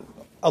got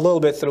a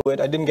little bit through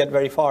it. I didn't get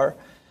very far.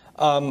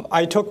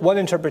 I took one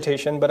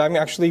interpretation, but I'm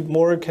actually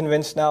more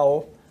convinced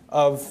now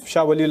of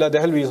Shah Waliullah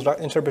Dehlvi's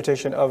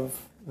interpretation of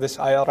this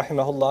ayah,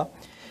 rahimahullah.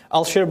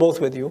 I'll share both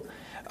with you.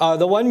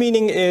 The one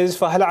meaning is,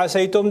 فَهَلْ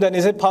عَسَيْتُمْ, then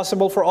is it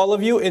possible for all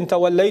of you, إِن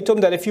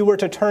تَوَلَّيْتُمْ, that if you were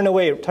to turn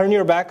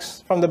your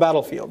backs from the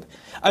battlefield,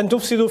 أَن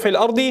تُفْسِدُوا فِي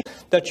الْأَرْضِ,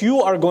 that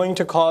you are going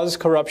to cause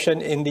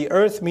corruption in the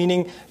earth,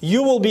 meaning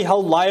you will be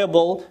held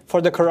liable for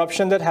the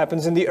corruption that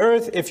happens in the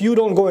earth if you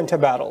don't go into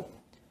battle.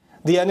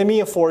 The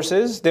enemy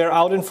forces, they're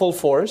out in full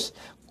force.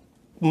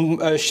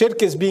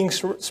 Shirk is being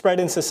spread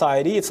in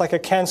society. It's like a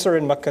cancer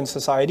in Meccan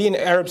society, in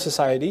Arab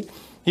society.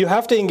 You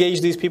have to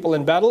engage these people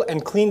in battle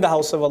and clean the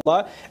house of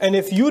Allah. And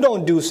if you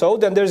don't do so,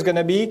 then there's going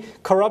to be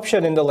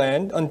corruption in the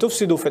land. أَن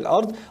تُفْسِدُوا فِي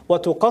الْأَرْضِ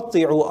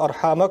وَتُقَطِّعُوا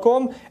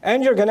أَرْحَامَكُمْ,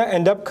 and you're going to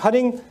end up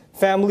cutting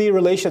family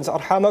relations.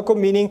 أَرْحَامَكُمْ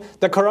meaning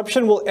the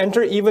corruption will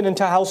enter even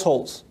into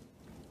households.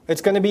 It's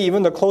going to be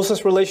even the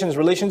closest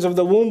relations of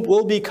the womb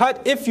will be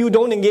cut if you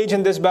don't engage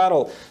in this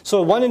battle.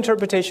 So one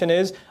interpretation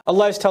is,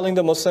 Allah is telling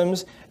the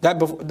Muslims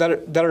that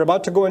are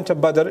about to go into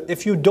Badr,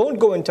 if you don't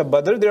go into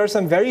Badr, there are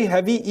some very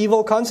heavy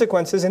evil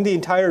consequences in the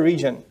entire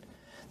region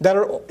that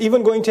are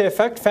even going to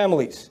affect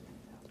families.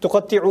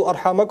 تُقَطِّعُوا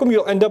أَرْحَامَكُمْ,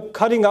 you'll end up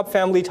cutting up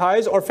family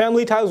ties, or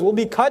family ties will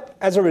be cut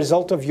as a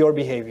result of your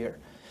behavior.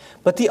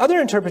 But the other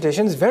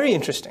interpretation is very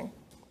interesting.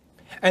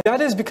 And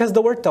that is because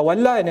the word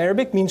tawalla in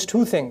Arabic means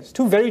two things,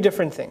 two very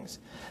different things.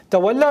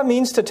 Tawalla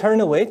means to turn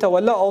away.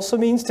 Tawalla also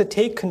means to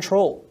take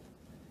control,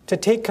 to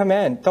take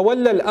command.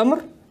 Tawalla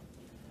al-amr,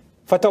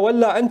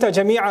 fatawalla anta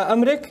jami'a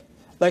amrik,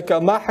 like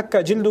ma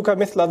hakka jilduka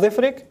mithla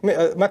dhifrik,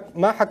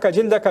 ma hakka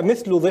jildaka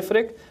mithlu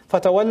dhifrik,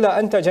 fatawalla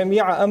anta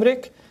jami'a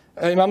amrik.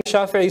 Imam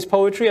Shafi'i's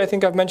poetry, I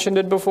think I've mentioned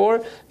it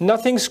before.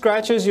 Nothing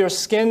scratches your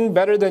skin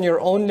better than your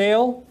own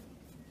nail.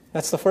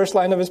 That's the first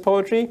line of his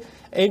poetry.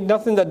 Ain't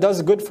nothing that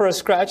does good for a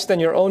scratch than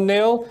your own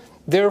nail.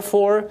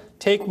 Therefore,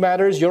 take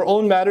your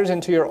own matters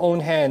into your own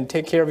hand.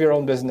 Take care of your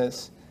own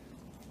business.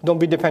 Don't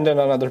be dependent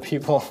on other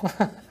people.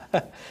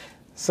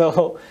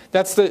 So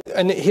that's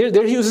and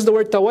there he uses the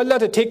word tawalla,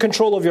 to take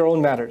control of your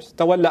own matters.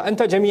 Tawalla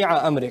anta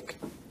jami'a amrik.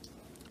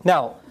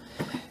 Now,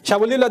 Shah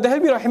Waliullah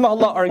Dehlvi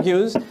rahimahullah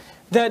argues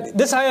that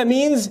this ayah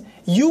means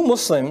you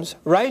Muslims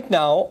right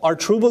now are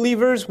true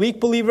believers,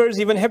 weak believers,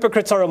 even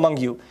hypocrites are among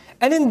you.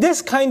 And in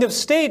this kind of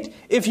state,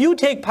 if you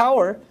take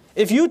power,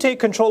 if you take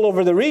control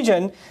over the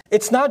region,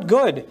 it's not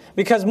good,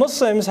 because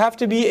Muslims have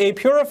to be a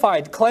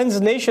purified,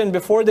 cleansed nation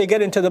before they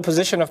get into the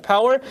position of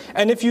power.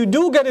 And if you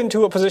do get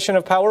into a position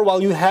of power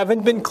while you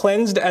haven't been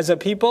cleansed as a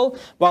people,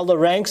 while the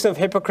ranks of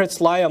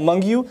hypocrites lie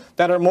among you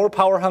that are more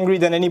power hungry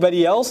than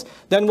anybody else,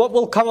 then what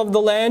will come of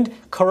the land?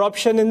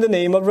 Corruption in the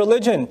name of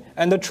religion,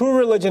 and the true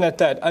religion at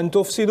that. أَن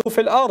تُفْسِدُوا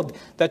فِي الْأَرْضِ,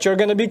 that you're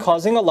going to be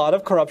causing a lot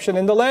of corruption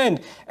in the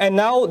land. And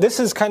now this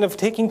is kind of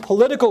taking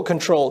political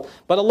control.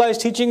 But Allah is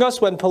teaching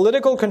us, when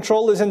political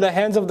control is in the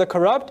hands of the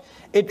corrupt,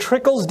 it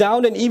trickles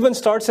down and even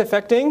starts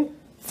affecting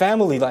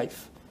family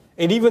life.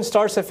 It even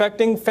starts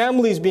affecting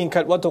families being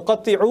cut.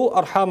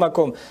 وَتُقَطِّعُوا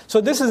أَرْحَامَكُمْ. So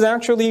this is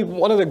actually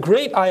one of the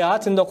great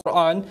ayat in the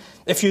Qur'an.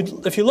 If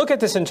you look at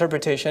this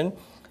interpretation,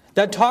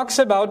 that talks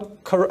about,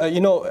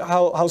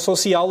 how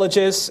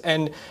sociologists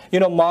and,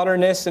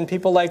 modernists and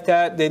people like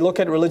that, they look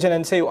at religion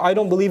and say, I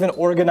don't believe in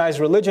organized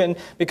religion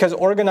because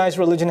organized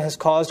religion has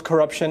caused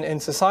corruption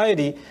in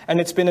society and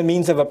it's been a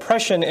means of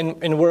oppression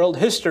in world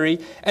history.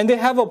 And they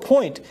have a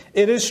point.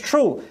 It is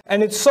true.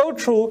 And it's so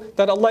true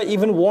that Allah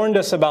even warned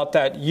us about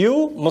that.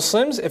 You,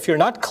 Muslims, if you're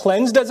not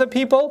cleansed as a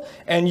people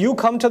and you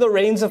come to the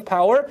reins of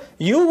power,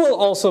 you will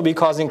also be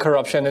causing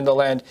corruption in the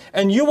land.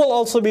 And you will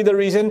also be the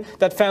reason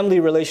that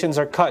family relations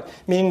are cut,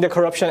 meaning the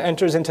corruption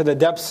enters into the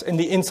depths in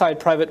the inside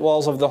private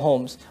walls of the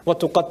homes.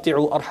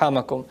 وَتُقَطِّعُوا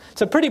أَرْحَامَكُمْ.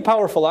 It's a pretty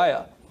powerful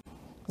ayah.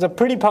 It's a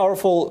pretty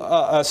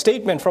powerful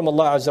statement from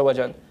Allah Azza wa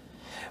Jal.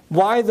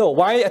 Why though?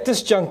 Why at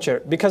this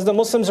juncture? Because the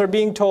Muslims are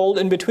being told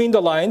in between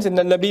the lines, إِنَّ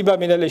اللَّبِيبَ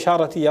مِنَ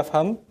الْإِشَارَةِ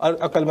يَفْهَمْ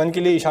أَقَلْ مَنْ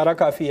كِلِي إِشَارَةَ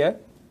كَافِيَةً.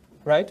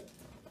 Right?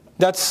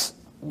 That's,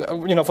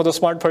 for the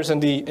smart person,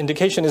 the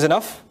indication is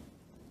enough.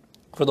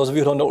 For those of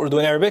you who don't know Urdu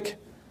and Arabic,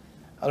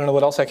 I don't know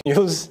what else I can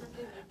use.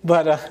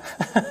 But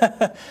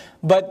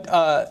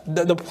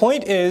the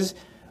point is,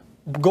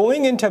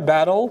 going into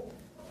battle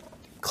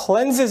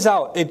cleanses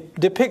out.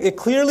 It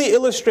clearly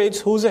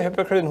illustrates who's a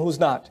hypocrite and who's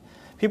not.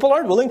 People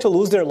aren't willing to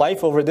lose their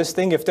life over this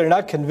thing if they're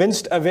not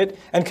convinced of it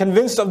and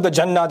convinced of the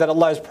Jannah that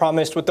Allah has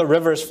promised with the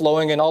rivers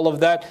flowing and all of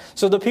that.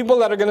 So the people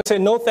that are going to say,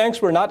 no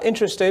thanks, we're not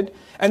interested,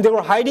 and they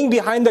were hiding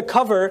behind the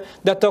cover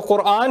that the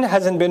Qur'an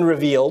hasn't been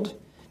revealed.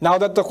 Now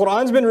that the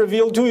Qur'an's been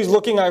revealed too, he's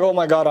looking like, oh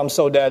my God, I'm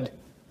so dead.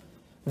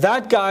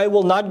 That guy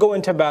will not go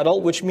into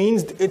battle, which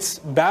means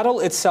battle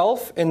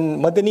itself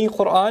in Madani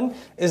Qur'an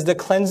is the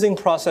cleansing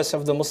process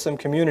of the Muslim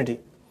community.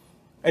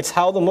 It's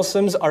how the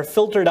Muslims are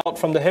filtered out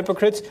from the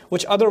hypocrites,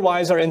 which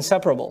otherwise are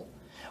inseparable.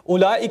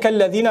 أُولَٰئِكَ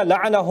الَّذِينَ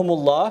لَعَنَهُمُ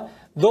اللَّهُ.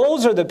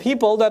 Those are the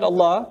people that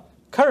Allah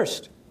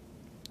cursed.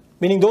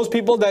 Meaning those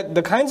people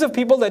the kinds of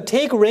people that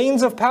take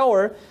reins of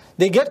power,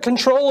 they get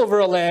control over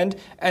a land,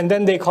 and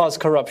then they cause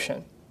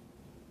corruption.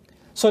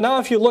 So now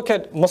if you look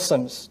at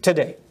Muslims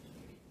today,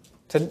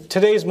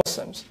 today's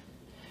Muslims,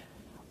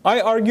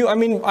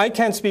 I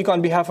can't speak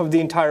on behalf of the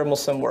entire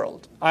Muslim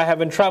world. I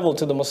haven't traveled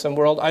to the Muslim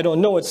world. I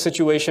don't know its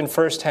situation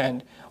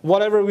firsthand.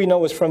 Whatever we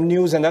know is from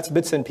news, and that's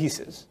bits and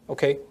pieces,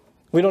 okay?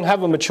 We don't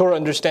have a mature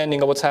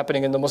understanding of what's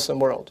happening in the Muslim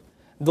world.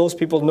 Those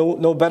people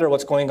know better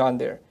what's going on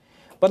there.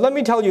 But let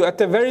me tell you, at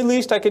the very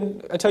least, I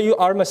tell you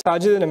our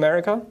masajid in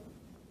America,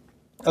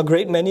 a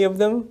great many of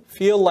them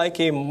feel like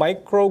a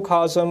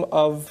microcosm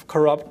of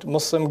corrupt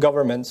Muslim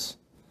governments.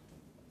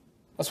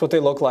 That's what they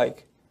look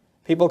like.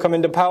 People come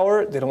into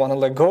power, they don't want to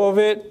let go of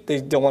it, they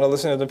don't want to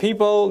listen to the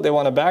people, they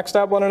want to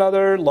backstab one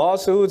another,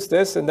 lawsuits,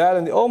 this and that,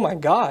 and oh my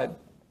God,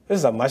 this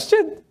is a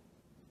masjid.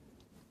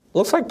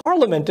 Looks like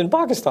parliament in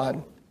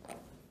Pakistan.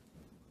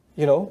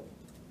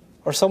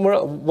 Or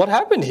somewhere. What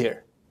happened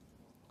here?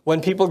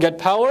 When people get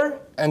power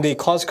and they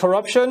cause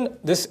corruption,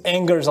 this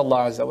angers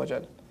Allah Azza wa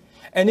Jal.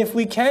 And if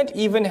we can't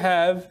even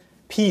have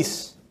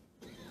peace,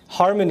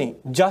 harmony,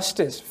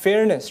 justice,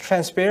 fairness,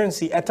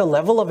 transparency at the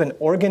level of an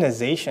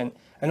organization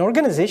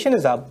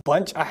is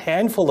a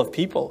handful of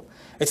people.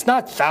 It's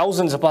not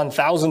thousands upon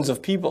thousands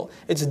of people.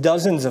 It's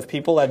dozens of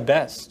people at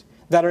best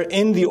that are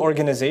in the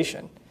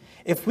organization.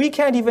 If we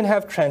can't even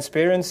have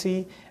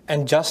transparency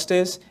and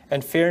justice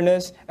and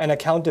fairness and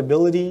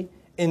accountability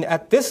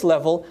at this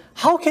level,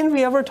 how can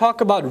we ever talk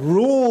about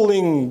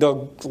ruling the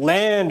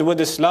land with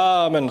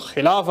Islam and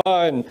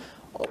Khilafah? And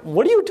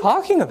what are you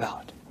talking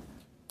about?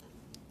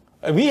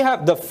 We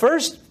have the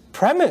first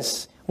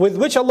premise with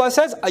which Allah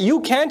says,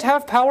 you can't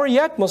have power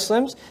yet,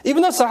 Muslims.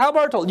 Even the Sahaba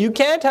are told, you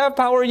can't have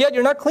power yet,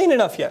 you're not clean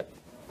enough yet.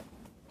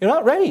 You're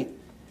not ready.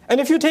 And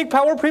if you take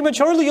power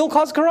prematurely, you'll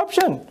cause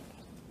corruption.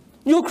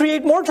 You'll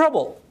create more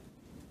trouble.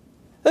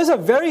 This is a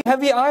very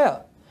heavy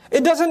ayah.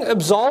 It doesn't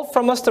absolve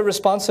from us the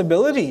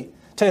responsibility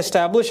to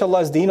establish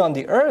Allah's deen on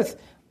the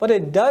earth, but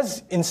it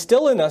does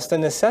instill in us the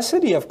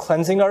necessity of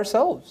cleansing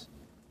ourselves.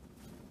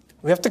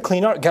 We have to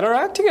get our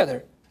act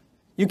together.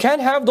 You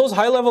can't have those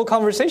high-level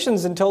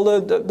conversations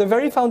until the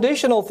very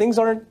foundational things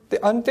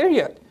aren't there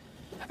yet.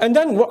 And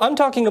then I'm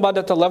talking about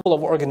at the level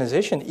of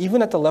organization,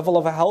 even at the level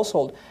of a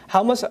household.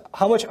 How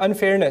much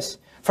unfairness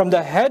from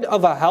the head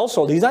of a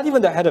household. He's not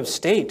even the head of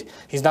state.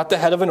 He's not the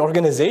head of an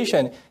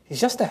organization.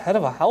 He's just the head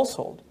of a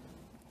household.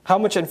 How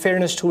much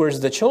unfairness towards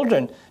the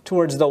children,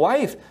 towards the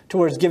wife,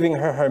 towards giving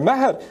her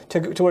mahar,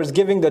 towards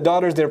giving the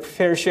daughters their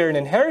fair share in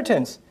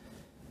inheritance.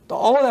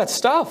 All of that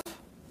stuff.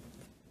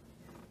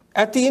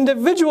 At the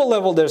individual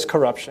level, there's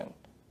corruption.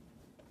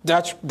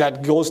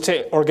 That goes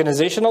to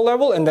organizational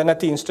level and then at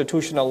the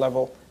institutional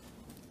level.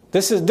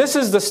 This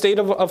is the state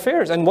of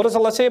affairs. And what does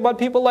Allah say about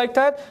people like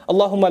that?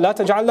 Allahumma la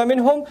taj'alna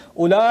minhum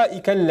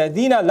ulaika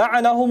alladhina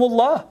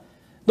la'anahumullah.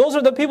 Those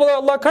are the people that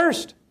Allah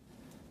cursed.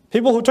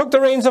 People who took the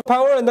reins of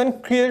power and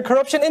then created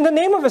corruption in the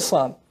name of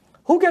Islam.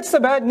 Who gets the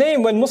bad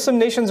name when Muslim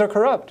nations are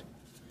corrupt?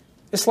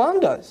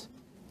 Islam does.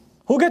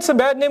 Who gets a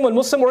bad name when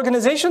Muslim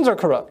organizations are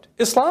corrupt?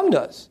 Islam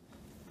does.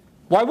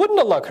 Why wouldn't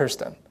Allah curse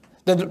them?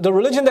 The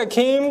religion that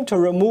came to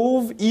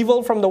remove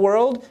evil from the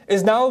world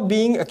is now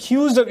being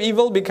accused of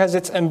evil because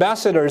its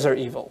ambassadors are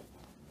evil.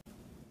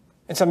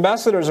 Its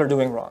ambassadors are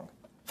doing wrong.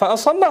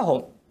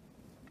 فَأَصَمَّهُمْ.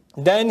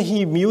 Then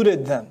he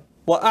muted them.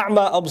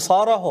 وَأَعْمَى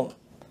أَبْصَارَهُمْ.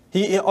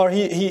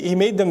 He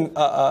made them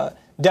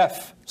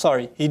deaf.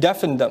 Sorry, he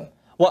deafened them.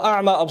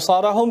 وَأَعْمَى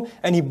أَبْصَارَهُمْ.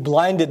 And he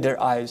blinded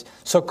their eyes.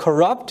 So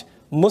corrupt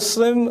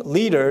Muslim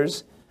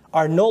leaders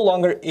are no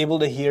longer able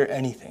to hear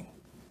anything.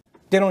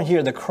 They don't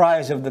hear the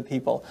cries of the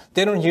people.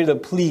 They don't hear the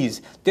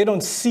pleas. They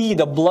don't see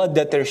the blood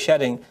that they're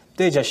shedding.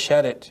 They just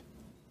shed it.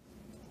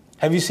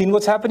 Have you seen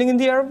what's happening in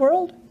the Arab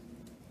world?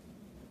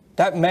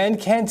 That man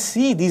can't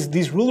see,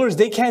 these rulers,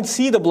 they can't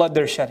see the blood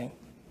they're shedding.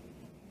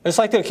 It's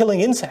like they're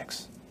killing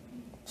insects.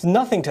 It's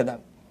nothing to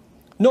them.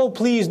 No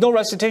pleas, no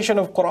recitation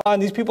of Qur'an.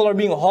 These people are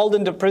being hauled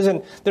into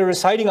prison. They're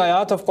reciting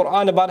ayat of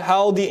Qur'an about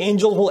how the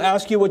angels will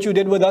ask you what you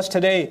did with us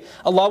today.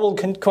 Allah will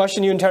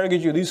question you,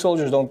 interrogate you. These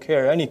soldiers don't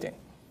care anything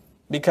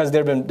because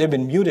they've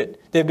been muted.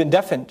 They've been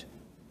deafened.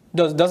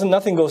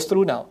 Nothing goes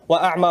through now.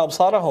 وَأَعْمَى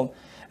أَبْصَارَهُمْ.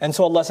 And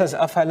so Allah says,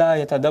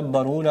 أَفَلَا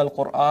يَتَدَبَّرُونَ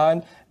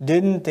الْقُرْآنَ.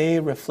 Didn't they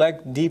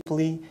reflect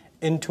deeply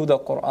into the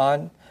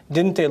Qur'an?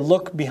 Didn't they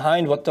look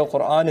behind what the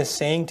Qur'an is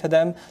saying to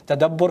them?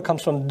 Tadabbur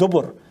comes from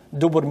dubur.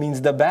 Dubur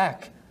means the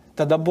back.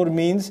 Tadabbur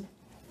means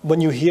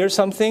when you hear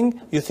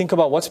something, you think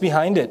about what's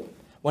behind it.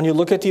 When you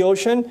look at the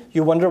ocean,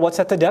 you wonder what's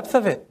at the depth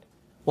of it.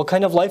 What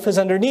kind of life is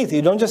underneath?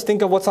 You don't just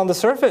think of what's on the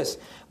surface.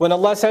 When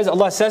Allah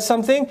says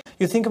something,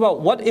 you think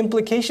about what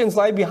implications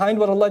lie behind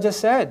what Allah just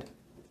said.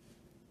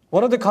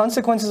 What are the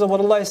consequences of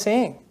what Allah is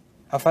saying?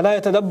 أَفَلَا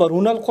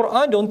يَتَدَبَّرُونَ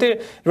الْقُرْآنَ. Don't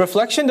they?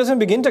 Reflection doesn't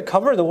begin to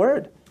cover the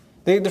word.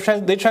 They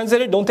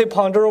translate it, don't they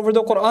ponder over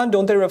the Qur'an?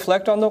 Don't they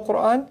reflect on the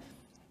Qur'an?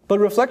 But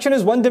reflection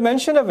is one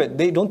dimension of it.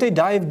 Don't they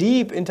dive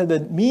deep into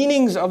the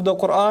meanings of the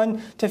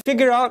Qur'an to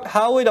figure out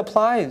how it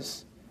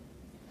applies?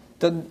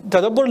 The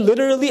tadabbur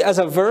literally as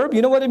a verb,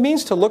 you know what it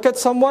means? To look at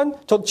someone,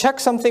 to check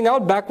something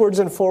out backwards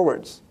and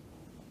forwards.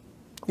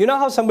 You know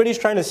how somebody's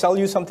trying to sell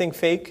you something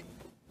fake?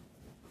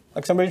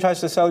 Like somebody tries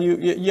to sell you,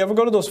 you ever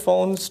go to those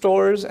phone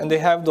stores and they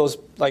have those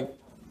like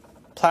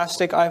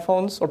plastic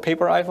iPhones or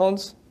paper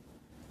iPhones?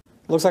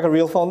 Looks like a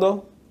real phone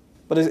though,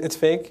 but it's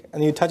fake.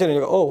 And you touch it and you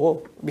go, oh,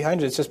 whoa,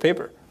 behind it it's just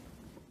paper.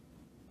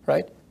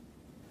 Right?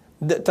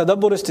 The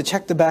tadabbur is to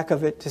check the back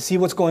of it, to see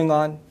what's going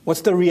on.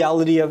 What's the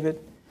reality of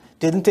it?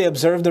 Didn't they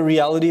observe the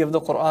reality of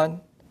the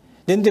Qur'an?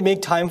 Didn't they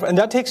make time for, and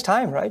that takes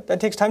time, right? That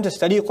takes time to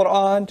study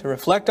Qur'an, to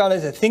reflect on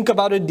it, to think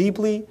about it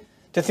deeply,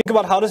 to think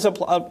about how does it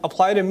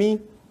apply to me.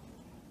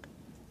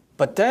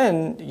 But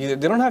then, they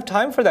don't have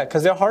time for that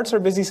because their hearts are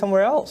busy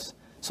somewhere else.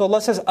 So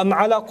Allah says, أَمْ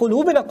عَلَى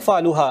قُلُوبٍ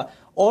أَقْفَالُهَا.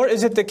 Or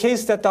is it the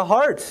case that the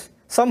hearts,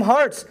 some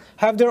hearts,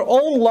 have their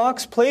own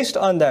locks placed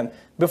on them?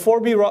 Before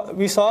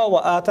we saw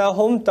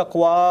وَآتَاهُمْ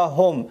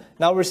تَقْوَاهُمْ.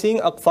 Now we're seeing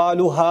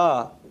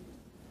أَقْفَالُهَا.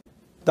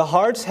 The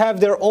hearts have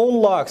their own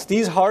locks.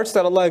 These hearts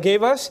that Allah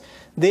gave us,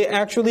 they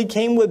actually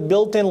came with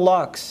built-in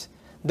locks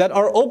that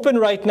are open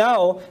right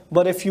now,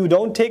 but if you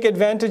don't take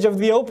advantage of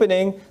the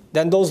opening,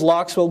 then those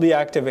locks will be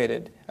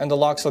activated. And the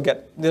locks will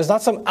there's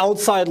not some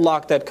outside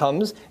lock that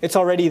comes, it's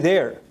already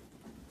there.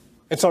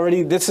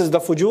 This is the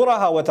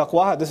fujuraha wa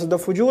taqwaha. This is the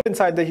fujur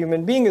inside the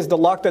human being, is the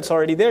lock that's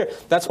already there.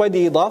 That's why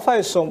the idafa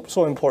is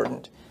so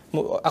important.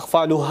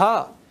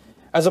 Aqfaluha.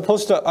 As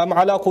opposed to am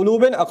ala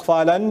qulubin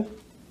aqfalan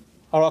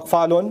or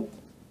aqfalun.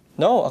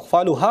 No,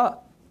 aqfaluha.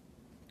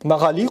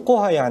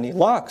 Maghaliquha yani,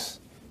 locks.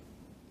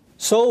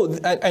 So,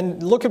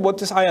 and look at what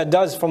this ayah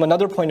does from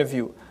another point of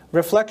view.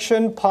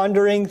 Reflection,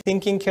 pondering,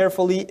 thinking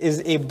carefully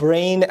is a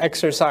brain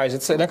exercise.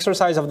 It's an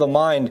exercise of the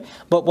mind.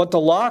 But what the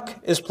lock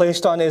is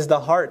placed on is the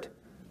heart.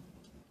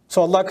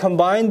 So Allah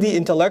combined the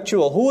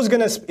intellectual. Who's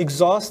going to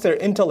exhaust their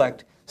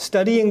intellect,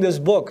 studying this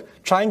book,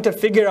 trying to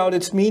figure out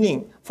its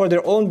meaning for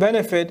their own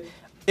benefit,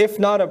 if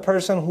not a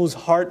person whose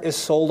heart is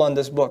sold on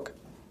this book?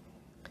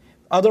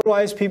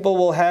 Otherwise, people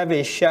will have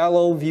a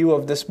shallow view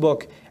of this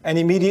book, and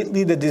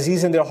immediately the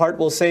disease in their heart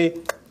will say,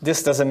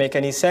 this doesn't make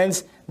any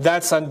sense,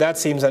 that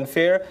seems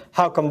unfair,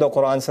 how come the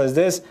Qur'an says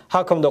this,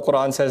 how come the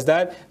Qur'an says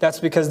that? That's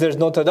because there's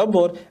no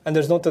tadabbur, and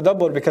there's no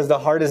tadabbur because the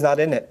heart is not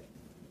in it.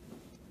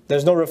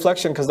 There's no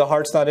reflection because the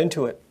heart's not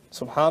into it.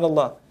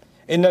 Subhanallah.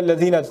 إِنَّ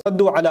الَّذِينَ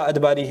ارْتَدُّوا عَلَىٰ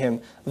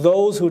أَدْبَارِهِمْ.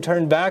 Those who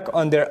turn back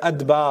on their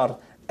adbar.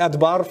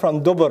 Adbar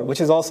from dubur,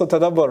 which is also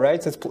tadabbur,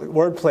 right? It's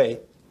wordplay.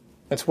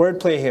 It's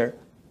wordplay here.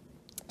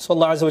 So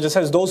Allah Azza wa Jalla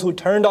says, those who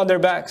turned on their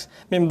backs,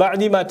 مِن بَعْدِ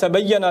مَا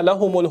تَبَيَّنَ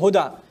لَهُمُ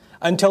الْهُدَى.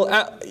 Until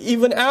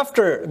even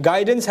after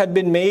guidance had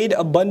been made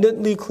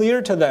abundantly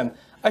clear to them.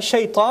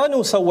 الشَّيْطَانُ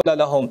سَوَّلَ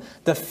لَهُمْ.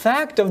 The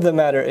fact of the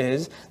matter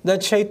is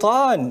that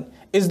shaitan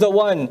is the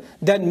one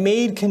that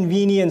made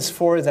convenience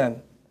for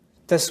them.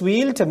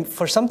 Tasweel,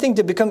 for something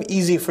to become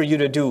easy for you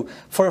to do,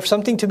 for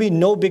something to be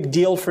no big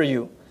deal for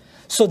you.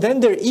 So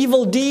then their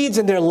evil deeds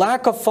and their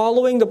lack of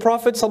following the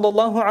Prophet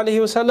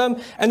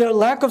ﷺ and their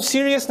lack of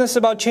seriousness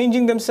about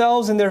changing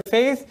themselves in their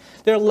faith,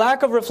 their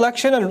lack of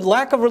reflection and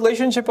lack of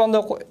relationship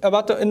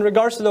in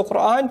regards to the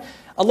Qur'an,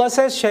 Allah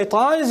says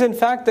shaitan is in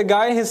fact the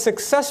guy, his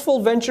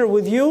successful venture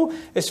with you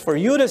is for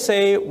you to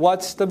say,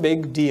 what's the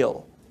big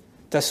deal?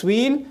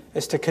 Tasweel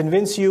is to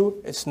convince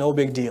you it's no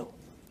big deal.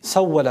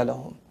 Sawwala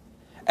lahum.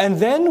 And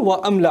then wa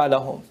amla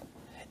lahum.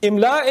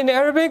 Imla in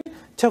Arabic,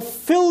 to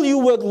fill you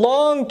with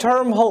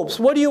long-term hopes.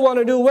 What do you want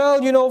to do?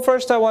 Well,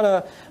 first I want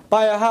to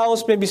buy a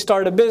house, maybe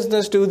start a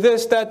business, do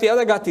this, that, the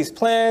other. Got these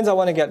plans. I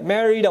want to get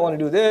married. I want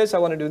to do this. I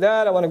want to do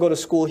that. I want to go to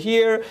school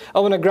here. I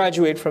want to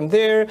graduate from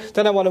there.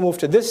 Then I want to move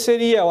to this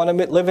city. I want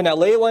to live in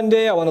LA one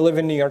day. I want to live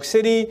in New York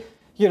City.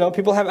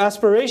 People have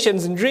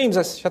aspirations and dreams.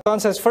 As Shaitan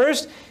says,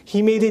 first,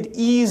 he made it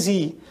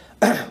easy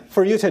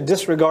for you to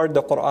disregard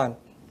the Qur'an.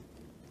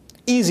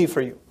 Easy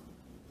for you.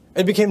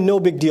 It became no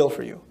big deal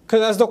for you.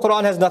 Because as the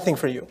Qur'an has nothing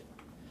for you.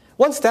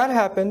 Once that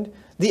happened,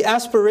 the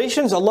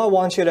aspirations Allah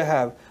wants you to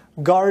have,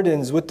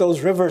 gardens with those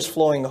rivers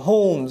flowing,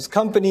 homes,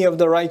 company of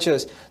the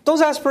righteous,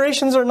 those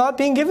aspirations are not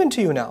being given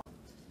to you now.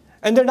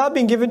 And they're not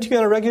being given to you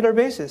on a regular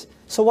basis.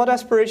 So what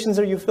aspirations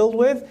are you filled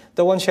with?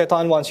 The one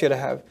Shaitan wants you to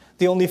have.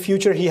 The only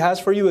future he has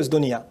for you is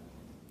dunya.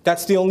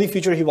 That's the only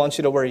future he wants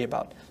you to worry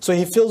about. So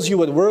he fills you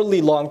with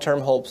worldly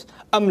long-term hopes.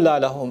 أَمْلَا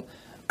لَهُمْ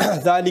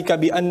ذَلِكَ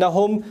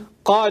بِأَنَّهُمْ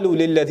قَالُوا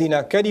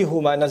لِلَّذِينَ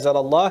كَرِهُوا مَا نَزَلَ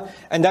اللَّهِ.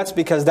 And that's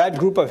because that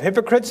group of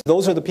hypocrites,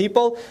 those are the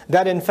people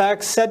that in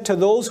fact said to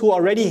those who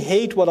already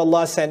hate what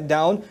Allah sent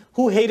down.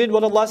 Who hated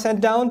what Allah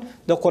sent down?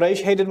 The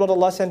Quraysh hated what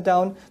Allah sent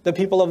down. The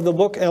people of the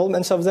book,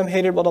 elements of them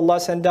hated what Allah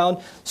sent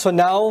down. So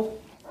now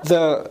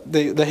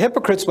the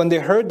hypocrites, when they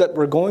heard that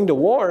we're going to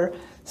war,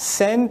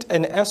 sent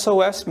an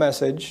SOS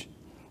message,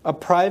 a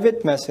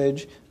private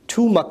message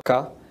to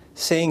Makkah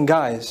saying,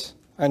 guys,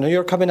 I know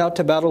you're coming out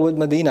to battle with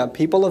Medina.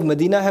 People of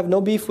Medina have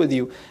no beef with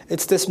you.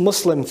 It's this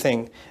Muslim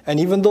thing. And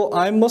even though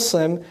I'm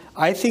Muslim,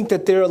 I think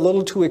that they're a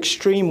little too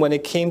extreme when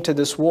it came to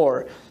this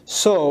war.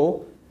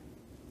 So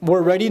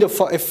we're ready to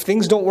fight. If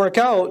things don't work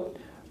out,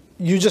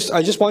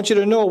 I just want you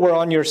to know we're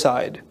on your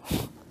side.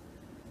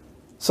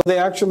 So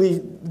they're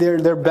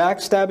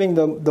backstabbing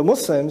the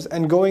Muslims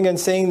and going and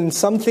saying,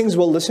 some things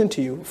we'll listen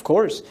to you, of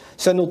course.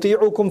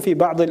 سَنُطِيعُكُمْ فِي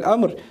بَعْضِ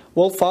الْأَمْرِ.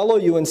 We'll follow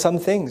you in some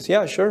things.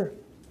 Yeah, sure.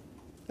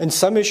 In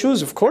some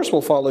issues, of course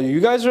we'll follow you. You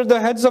guys are the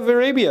heads of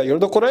Arabia. You're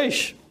the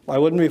Quraysh. Why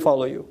wouldn't we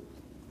follow you?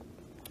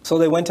 So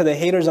they went to the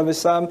haters of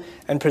Islam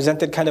and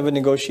presented kind of a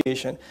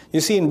negotiation. You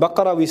see in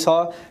Baqarah we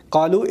saw,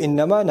 قَالُوا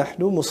إِنَّمَا نَحْنُ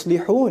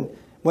مُصْلِحُونَ.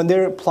 When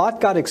their plot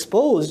got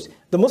exposed,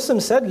 the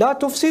Muslims said, لَا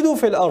تُفْسِدُوا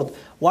فِي الْأَرْضِ.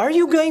 Why are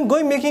you going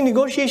making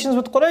negotiations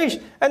with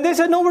Quraysh? And they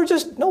said, we're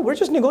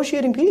just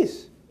negotiating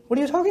peace. What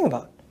are you talking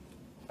about?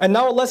 And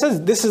now Allah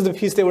says, this is the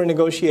peace they were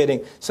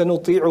negotiating.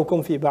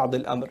 سَنُطِيعُكُمْ فِي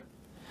بَعْضِ الْأَمْرِ.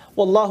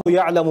 وَاللَّهُ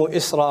يَعْلَمُ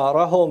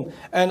إِسْرَارَهُم.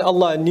 And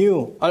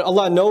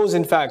Allah knows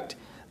in fact,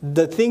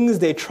 the things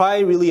they try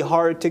really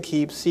hard to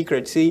keep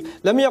secret. See,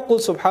 لَمْ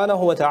يَقُلْ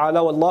سُبْحَانَهُ وَتَعَالَى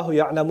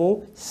وَاللَّهُ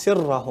يَعْلَمُ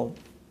سِرَّهُم.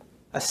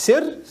 A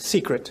sir,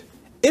 secret.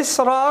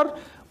 Israr,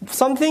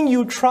 something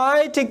you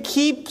try to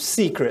keep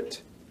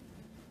secret.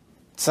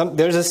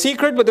 There's a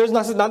secret, but there's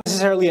not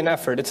necessarily an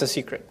effort. It's a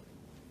secret.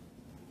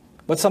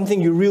 But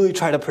something you really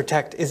try to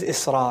protect is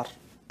israr.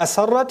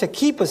 Asarra, to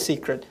keep a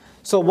secret.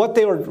 So what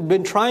they were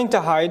been trying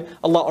to hide,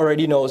 Allah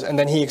already knows, and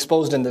then He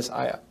exposed in this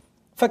ayah.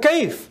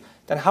 فَكَيْفَ?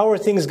 Then how are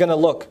things going to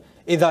look?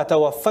 إِذَا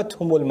تَوَفَّتْهُمُ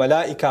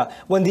الْمَلَائِكَةِ.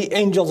 When the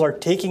angels are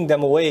taking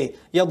them away.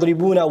 يَضْرِبُونَ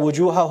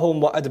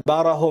وُجُوهَهُمْ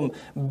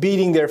وَأَدْبَارَهُمْ.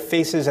 Beating their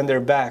faces and their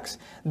backs.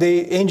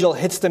 The angel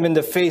hits them in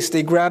the face.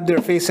 They grab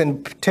their face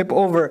and tip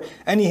over.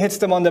 And he hits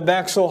them on the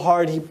back so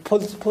hard. He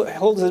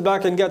holds his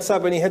back and gets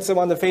up and he hits them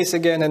on the face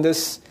again. And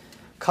this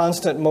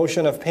constant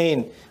motion of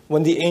pain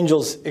when the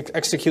angels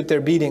execute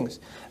their beatings.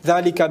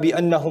 ذَلِكَ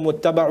بِأَنَّهُمُ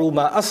اتَّبَعُوا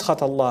مَا أَسْخَطَ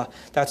اللَّهِ.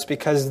 That's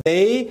because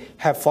they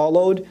have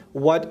followed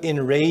what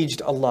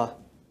enraged Allah.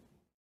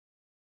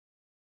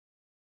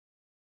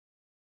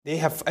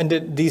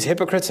 These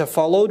hypocrites have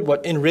followed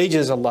what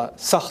enrages Allah.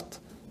 Sakht.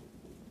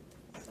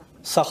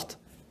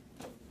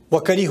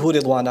 وَكَرِهُ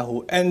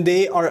رِضْوَانَهُ. And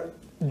they are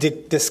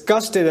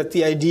disgusted at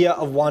the idea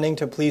of wanting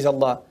to please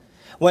Allah.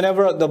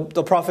 Whenever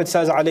the Prophet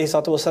says,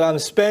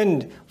 ﷺ,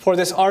 spend for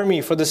this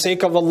army for the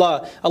sake of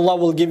Allah, Allah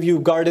will give you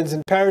gardens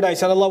in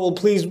paradise and Allah will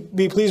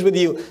be pleased with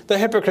you. The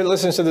hypocrite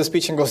listens to the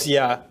speech and goes,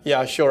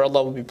 yeah, sure,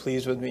 Allah will be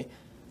pleased with me.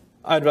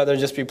 I'd rather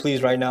just be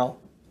pleased right now.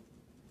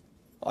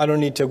 I don't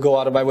need to go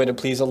out of my way to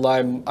please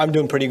Allah. I'm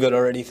doing pretty good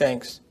already,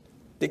 thanks.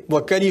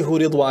 وَكَرِهُ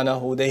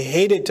رِضْوَانَهُ. They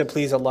hated to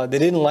please Allah. They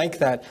didn't like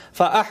that.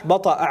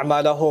 فَأَحْبَطَ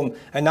أَعْمَالَهُم.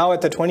 And now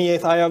at the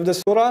 28th ayah of the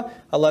surah,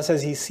 Allah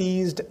says He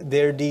seized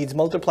their deeds,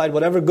 multiplied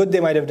whatever good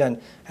they might have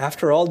done.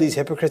 After all, these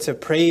hypocrites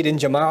have prayed in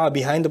jama'ah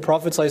behind the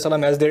Prophet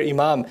ﷺ as their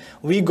imam.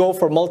 We go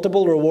for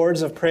multiple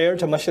rewards of prayer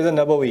to Masjid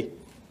al-Nabawi,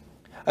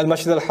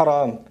 al-Masjid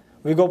al-Haram.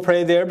 We go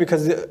pray there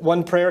because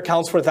one prayer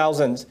counts for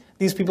thousands.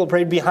 These people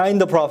prayed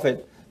behind the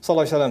Prophet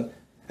ﷺ.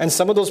 And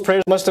some of those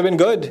prayers must have been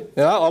good.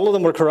 All of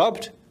them were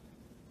corrupt.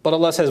 But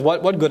Allah says,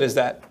 what good is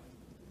that?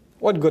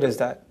 What good is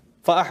that?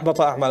 فَأَحْبَطَ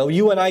أَعْمَالُهُ.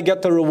 You and I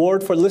get the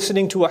reward for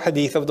listening to a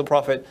hadith of the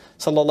Prophet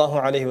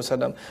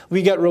ﷺ.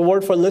 We get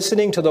reward for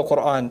listening to the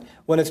Qur'an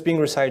when it's being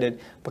recited.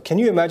 But can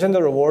you imagine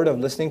the reward of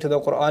listening to the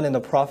Qur'an and the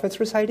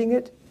Prophet's reciting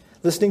it?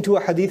 Listening to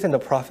a hadith and the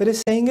Prophet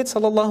is saying it,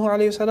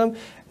 ﷺ?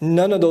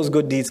 None of those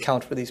good deeds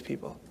count for these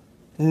people.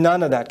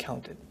 None of that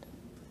counted.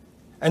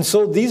 And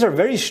so these are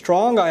very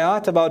strong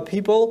ayat about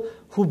people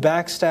who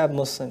backstab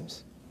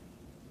Muslims,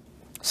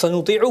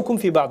 سَنُطِيعُكُمْ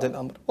فِي بَعْضِ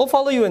الْأَمْرِ. We'll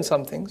follow you in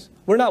some things.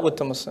 We're not with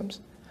the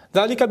Muslims.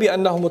 ذَلِكَ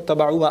بِأَنَّهُمُ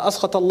اتَّبَعُوا مَا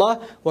أَسْخَطَ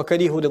اللَّهُ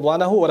وَكَرِهُ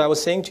رِضْوَانَهُ. What I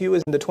was saying to you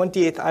is in the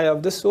 28th ayah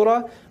of this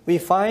surah, we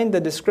find the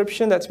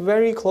description that's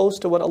very close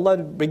to what Allah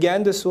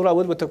began this surah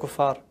with the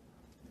kuffar.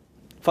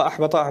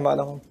 فَأَحْبَطَ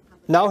أَعْمَالَهُم.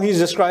 Now He's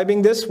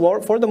describing this for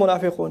the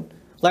munafiqun,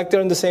 like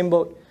they're in the same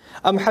boat.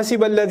 أَمْ حَسِبَ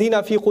الَّذِينَ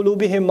فِي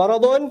قُلُوبِهِمْ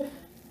مَرَضٌ.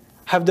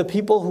 Have the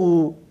people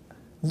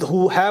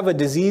who have a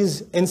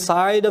disease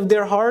inside of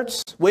their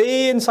hearts,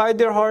 way inside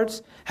their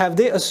hearts, have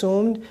they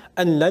assumed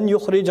أَن لَن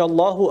يُخْرِجَ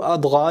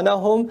اللَّهُ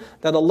أَضْغَانَهُم,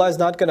 that Allah is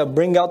not going to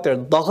bring out their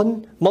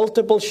daghn,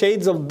 multiple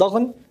shades of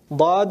daghn,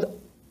 ضاد,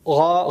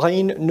 غا,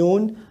 غين,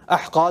 noon,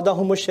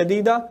 أحقادهم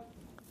الشديدة,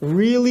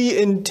 really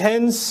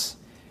intense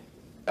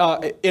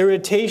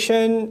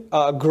irritation,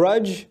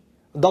 grudge.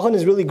 Daghn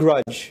is really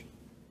grudge.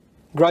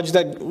 Grudge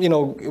that,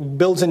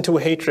 builds into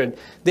hatred.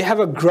 They have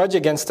a grudge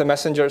against the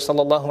Messenger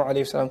sallallahu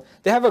alaihi wasallam.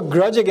 They have a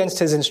grudge against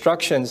his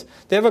instructions.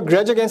 They have a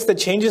grudge against the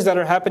changes that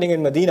are happening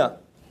in Medina.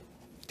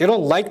 They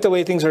don't like the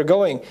way things are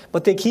going,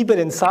 but they keep it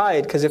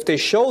inside, because if they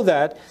show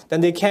that, then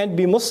they can't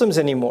be Muslims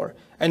anymore.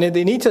 And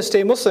they need to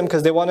stay Muslim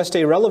because they want to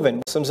stay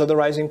relevant. Muslims are the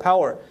rising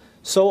power.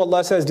 So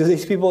Allah says, do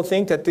these people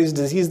think that this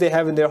disease they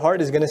have in their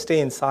heart is going to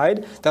stay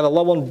inside? That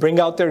Allah won't bring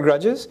out their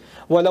grudges?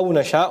 وَلَوْ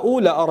نَشَاءُ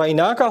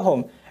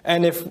لَأَرَيْنَاكَهُم.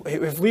 And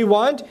if we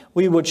want,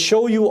 we would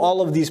show you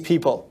all of these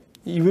people.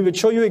 We would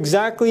show you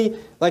exactly,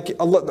 like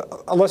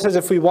Allah says,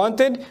 if we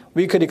wanted,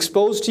 we could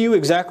expose to you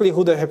exactly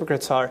who the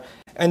hypocrites are.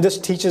 And this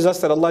teaches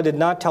us that Allah did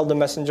not tell the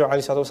Messenger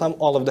ﷺ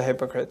all of the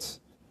hypocrites.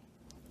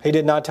 He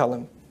did not tell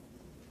him.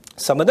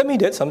 Some of them He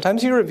did,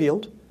 sometimes He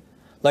revealed.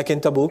 Like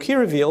in Tabuk, He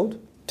revealed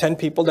 10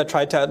 people that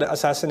tried to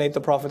assassinate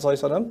the Prophet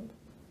ﷺ.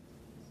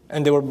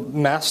 And they were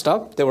masked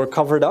up, they were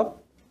covered up.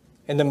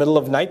 In the middle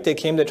of night, they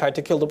came, they tried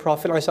to kill the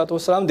Prophet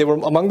ﷺ. They were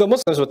among the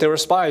Muslims, but they were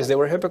spies, they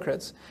were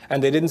hypocrites.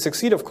 And they didn't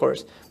succeed, of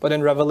course. But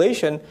in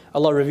Revelation,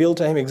 Allah revealed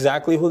to him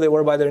exactly who they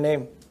were by their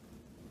name.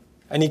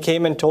 And He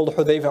came and told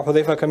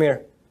Hudayfa, come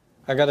here.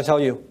 I got to tell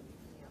you.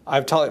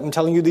 I'm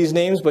telling you these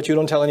names, but you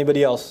don't tell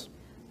anybody else.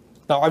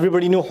 Now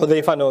everybody knew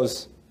Hudayfa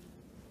knows.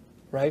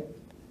 Right?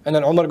 And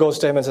then Umar goes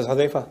to him and says,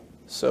 Hudayfa,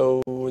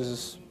 so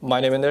is my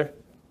name in there?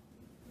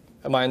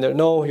 Am I in there?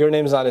 No, your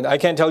name's not in there. I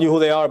can't tell you who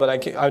they are,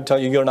 but I'll tell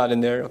you you're not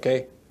in there,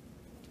 okay?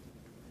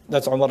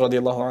 That's Umar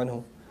radiallahu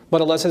anhu.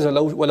 But Allah says,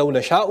 وَلَوْ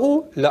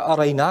نَشَاءُ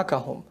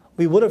لَأَرَيْنَاكَهُم.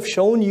 We would have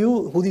shown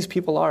you who these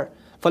people are.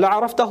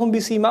 فَلَعَرَفْتَهُم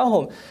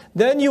بِسِيمَاهُم.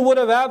 Then you would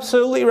have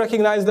absolutely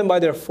recognized them by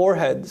their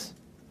foreheads.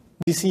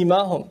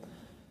 بِسِيمَاهُم.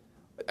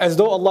 As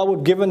though Allah would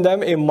have given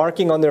them a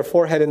marking on their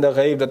forehead in the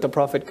ghaib that the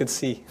Prophet could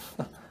see.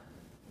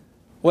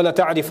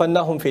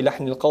 وَلَتَعْرِفَنَّهُمْ فِي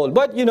لَحْنِ الْقَوْلِ.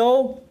 But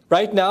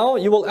right now,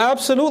 you will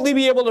absolutely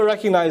be able to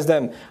recognize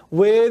them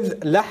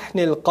with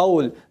لَحْنِ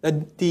الْقَوْلِ,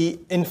 the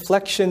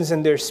inflections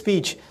in their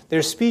speech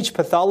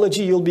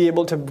pathology, you'll be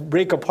able to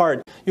break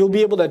apart. You'll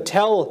be able to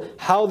tell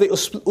how the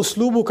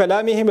أُسْلُوبُ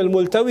كَلَامِهِمْ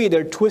الْمُلْتَوِي,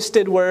 their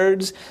twisted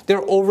words,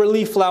 their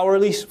overly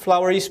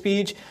flowery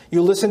speech.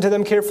 You listen to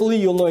them carefully,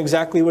 you'll know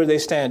exactly where they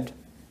stand.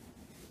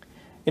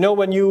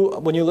 When you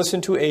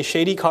listen to a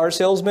shady car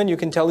salesman, you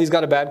can tell he's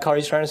got a bad car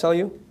he's trying to sell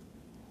you.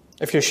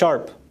 If you're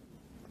sharp.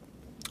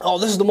 Oh,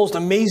 this is the most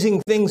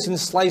amazing thing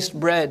since sliced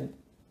bread.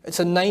 It's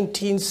a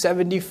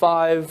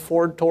 1975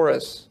 Ford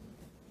Taurus.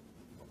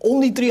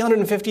 Only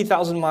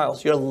 350,000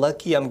 miles. You're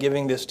lucky I'm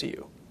giving this to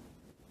you.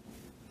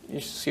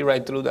 You see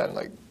right through that.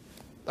 Like,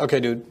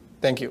 okay, dude,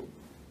 thank you.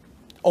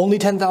 Only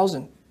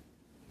 10,000.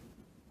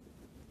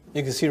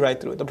 You can see right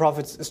through it. The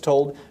Prophet is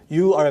told,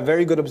 you are a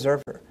very good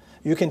observer.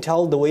 You can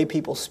tell the way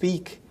people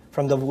speak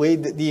from the way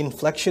the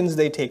inflections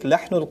they take.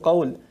 Lahnul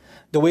qawl.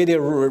 The way they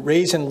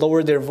raise and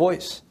lower their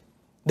voice,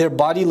 their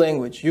body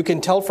language. You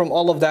can tell from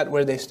all of that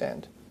where they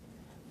stand.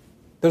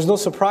 There's no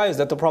surprise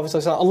that the Prophet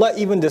ﷺ, Allah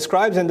even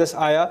describes in this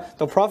ayah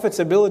the Prophet's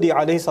ability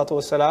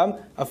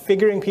ﷺ, of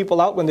figuring people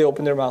out when they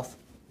open their mouth.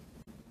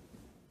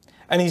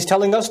 And He's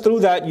telling us through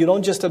that, you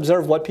don't just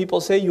observe what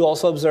people say, you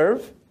also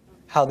observe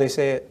how they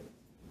say it.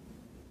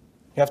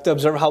 You have to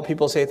observe how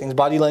people say things.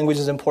 Body language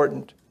is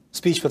important.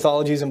 Speech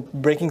pathology is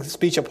breaking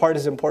speech apart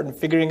is important.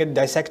 Figuring it,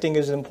 dissecting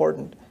is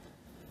important.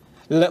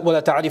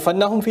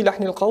 وَلَتَعْرِفَنَّهُمْ فِي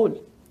لَحْنِ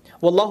الْقَوْلِ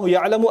وَاللَّهُ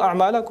يَعْلَمُ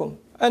أَعْمَالَكُمْ.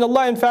 And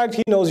Allah, in fact,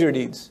 He knows your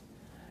deeds.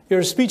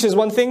 Your speech is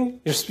one thing,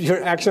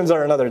 your actions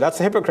are another. That's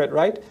a hypocrite,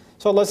 right?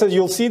 So Allah says,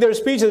 you'll see their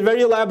speech is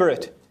very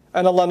elaborate.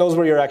 And Allah knows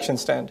where your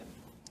actions stand.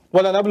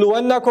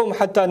 وَلَنَبْلُوَنَّكُمْ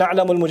حَتَّى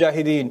نَعْلَمُ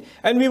الْمُجَاهِدِينَ.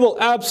 And we will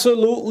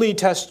absolutely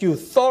test you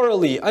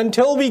thoroughly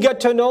until we get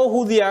to know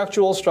who the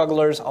actual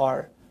strugglers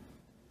are.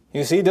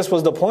 You see, this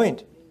was the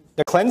point.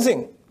 The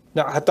cleansing.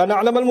 حَتَّى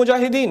نَعْلَمَ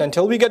الْمُجَاهِدِينَ.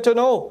 Until we get to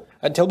know,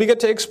 until we get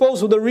to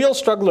expose who the real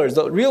strugglers,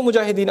 the real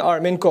mujahideen are,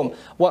 minkum,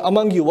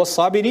 among you,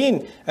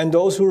 وَالصَّابِرِينَ, and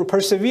those who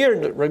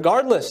persevered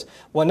regardless.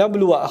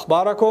 وَنَبْلُوَ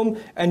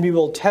أَخْبَارَكُمْ. And we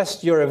will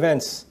test your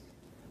events.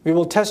 We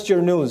will test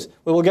your news.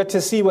 We will get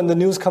to see when the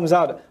news comes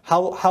out,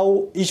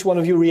 how each one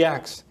of you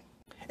reacts.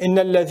 إِنَّ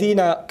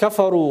الَّذِينَ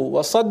كَفَرُوا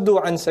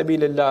وَصَدُّوا عَنْ سَبِيلِ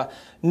اللَّهِ.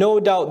 No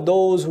doubt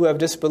those who have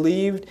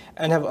disbelieved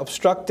and have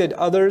obstructed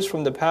others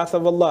from the path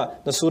of Allah.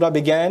 The surah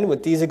began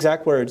with these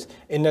exact words.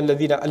 إِنَّ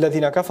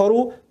الَّذِينَ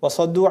كَفَرُوا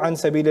وَصَدُّوا عَنْ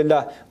سَبِيلِ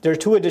اللَّهِ. There are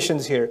two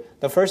editions here.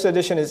 The first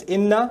edition is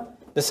إِنَّ.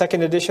 The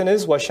second edition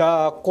is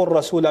وَشَاقُّ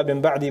الرَّسُولَ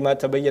مِن بَعْدِ مَا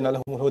تَبَيَّنَ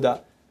لَهُمُ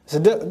الْهُدَى.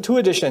 So two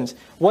editions.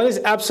 One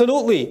is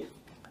absolutely,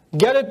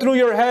 get it through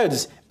your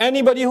heads.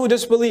 Anybody who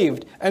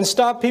disbelieved and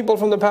stopped people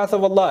from the path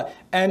of Allah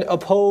and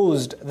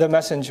opposed the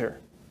messenger.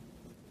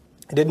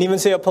 He didn't even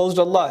say opposed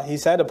Allah. He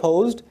said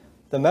opposed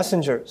the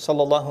messenger,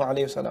 sallallahu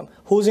alayhi wasallam.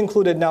 Who's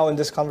included now in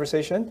this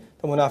conversation?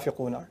 The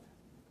munafiqun are.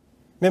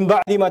 مِن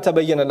بَعْدِ مَا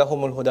تَبَيَّنَ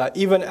لَهُمُ الْهُدَى.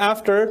 Even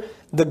after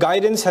the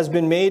guidance has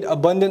been made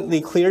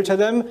abundantly clear to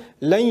them,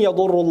 لَن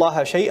يَضُرُّ اللَّهَ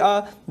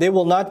شَيْئًا. They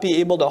will not be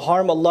able to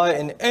harm Allah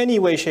in any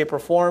way, shape or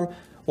form.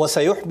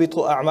 وَسَيُحْبِطُ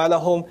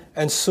أَعْمَالَهُم.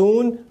 And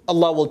soon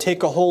Allah will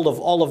take a hold of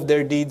all of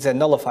their deeds and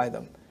nullify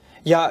them.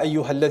 يَا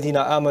أَيُّهَا الَّذِينَ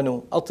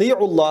آمَنُوا أَطِيعُوا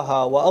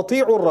اللَّهَ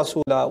وَأَطِيعُوا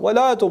الرَّسُولَ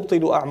وَلَا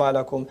تُبْطِلُوا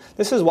أَعْمَالَكُم.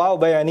 This is wow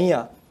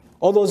bayaniyah.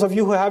 All those of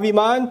you who have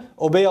iman,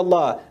 obey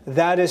Allah.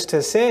 That is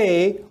to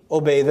say,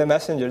 obey the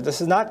messenger.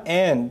 This is not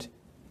and.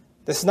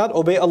 This is not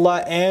obey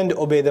Allah and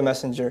obey the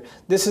messenger.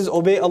 This is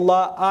obey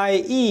Allah,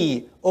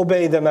 i.e.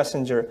 obey the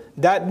messenger.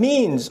 That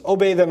means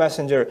obey the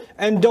messenger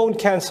and don't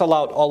cancel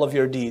out all of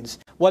your deeds.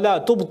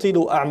 وَلَا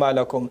تُبْطِلُوا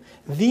أَعْمَالَكُم.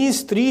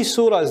 These three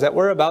surahs that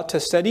we're about to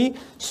study,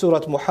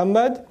 Surah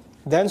Muhammad,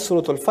 then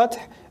Surah Al-Fath,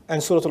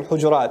 and Surah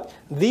Al-Hujurat.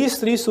 These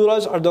three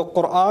surahs are the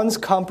Qur'an's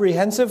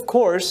comprehensive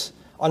course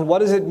on what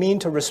does it mean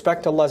to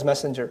respect Allah's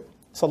messenger,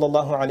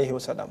 sallallahu alaihi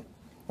wasallam.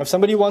 If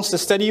somebody wants to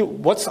study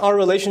what's our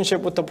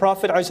relationship with the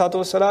Prophet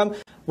ﷺ,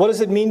 what does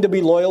it mean to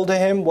be loyal to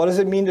him? What does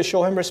it mean to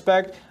show him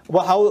respect?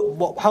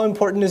 How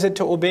important is it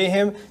to obey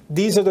him?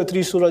 These are the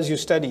three surahs you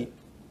study.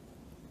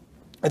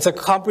 It's a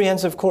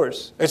comprehensive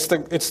course. It's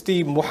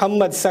the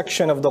Muhammad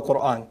section of the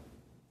Qur'an.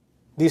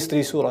 These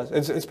three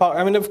surahs.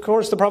 I mean, of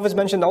course, the Prophet's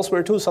mentioned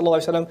elsewhere too, sallallahu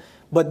alaihi wasallam.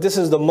 But these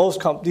are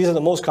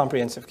the most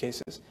comprehensive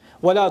cases.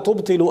 وَلَا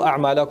تُبْطِلُوا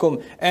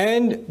أَعْمَالَكُمْ.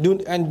 And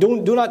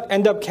do not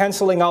end up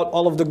cancelling out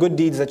all of the good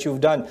deeds that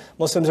you've done.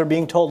 Muslims are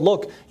being told,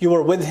 look, you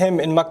were with him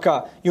in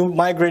Mecca. You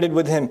migrated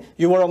with him.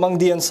 You were among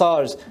the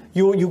Ansars.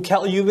 You're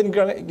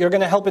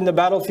going to help in the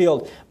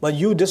battlefield. But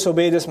you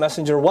disobeyed this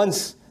messenger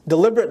once,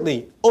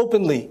 deliberately,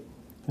 openly,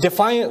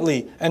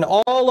 defiantly. And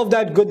all of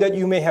that good that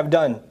you may have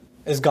done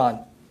is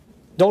gone.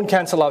 Don't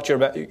cancel out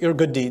your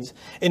good deeds.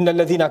 إِنَّ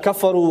الَّذِينَ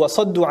كَفَرُوا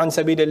وَصَدُّوا عَنْ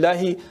سَبِيلِ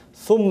اللَّهِ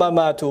ثُمَّ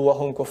مَاتُوا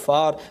وَهُمْ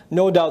كُفَّارٌ.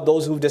 No doubt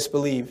those who've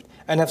disbelieved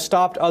and have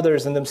stopped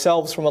others and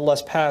themselves from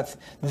Allah's path,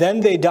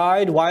 then they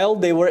died while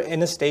they were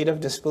in a state of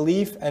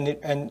disbelief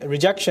and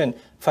rejection.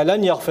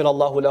 فَلَنْ يَغْفِرَ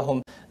اللَّهُ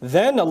لَهُمْ.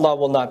 Then Allah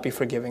will not be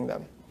forgiving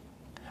them.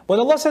 When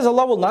Allah says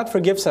Allah will not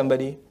forgive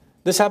somebody,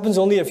 this happens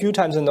only a few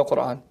times in the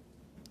Qur'an.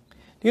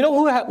 Do you know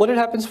what it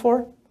happens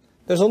for?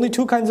 There's only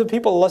two kinds of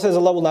people Allah says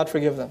Allah will not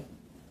forgive them.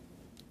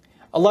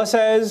 Allah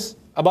says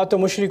about the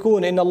mushrikun,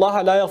 إِنَّ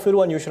اللَّهَ لَا يَغْفِرُ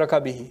أَنْ يُشْرَكَ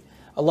بِهِ.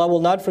 Allah will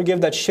not forgive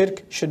that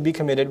shirk should be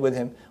committed with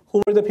Him.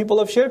 Who were the people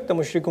of shirk? The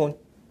mushrikun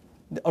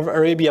of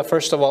Arabia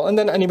first of all, and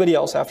then anybody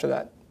else after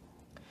that.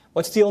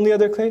 What's the only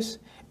other case?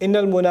 إِنَّ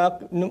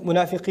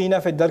الْمُنَافِقِينَ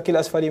فِي الدَّرْكِ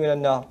الْأَسْفَلِ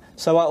مِنَ النَّارِ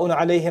سَوَاءٌ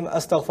عَلَيْهِمْ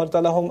أَسْتَغْفَرْتَ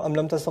لَهُمْ أَمْ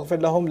لَمْ تَسْتَغْفِرْ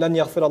لَهُمْ لَنْ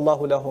يَغْفِرَ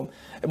اللَّهُ لَهُمْ.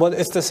 Well,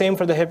 it's the same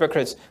for the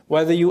hypocrites.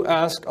 Whether you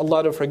ask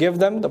Allah to forgive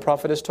them, the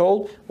Prophet is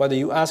told, whether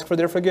you ask for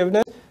their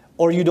forgiveness,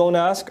 or you don't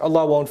ask,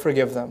 Allah won't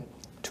forgive them.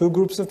 Two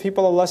groups of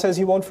people Allah says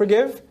He won't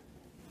forgive.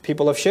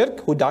 People of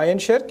shirk, who die in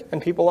shirk,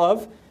 and people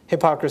of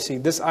hypocrisy.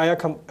 This ayah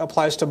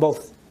applies to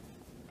both.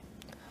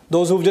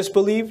 Those who've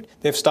disbelieved,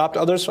 they've stopped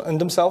others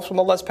and themselves from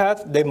Allah's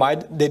path. They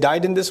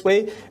died in this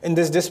way, in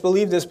this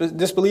disbelief. This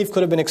disbelief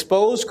could have been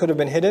exposed, could have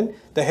been hidden.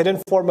 The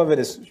hidden form of it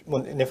is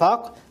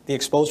nifaq. The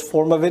exposed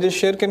form of it is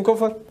shirk and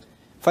kufr.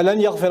 فَلَنْ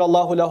يَغْفِرَ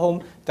اللَّهُ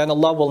لَهُمْ. Then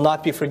Allah will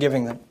not be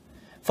forgiving them.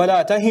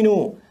 فَلَا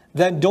تَهِنُوا.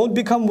 Then don't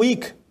become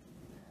weak.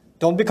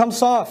 Don't become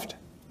soft.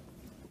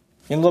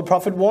 You know, the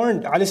Prophet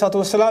warned,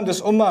 ﷺ,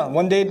 this ummah,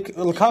 one day it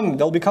will come,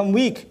 they'll become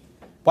weak.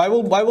 Why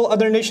will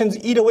other nations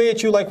eat away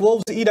at you like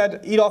wolves eat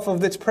off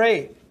of its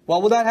prey? Why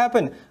will that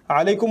happen?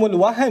 عَلَيْكُمُ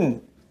الْوَهَنِ.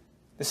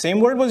 The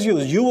same word was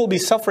used. You will be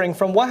suffering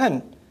from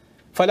wahan.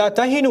 فَلَا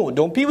تَهِنُوا.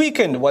 Don't be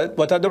weakened.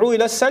 وَتَدْعُوا إِلَى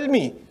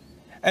السَّلْمِ.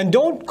 And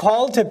don't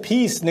call to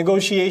peace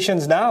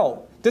negotiations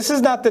now. This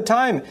is not the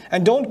time.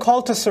 And don't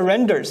call to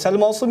surrender.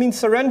 Salm also means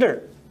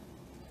surrender.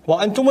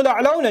 وَأَنْتُمُ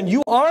الْأَعْلَوْنَ. And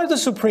you are the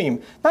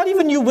supreme. Not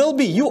even you will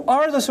be. You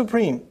are the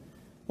supreme.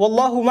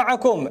 وَاللَّهُ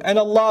مَعَكُمْ. And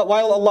Allah,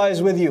 while Allah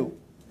is with you.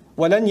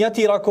 وَلَنْ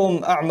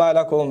يَتِرَكُمْ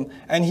أَعْمَالَكُمْ.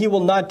 And He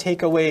will not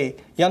take away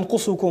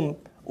يَنْقُصُكُمْ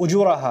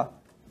أُجُورَهَا.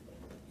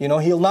 You know,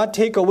 He'll not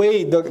take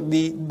away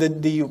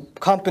the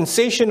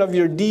compensation of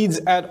your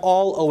deeds at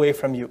all away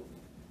from you.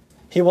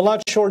 He will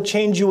not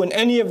shortchange you in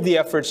any of the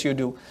efforts you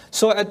do.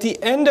 So at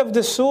the end of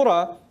the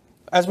surah,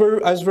 as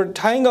we're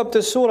tying up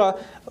the surah,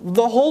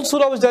 the whole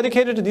surah was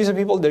dedicated to these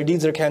people. Their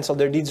deeds are cancelled,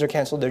 their deeds are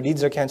cancelled, their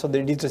deeds are cancelled,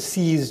 their deeds are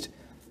seized,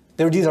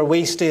 their deeds are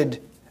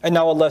wasted. And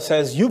now Allah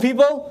says, you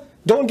people,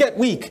 don't get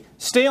weak,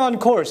 stay on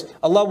course.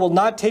 Allah will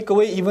not take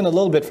away even a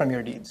little bit from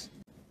your deeds.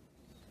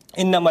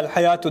 إِنَّمَا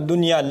الْحَيَاةُ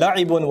الدُّنْيَا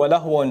لَعِبٌ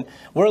وَلَهْوٌ.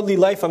 Worldly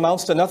life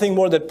amounts to nothing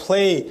more than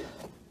play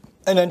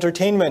and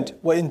entertainment.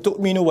 وَإِن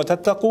تُؤْمِنُوا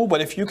وَتَتَّقُوا. But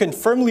if you can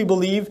firmly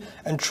believe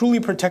and truly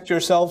protect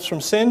yourselves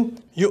from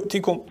sin,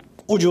 يُؤْتِكُمْ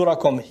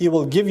أُجُورَكُمْ. He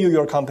will give you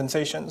your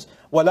compensations.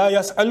 وَلَا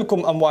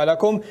يَسْأَلْكُمْ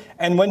أَمْوَالَكُمْ.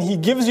 And when He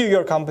gives you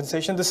your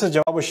compensation, this is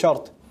jawab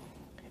al-shart.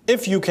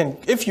 If you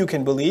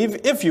can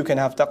believe, if you can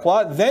have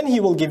taqwa, then He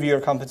will give you your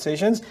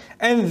compensations,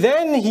 and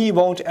then He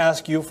won't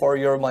ask you for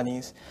your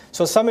monies.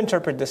 So some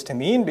interpret this to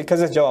mean,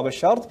 because it's jawab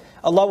al-shart,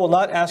 Allah will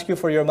not ask you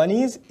for your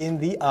monies in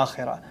the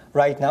akhirah.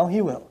 Right now He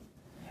will.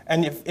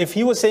 And if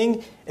He was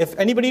saying, if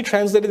anybody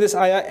translated this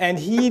ayah and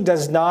He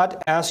does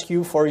not ask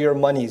you for your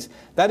monies,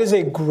 that is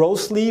a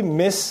grossly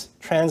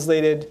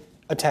mistranslated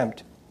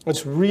attempt.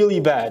 It's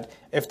really bad.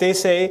 If they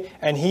say,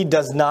 and He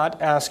does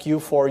not ask you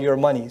for your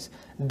monies.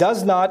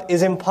 Does not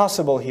is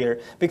impossible here,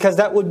 because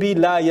that would be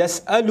la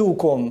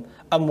yas'alukum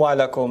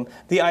amwalakum.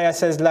 The ayah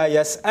says la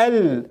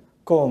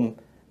yas'alkum,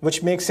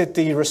 which makes it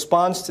the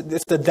response to,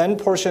 it's the then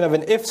portion of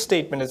an if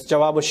statement. It's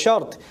jawab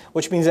al-shart,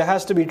 which means it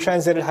has to be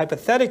translated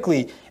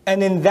hypothetically.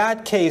 And in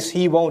that case,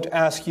 He won't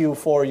ask you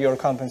for your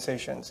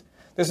compensations.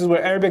 This is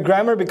where Arabic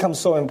grammar becomes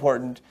so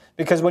important.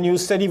 Because when you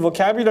study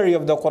vocabulary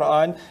of the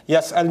Qur'an,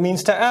 yas'al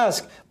means to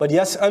ask. But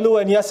yas'alu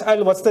and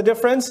yas'al, what's the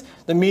difference?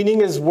 The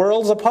meaning is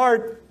worlds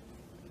apart.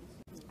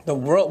 The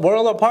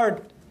world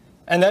apart.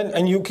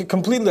 And you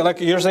completely,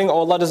 like you're saying, oh,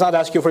 Allah does not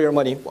ask you for your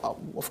money. Well,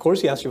 of course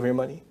He asked you for your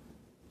money.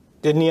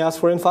 Didn't He ask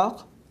for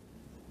infaq?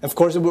 Of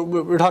course,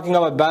 we're talking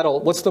about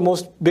battle. What's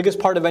the biggest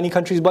part of any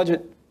country's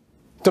budget?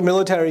 The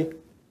military.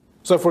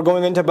 So if we're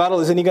going into battle,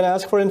 isn't He going to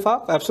ask for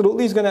infaq?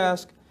 Absolutely He's going to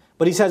ask.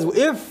 But He says,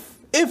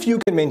 if you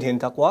can maintain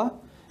taqwa,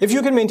 if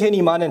you can maintain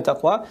iman and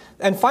taqwa,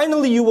 and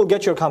finally you will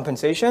get your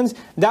compensations,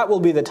 that will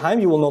be the time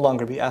you will no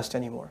longer be asked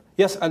anymore.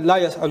 Yes, Allah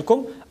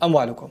yas'alkum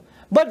amwalukum.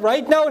 But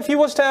right now, if He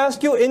was to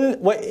ask you, in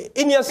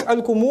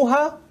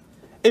yas'alkumuha,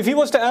 if He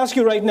was to ask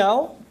you right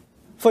now,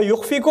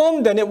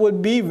 فَيُخْفِكُمْ, then it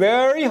would be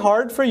very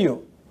hard for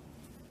you.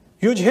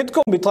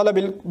 يُجْهِدْكُمْ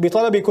بِطَلَبِ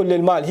كُلِّ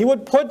الْمَالِ. He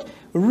would put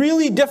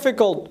really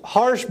difficult,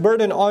 harsh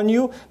burden on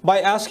you by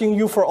asking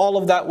you for all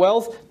of that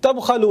wealth.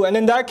 تَبْخَلُوا. And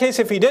in that case,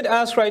 if He did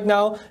ask right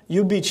now,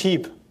 you'd be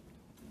cheap.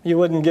 You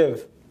wouldn't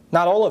give.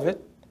 Not all of it.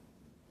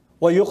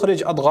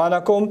 وَيُخْرِجْ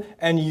أَضْغَانَكُمْ.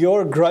 And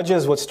your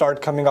grudges would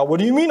start coming out. What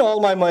do you mean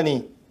all my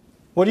money?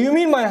 What do you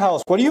mean my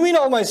house? What do you mean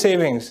all my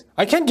savings?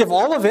 I can't give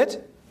all of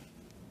it.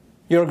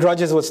 Your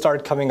grudges would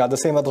start coming out. The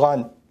same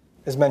adghan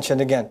is mentioned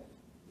again.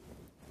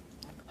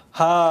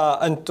 Ha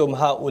antum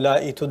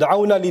haula'i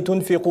tud'auna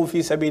litunfiqu fi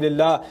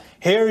sabilillah.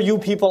 Here you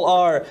people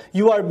are.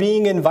 You are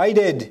being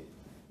invited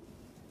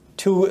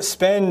to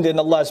spend in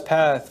Allah's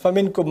path.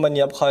 فَمِنْكُمْ مَنْ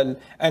يَبْخَلْ.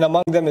 And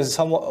among them is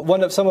some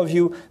of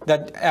you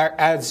that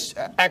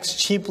acts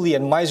cheaply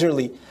and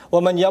miserly.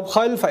 وَمَنْ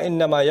يَبْخَلْ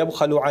فَإِنَّمَا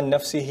يَبْخَلُ عَنْ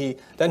نَفْسِهِ.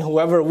 Then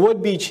whoever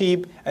would be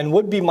cheap and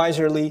would be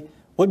miserly,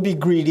 would be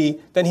greedy,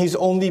 then he's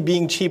only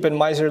being cheap and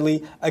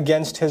miserly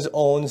against his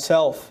own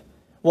self.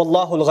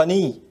 وَاللَّهُ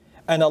الْغَنِيُّ.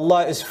 And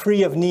Allah is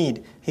free of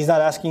need. He's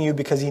not asking you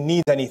because He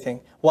needs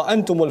anything.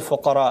 وَأَنْتُمُ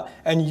الْفُقَرَاء.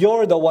 And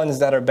you're the ones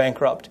that are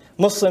bankrupt.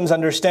 Muslims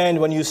understand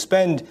when you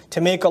spend to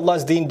make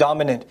Allah's deen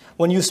dominant,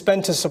 when you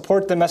spend to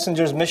support the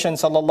Messenger's mission,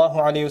 sallallahu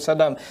alaihi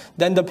wasallam,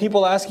 then the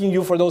people asking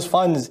you for those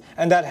funds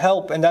and that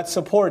help and that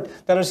support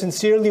that are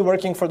sincerely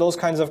working for those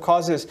kinds of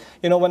causes.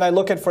 You know, when I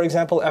look at, for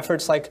example,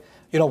 efforts like,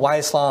 Why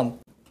Islam?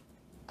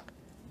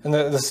 And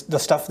the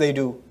stuff they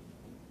do.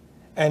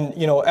 And,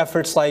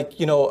 efforts like,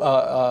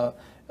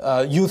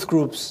 youth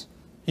groups,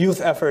 youth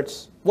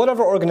efforts,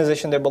 whatever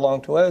organization they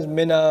belong to, whether it's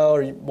MINA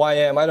or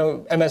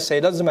YM,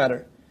 MSA, doesn't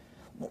matter.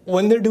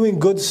 When they're doing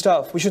good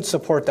stuff, we should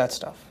support that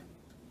stuff.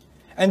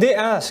 And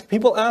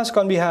people ask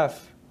on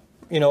behalf.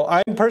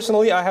 I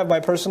have my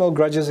personal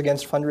grudges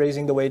against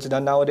fundraising the way it's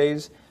done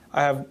nowadays.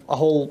 I have a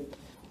whole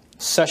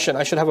session.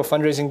 I should have a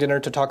fundraising dinner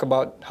to talk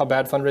about how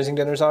bad fundraising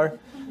dinners are.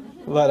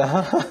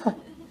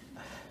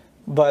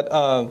 But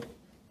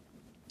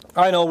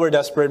I know we're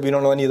desperate. We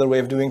don't know any other way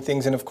of doing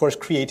things. And of course,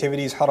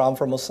 creativity is haram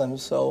for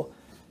Muslims. So,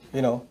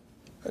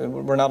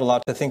 we're not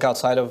allowed to think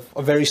outside of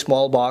a very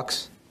small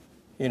box,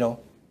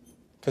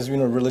 because,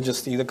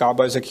 religiously, the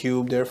Kaaba is a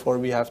cube. Therefore,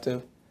 we have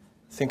to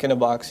think in a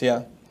box,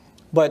 yeah.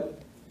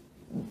 But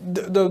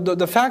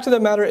the fact of the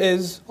matter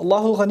is,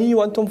 Allahul Ghani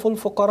wa antum ful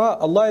fuqara.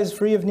 Allah is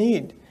free of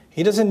need.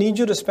 He doesn't need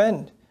you to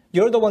spend.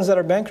 You're the ones that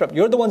are bankrupt.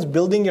 You're the ones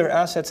building your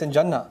assets in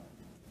Jannah.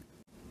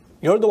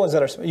 You're the ones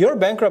that are, you're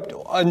bankrupt.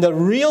 And the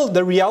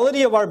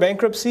reality of our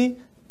bankruptcy,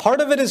 part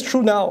of it is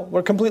true now.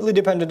 We're completely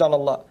dependent on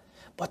Allah.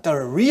 But the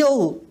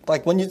real,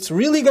 when it's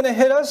really going to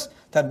hit us,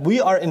 that we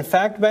are in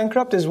fact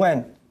bankrupt is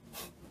when?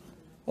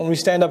 When we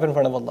stand up in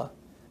front of Allah.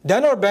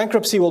 Then our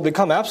bankruptcy will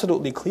become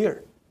absolutely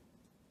clear.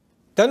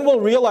 Then we'll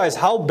realize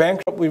how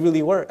bankrupt we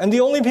really were. And the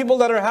only people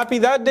that are happy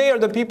that day are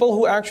the people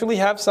who actually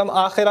have some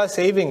akhirah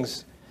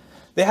savings.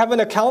 They have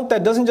an account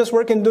that doesn't just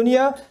work in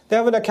dunya, they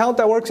have an account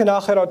that works in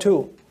akhirah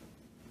too.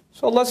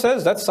 So Allah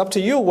says, that's up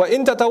to you.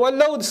 وَإِن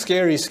تَتَوَلَّوْا.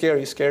 Scary,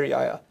 scary, scary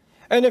ayah.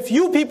 And if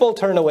you people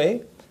turn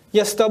away,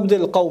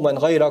 يَسْتَبْدِلْ قَوْمًا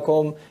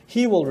غَيْرَكُمْ.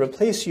 He will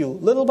replace you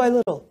little by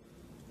little.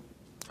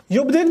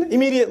 Yubdil,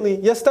 immediately.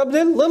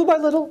 Yastabdil, little by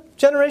little,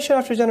 generation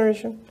after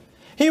generation.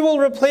 He will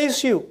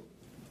replace you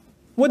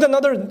with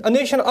a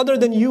nation other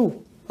than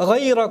you.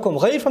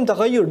 غَيْرَكُمْ, غَيْر from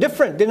تغير,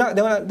 different. They're not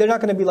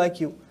going to be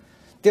like you.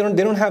 They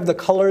don't have the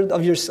color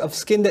of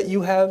skin that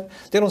you have.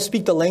 They don't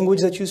speak the language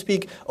that you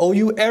speak. Oh,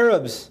 you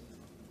Arabs.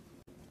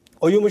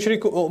 Oh, you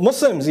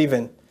Muslims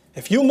even.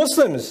 If you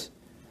Muslims,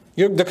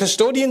 you're the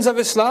custodians of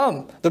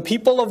Islam, the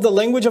people of the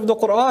language of the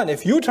Qur'an.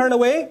 If you turn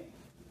away,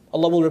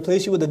 Allah will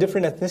replace you with a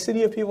different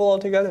ethnicity of people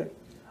altogether.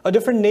 A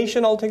different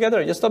nation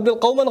altogether. يَسْتَبْدِلْ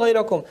قَوْمًا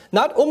غَيْرَكُمْ.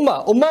 Not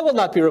ummah. Ummah will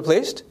not be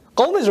replaced.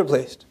 Qawm is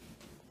replaced.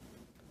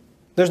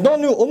 There's no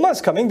new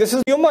ummahs coming. This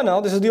is the ummah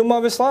now. This is the ummah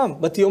of Islam.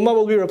 But the ummah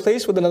will be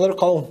replaced with another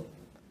qawm.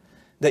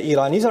 The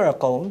Iranis are a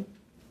qawm.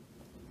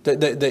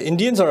 The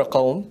Indians are a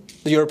qawm.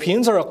 The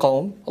Europeans are a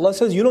qawm. Allah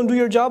says, you don't do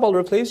your job, I'll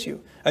replace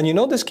you. And you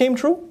know this came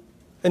true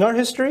in our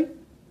history.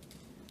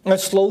 And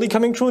it's slowly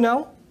coming true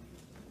now.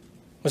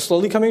 It's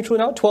slowly coming true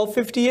now.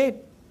 1258.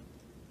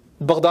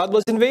 Baghdad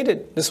was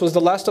invaded. This was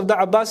the last of the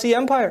Abbasi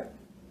Empire.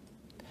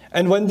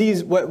 And when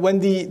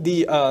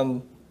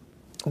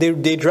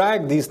they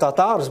dragged these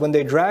Tatars, when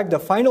they dragged the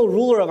final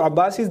ruler of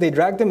Abbasis, they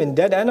dragged him in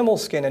dead animal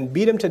skin and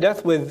beat him to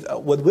death with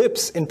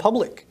whips in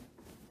public.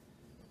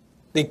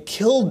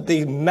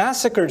 They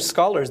massacred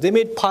scholars. They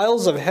made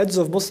piles of heads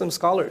of Muslim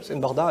scholars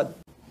in Baghdad.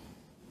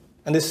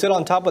 And they sit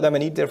on top of them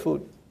and eat their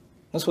food.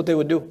 That's what they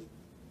would do.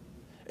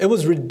 It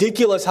was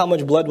ridiculous how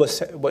much blood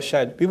was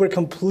shed. We were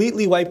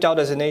completely wiped out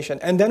as a nation.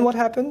 And then what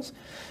happens?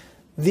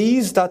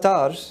 These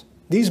Tatars,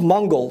 these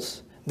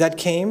Mongols that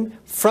came,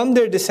 from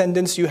their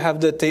descendants you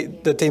have the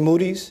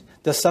Taymuris,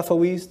 the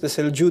Safawis, the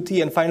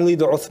Seljuti, and finally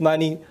the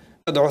Uthmani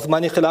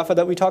Khilafah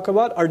that we talk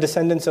about are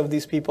descendants of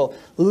these people.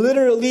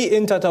 Literally,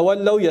 in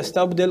tatawallaw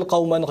yastabdil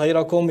qawman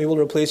ghayrakum, He will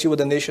replace you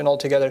with a nation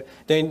altogether.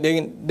 And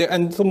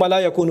thumma la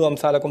yakunu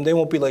amthalakum, they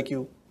won't be like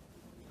you.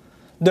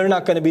 They're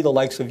not going to be the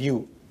likes of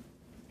you.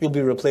 You'll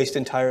be replaced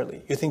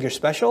entirely. You think you're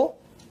special?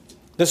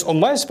 This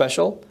ummah is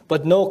special,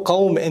 but no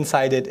qawm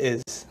inside it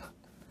is.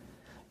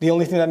 The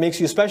only thing that makes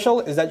you special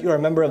is that you're a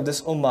member of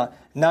this ummah,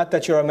 not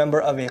that you're a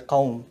member of a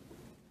qawm.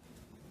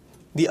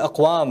 The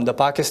Aqwam, the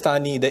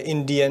Pakistani, the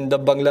Indian, the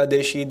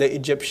Bangladeshi, the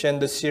Egyptian,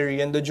 the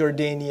Syrian, the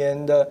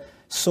Jordanian, the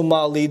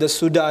Somali, the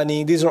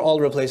Sudani, these are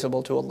all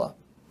replaceable to Allah.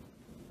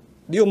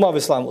 The Ummah of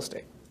Islam will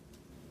stay.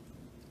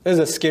 This is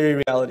a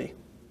scary reality.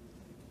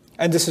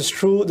 And this is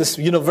true, this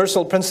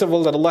universal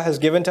principle that Allah has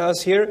given to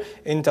us here,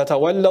 in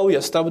tatawallaw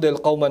yastabdil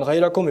qawman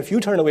ghayrakum. If you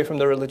turn away from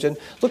the religion,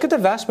 look at the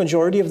vast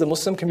majority of the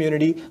Muslim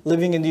community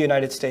living in the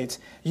United States.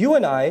 You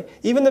and I,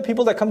 even the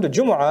people that come to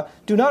Jumu'ah,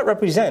 do not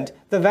represent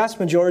the vast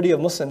majority of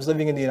Muslims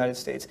living in the United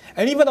States.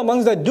 And even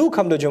amongst that do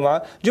come to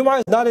Jumu'ah, Jumu'ah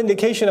is not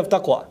indication of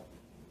taqwa.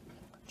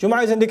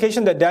 Jumu'ah is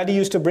indication that daddy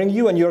used to bring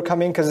you and you're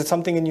coming because it's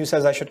something in you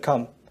says I should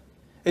come.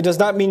 It does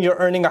not mean you're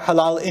earning a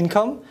halal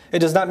income. It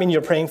does not mean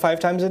you're praying 5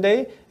 times a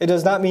day. It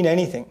does not mean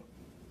anything.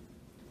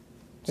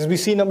 As we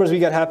see numbers, we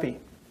get happy.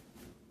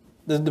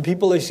 The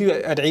people you see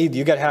at Eid,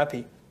 you get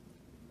happy.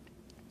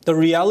 The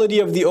reality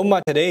of the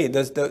ummah today,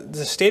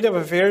 the state of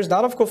affairs,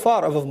 not of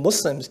kuffar, of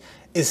Muslims,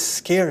 is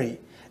scary.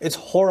 It's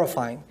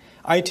horrifying.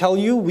 I tell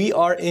you, we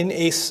are in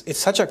it's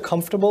such a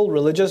comfortable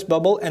religious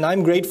bubble, and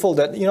I'm grateful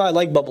that, I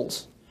like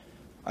bubbles.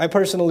 I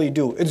personally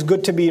do. It's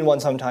good to be in one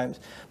sometimes.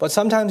 But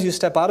sometimes you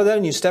step out of that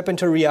and you step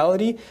into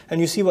reality and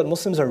you see what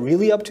Muslims are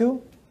really up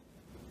to.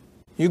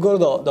 You go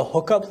to the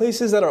hookup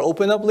places that are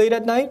open up late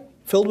at night,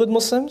 filled with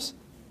Muslims.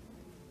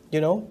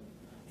 You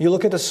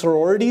look at the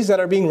sororities that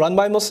are being run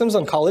by Muslims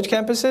on college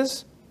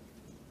campuses.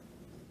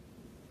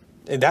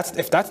 If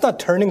that's not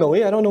turning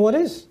away, I don't know what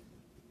is.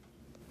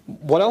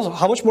 What else?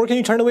 How much more can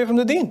you turn away from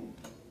the deen?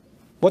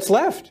 What's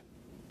left?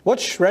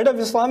 What shred of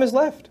Islam is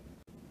left?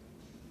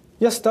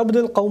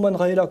 يَسْتَبْدِلْ قَوْمًا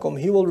غَيْرَكُمْ.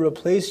 He will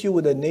replace you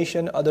with a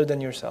nation other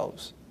than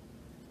yourselves.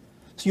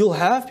 So you'll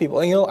have people.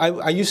 And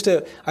I used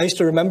to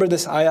remember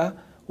this ayah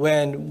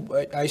when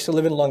I used to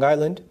live in Long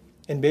Island,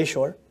 in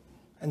Bayshore,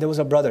 and there was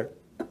a brother,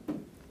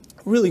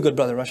 really good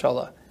brother,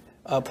 mashallah,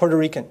 Puerto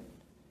Rican,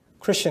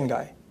 Christian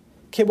guy.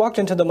 He walked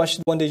into the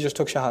masjid one day, just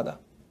took shahada.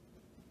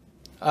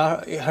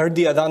 Heard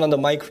the adhan on the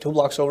mic 2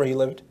 blocks over he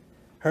lived.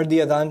 Heard the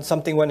adhan,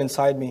 something went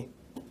inside me.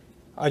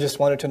 I just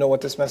wanted to know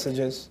what this message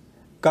is.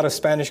 Got a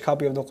Spanish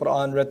copy of the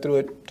Qur'an, read through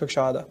it, took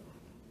shahada.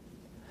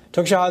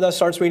 Took shahada,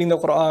 starts reading the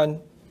Qur'an.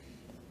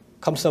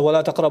 Comes to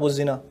وَلَا تَقْرَبُوا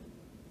الزِّنَا.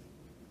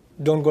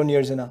 Don't go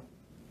near zina.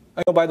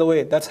 I know, by the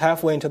way, that's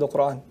halfway into the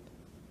Qur'an.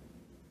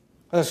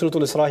 That's Surah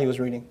Al-Isra he was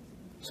reading.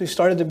 So he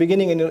started at the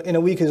beginning, and in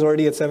a week he's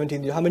already at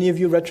 17. How many of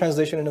you read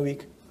translation in a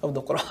week of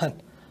the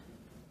Qur'an?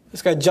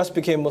 This guy just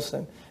became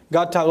Muslim.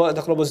 Got وَلَا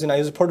تَقْرَبُوا الزِّنَا. He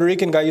was a Puerto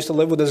Rican guy, used to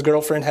live with his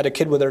girlfriend, had a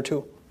kid with her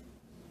too.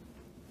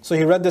 So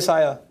he read this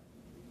ayah.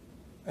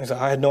 And he said,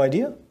 I had no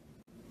idea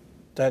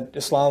that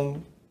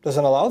Islam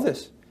doesn't allow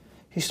this.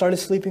 He started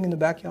sleeping in the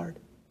backyard.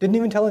 Didn't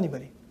even tell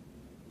anybody.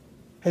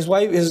 His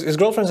wife, his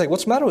girlfriend's like,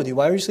 what's the matter with you?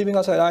 Why are you sleeping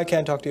outside? I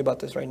can't talk to you about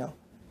this right now.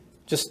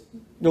 Just,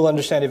 you'll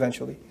understand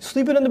eventually.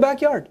 Sleeping in the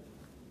backyard.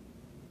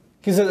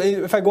 He said,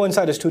 if I go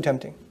inside, it's too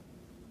tempting.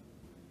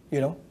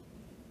 And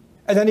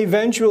then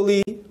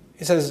eventually,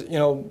 he says, he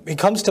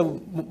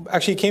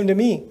actually came to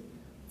me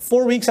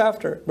 4 weeks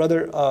after.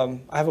 Brother, I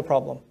have a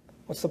problem.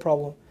 What's the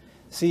problem?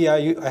 See,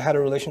 I had a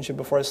relationship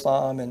before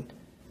Islam, and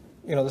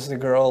this is a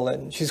girl,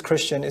 and she's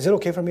Christian. Is it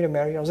okay for me to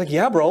marry her? I was like,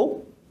 yeah,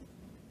 bro.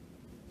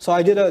 So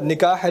I did a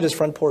nikah at his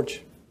front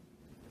porch.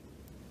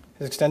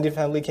 His extended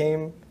family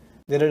came.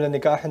 They did a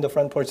nikah in the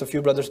front porch. A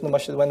few brothers in the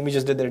masjid went, and we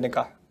just did their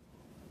nikah.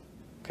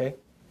 Okay?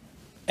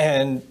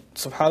 And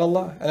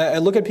subhanAllah, and I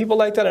look at people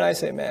like that and I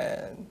say,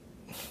 man,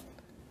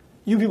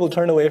 you people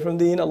turn away from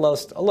deen, Allah,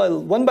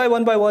 one by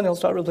one, He'll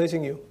start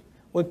replacing you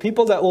with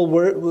people that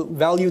will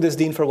value this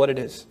deen for what it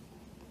is.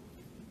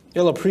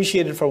 They'll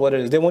appreciate it for what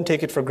it is. They won't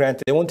take it for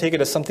granted. They won't take it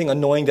as something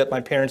annoying that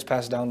my parents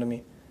passed down to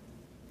me.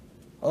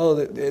 Oh,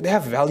 they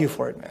have value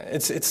for it, man.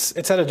 It's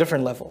at a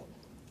different level.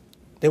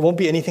 They won't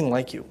be anything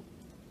like you.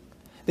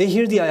 They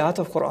hear the ayat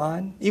of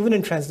Qur'an, even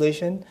in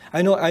translation.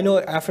 I know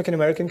African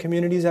American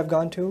communities I've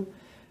gone to.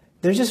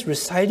 They're just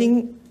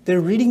reciting,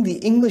 they're reading the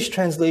English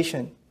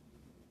translation,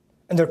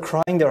 and they're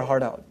crying their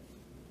heart out.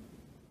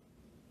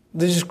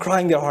 They're just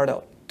crying their heart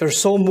out. They're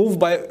so moved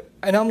by it.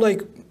 And I'm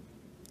like,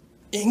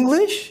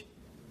 English?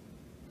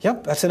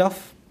 Yep, that's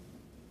enough.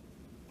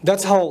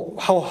 That's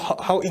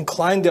how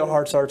inclined their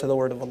hearts are to the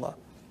word of Allah.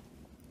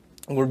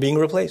 And we're being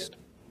replaced.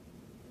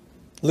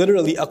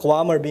 Literally,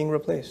 aqwam are being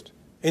replaced.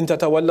 إِن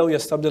تَتَوَلَّوْا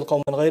يَسْتَبْدِلْ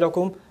قَوْمًا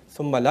غَيْرَكُمْ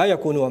ثُمَّ لَا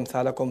يَكُونُوا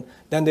أَمْثَالَكُمْ.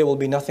 Then they will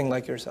be nothing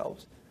like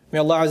yourselves. May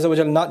Allah Azza wa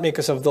Jal not make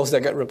us of those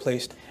that get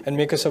replaced, and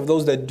make us of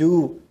those that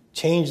do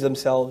change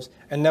themselves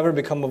and never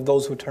become of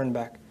those who turn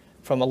back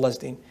from Allah's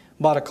deen.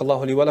 بارك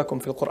الله لي ولكم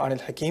في القرآن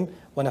الحكيم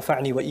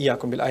ونفعني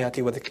وإياكم بالآيات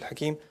وذكر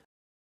الحكيم.